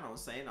a piano,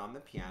 saying on the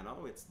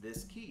piano, it's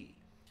this key.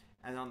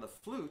 And on the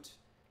flute,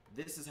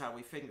 this is how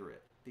we finger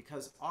it.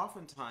 Because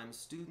oftentimes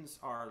students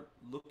are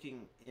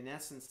looking, in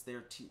essence,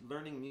 they're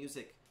learning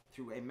music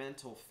through a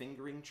mental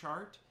fingering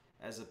chart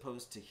as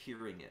opposed to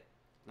hearing it.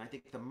 And I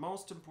think the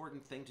most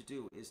important thing to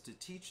do is to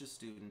teach a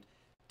student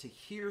to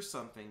hear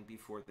something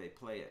before they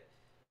play it.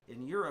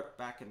 In Europe,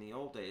 back in the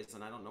old days,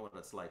 and I don't know what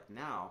it's like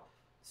now,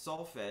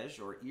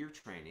 solfege or ear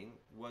training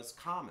was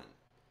common.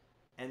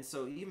 And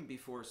so even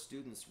before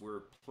students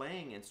were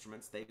playing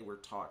instruments, they were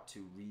taught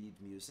to read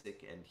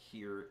music and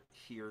hear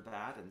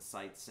that and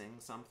sight sing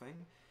something.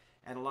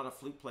 And a lot of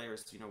flute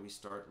players, we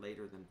start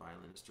later than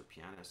violinists or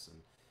pianists, and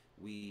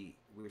we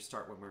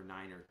start when we're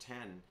 9 or 10.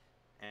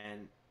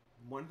 And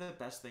one of the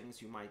best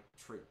things you might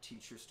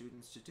teach your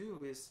students to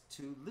do is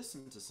to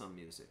listen to some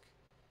music.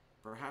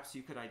 Perhaps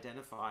you could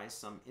identify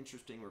some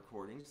interesting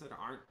recordings that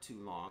aren't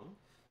too long,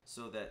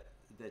 so that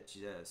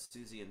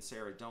Susie and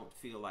Sarah don't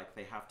feel like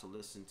they have to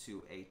listen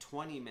to a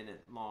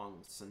 20-minute long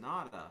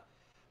sonata,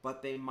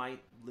 but they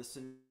might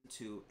listen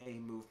to a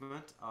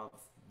movement of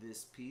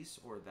this piece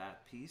or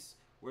that piece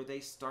where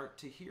they start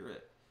to hear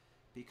it,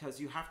 because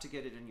you have to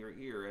get it in your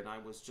ear. And I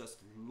was just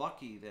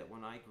lucky that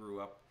when I grew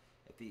up,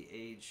 at the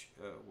age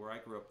where I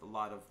grew up, a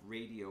lot of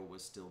radio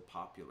was still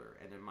popular.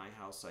 And in my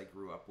house, I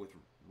grew up with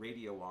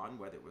radio on,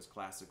 whether it was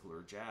classical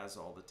or jazz,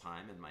 all the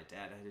time. And my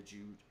dad had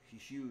a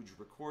huge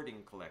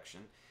recording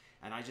collection,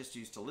 and I just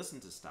used to listen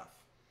to stuff.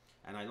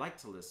 And I liked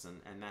to listen,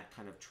 and that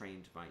kind of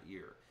trained my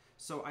ear.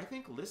 So I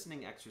think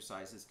listening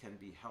exercises can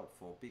be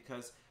helpful,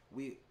 because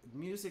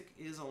music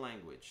is a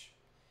language.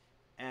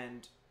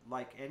 And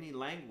like any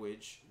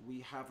language, we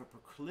have a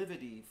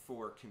proclivity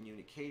for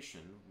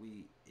communication.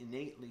 We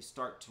innately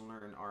start to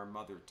learn our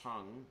mother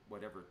tongue,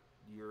 whatever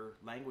your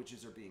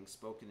languages are being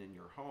spoken in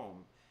your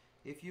home.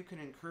 If you can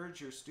encourage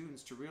your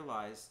students to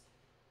realize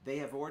they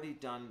have already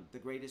done the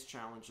greatest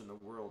challenge in the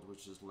world,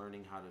 which is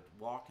learning how to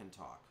walk and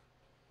talk.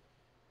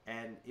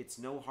 And it's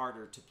no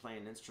harder to play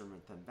an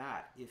instrument than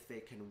that. If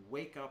they can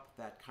wake up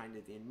that kind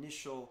of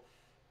initial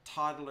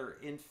toddler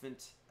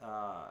infant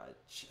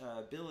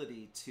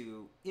ability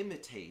to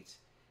imitate,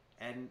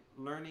 and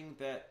learning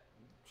that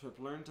to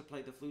learn to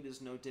play the flute is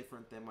no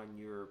different than when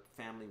your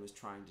family was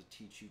trying to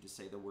teach you to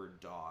say the word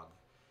dog.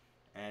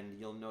 And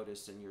you'll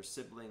notice in your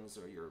siblings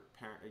or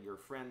your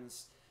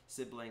friends'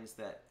 siblings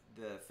that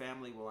the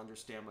family will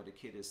understand what a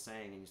kid is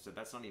saying, and you said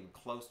that's not even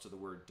close to the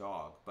word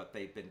dog, but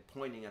they've been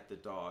pointing at the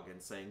dog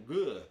and saying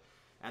 "Ugh,"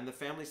 and the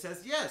family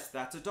says, yes,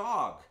 that's a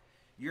dog.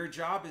 Your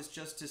job is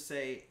just to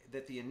say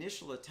that the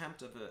initial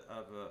attempt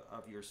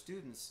of your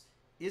students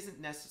isn't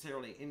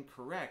necessarily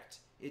incorrect.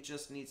 It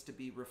just needs to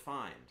be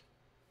refined.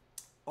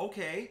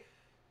 Okay,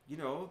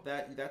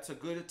 that's a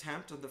good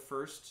attempt of the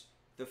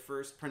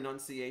first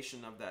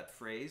pronunciation of that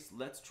phrase.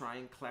 Let's try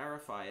and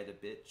clarify it a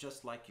bit,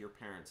 just like your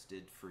parents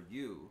did for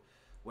you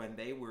when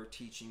they were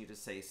teaching you to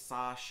say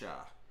Sasha,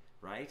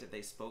 right?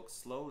 They spoke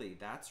slowly.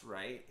 That's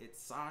right,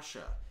 it's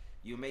Sasha.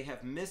 You may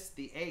have missed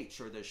the H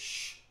or the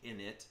sh in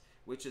it,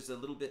 which is a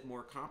little bit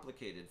more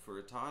complicated for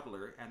a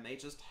toddler, and they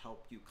just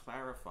help you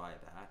clarify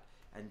that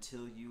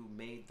until you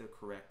made the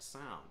correct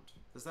sound.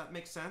 Does that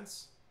make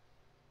sense?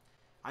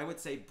 I would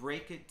say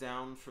break it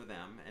down for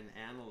them and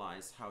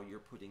analyze how you're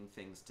putting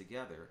things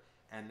together,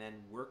 and then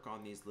work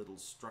on these little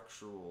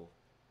structural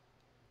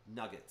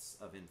nuggets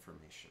of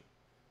information.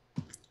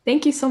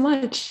 Thank you so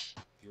much.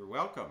 You're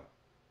welcome.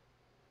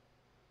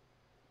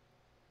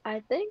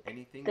 I think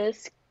Anything?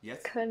 this Yes?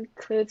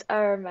 concludes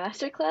our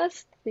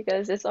masterclass,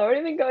 because it's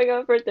already been going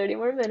on for 30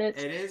 more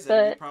minutes. It is, and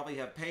but you probably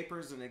have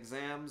papers and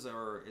exams,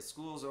 or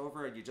school's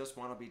over and you just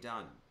want to be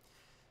done.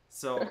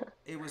 So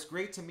it was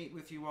great to meet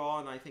with you all,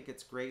 and I think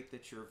it's great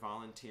that you're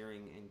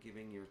volunteering and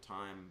giving your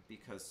time,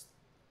 because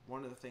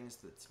one of the things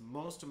that's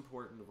most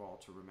important of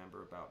all to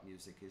remember about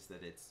music is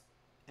that it's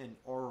an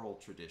oral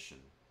tradition,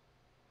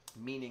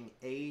 meaning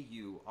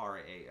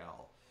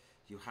A-U-R-A-L.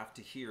 You have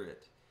to hear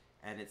it,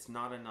 and it's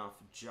not enough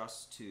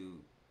just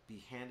to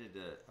be handed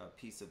a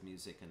piece of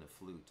music and a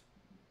flute.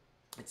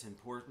 It's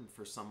important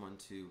for someone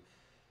to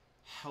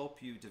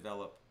help you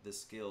develop the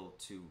skill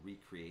to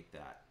recreate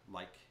that,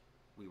 like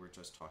we were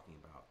just talking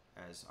about,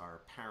 as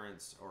our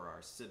parents or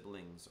our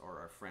siblings or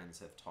our friends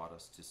have taught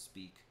us to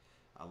speak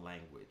a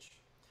language.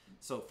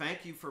 So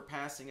thank you for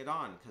passing it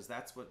on, because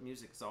that's what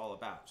music is all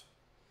about.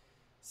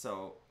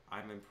 So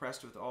I'm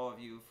impressed with all of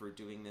you for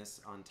doing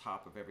this on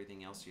top of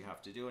everything else you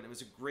have to do. And it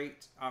was a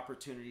great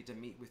opportunity to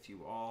meet with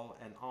you all,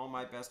 and all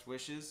my best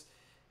wishes.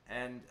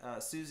 And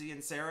Susie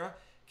and Sarah,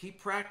 keep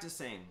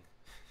practicing.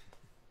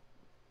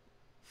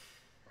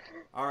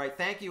 All right,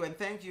 thank you. And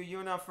thank you,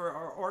 Yuna, for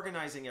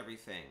organizing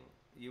everything.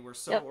 You were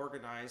so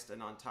organized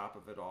and on top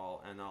of it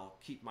all, and I'll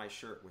keep my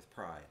shirt with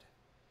pride.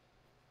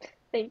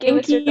 Thank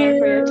you, Thank Mr. Thorne,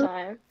 for your you.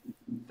 time.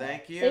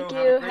 Thank you. Thank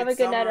Have a you. great Have a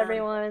good night, summer.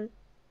 everyone.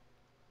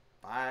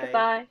 Bye.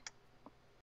 Goodbye.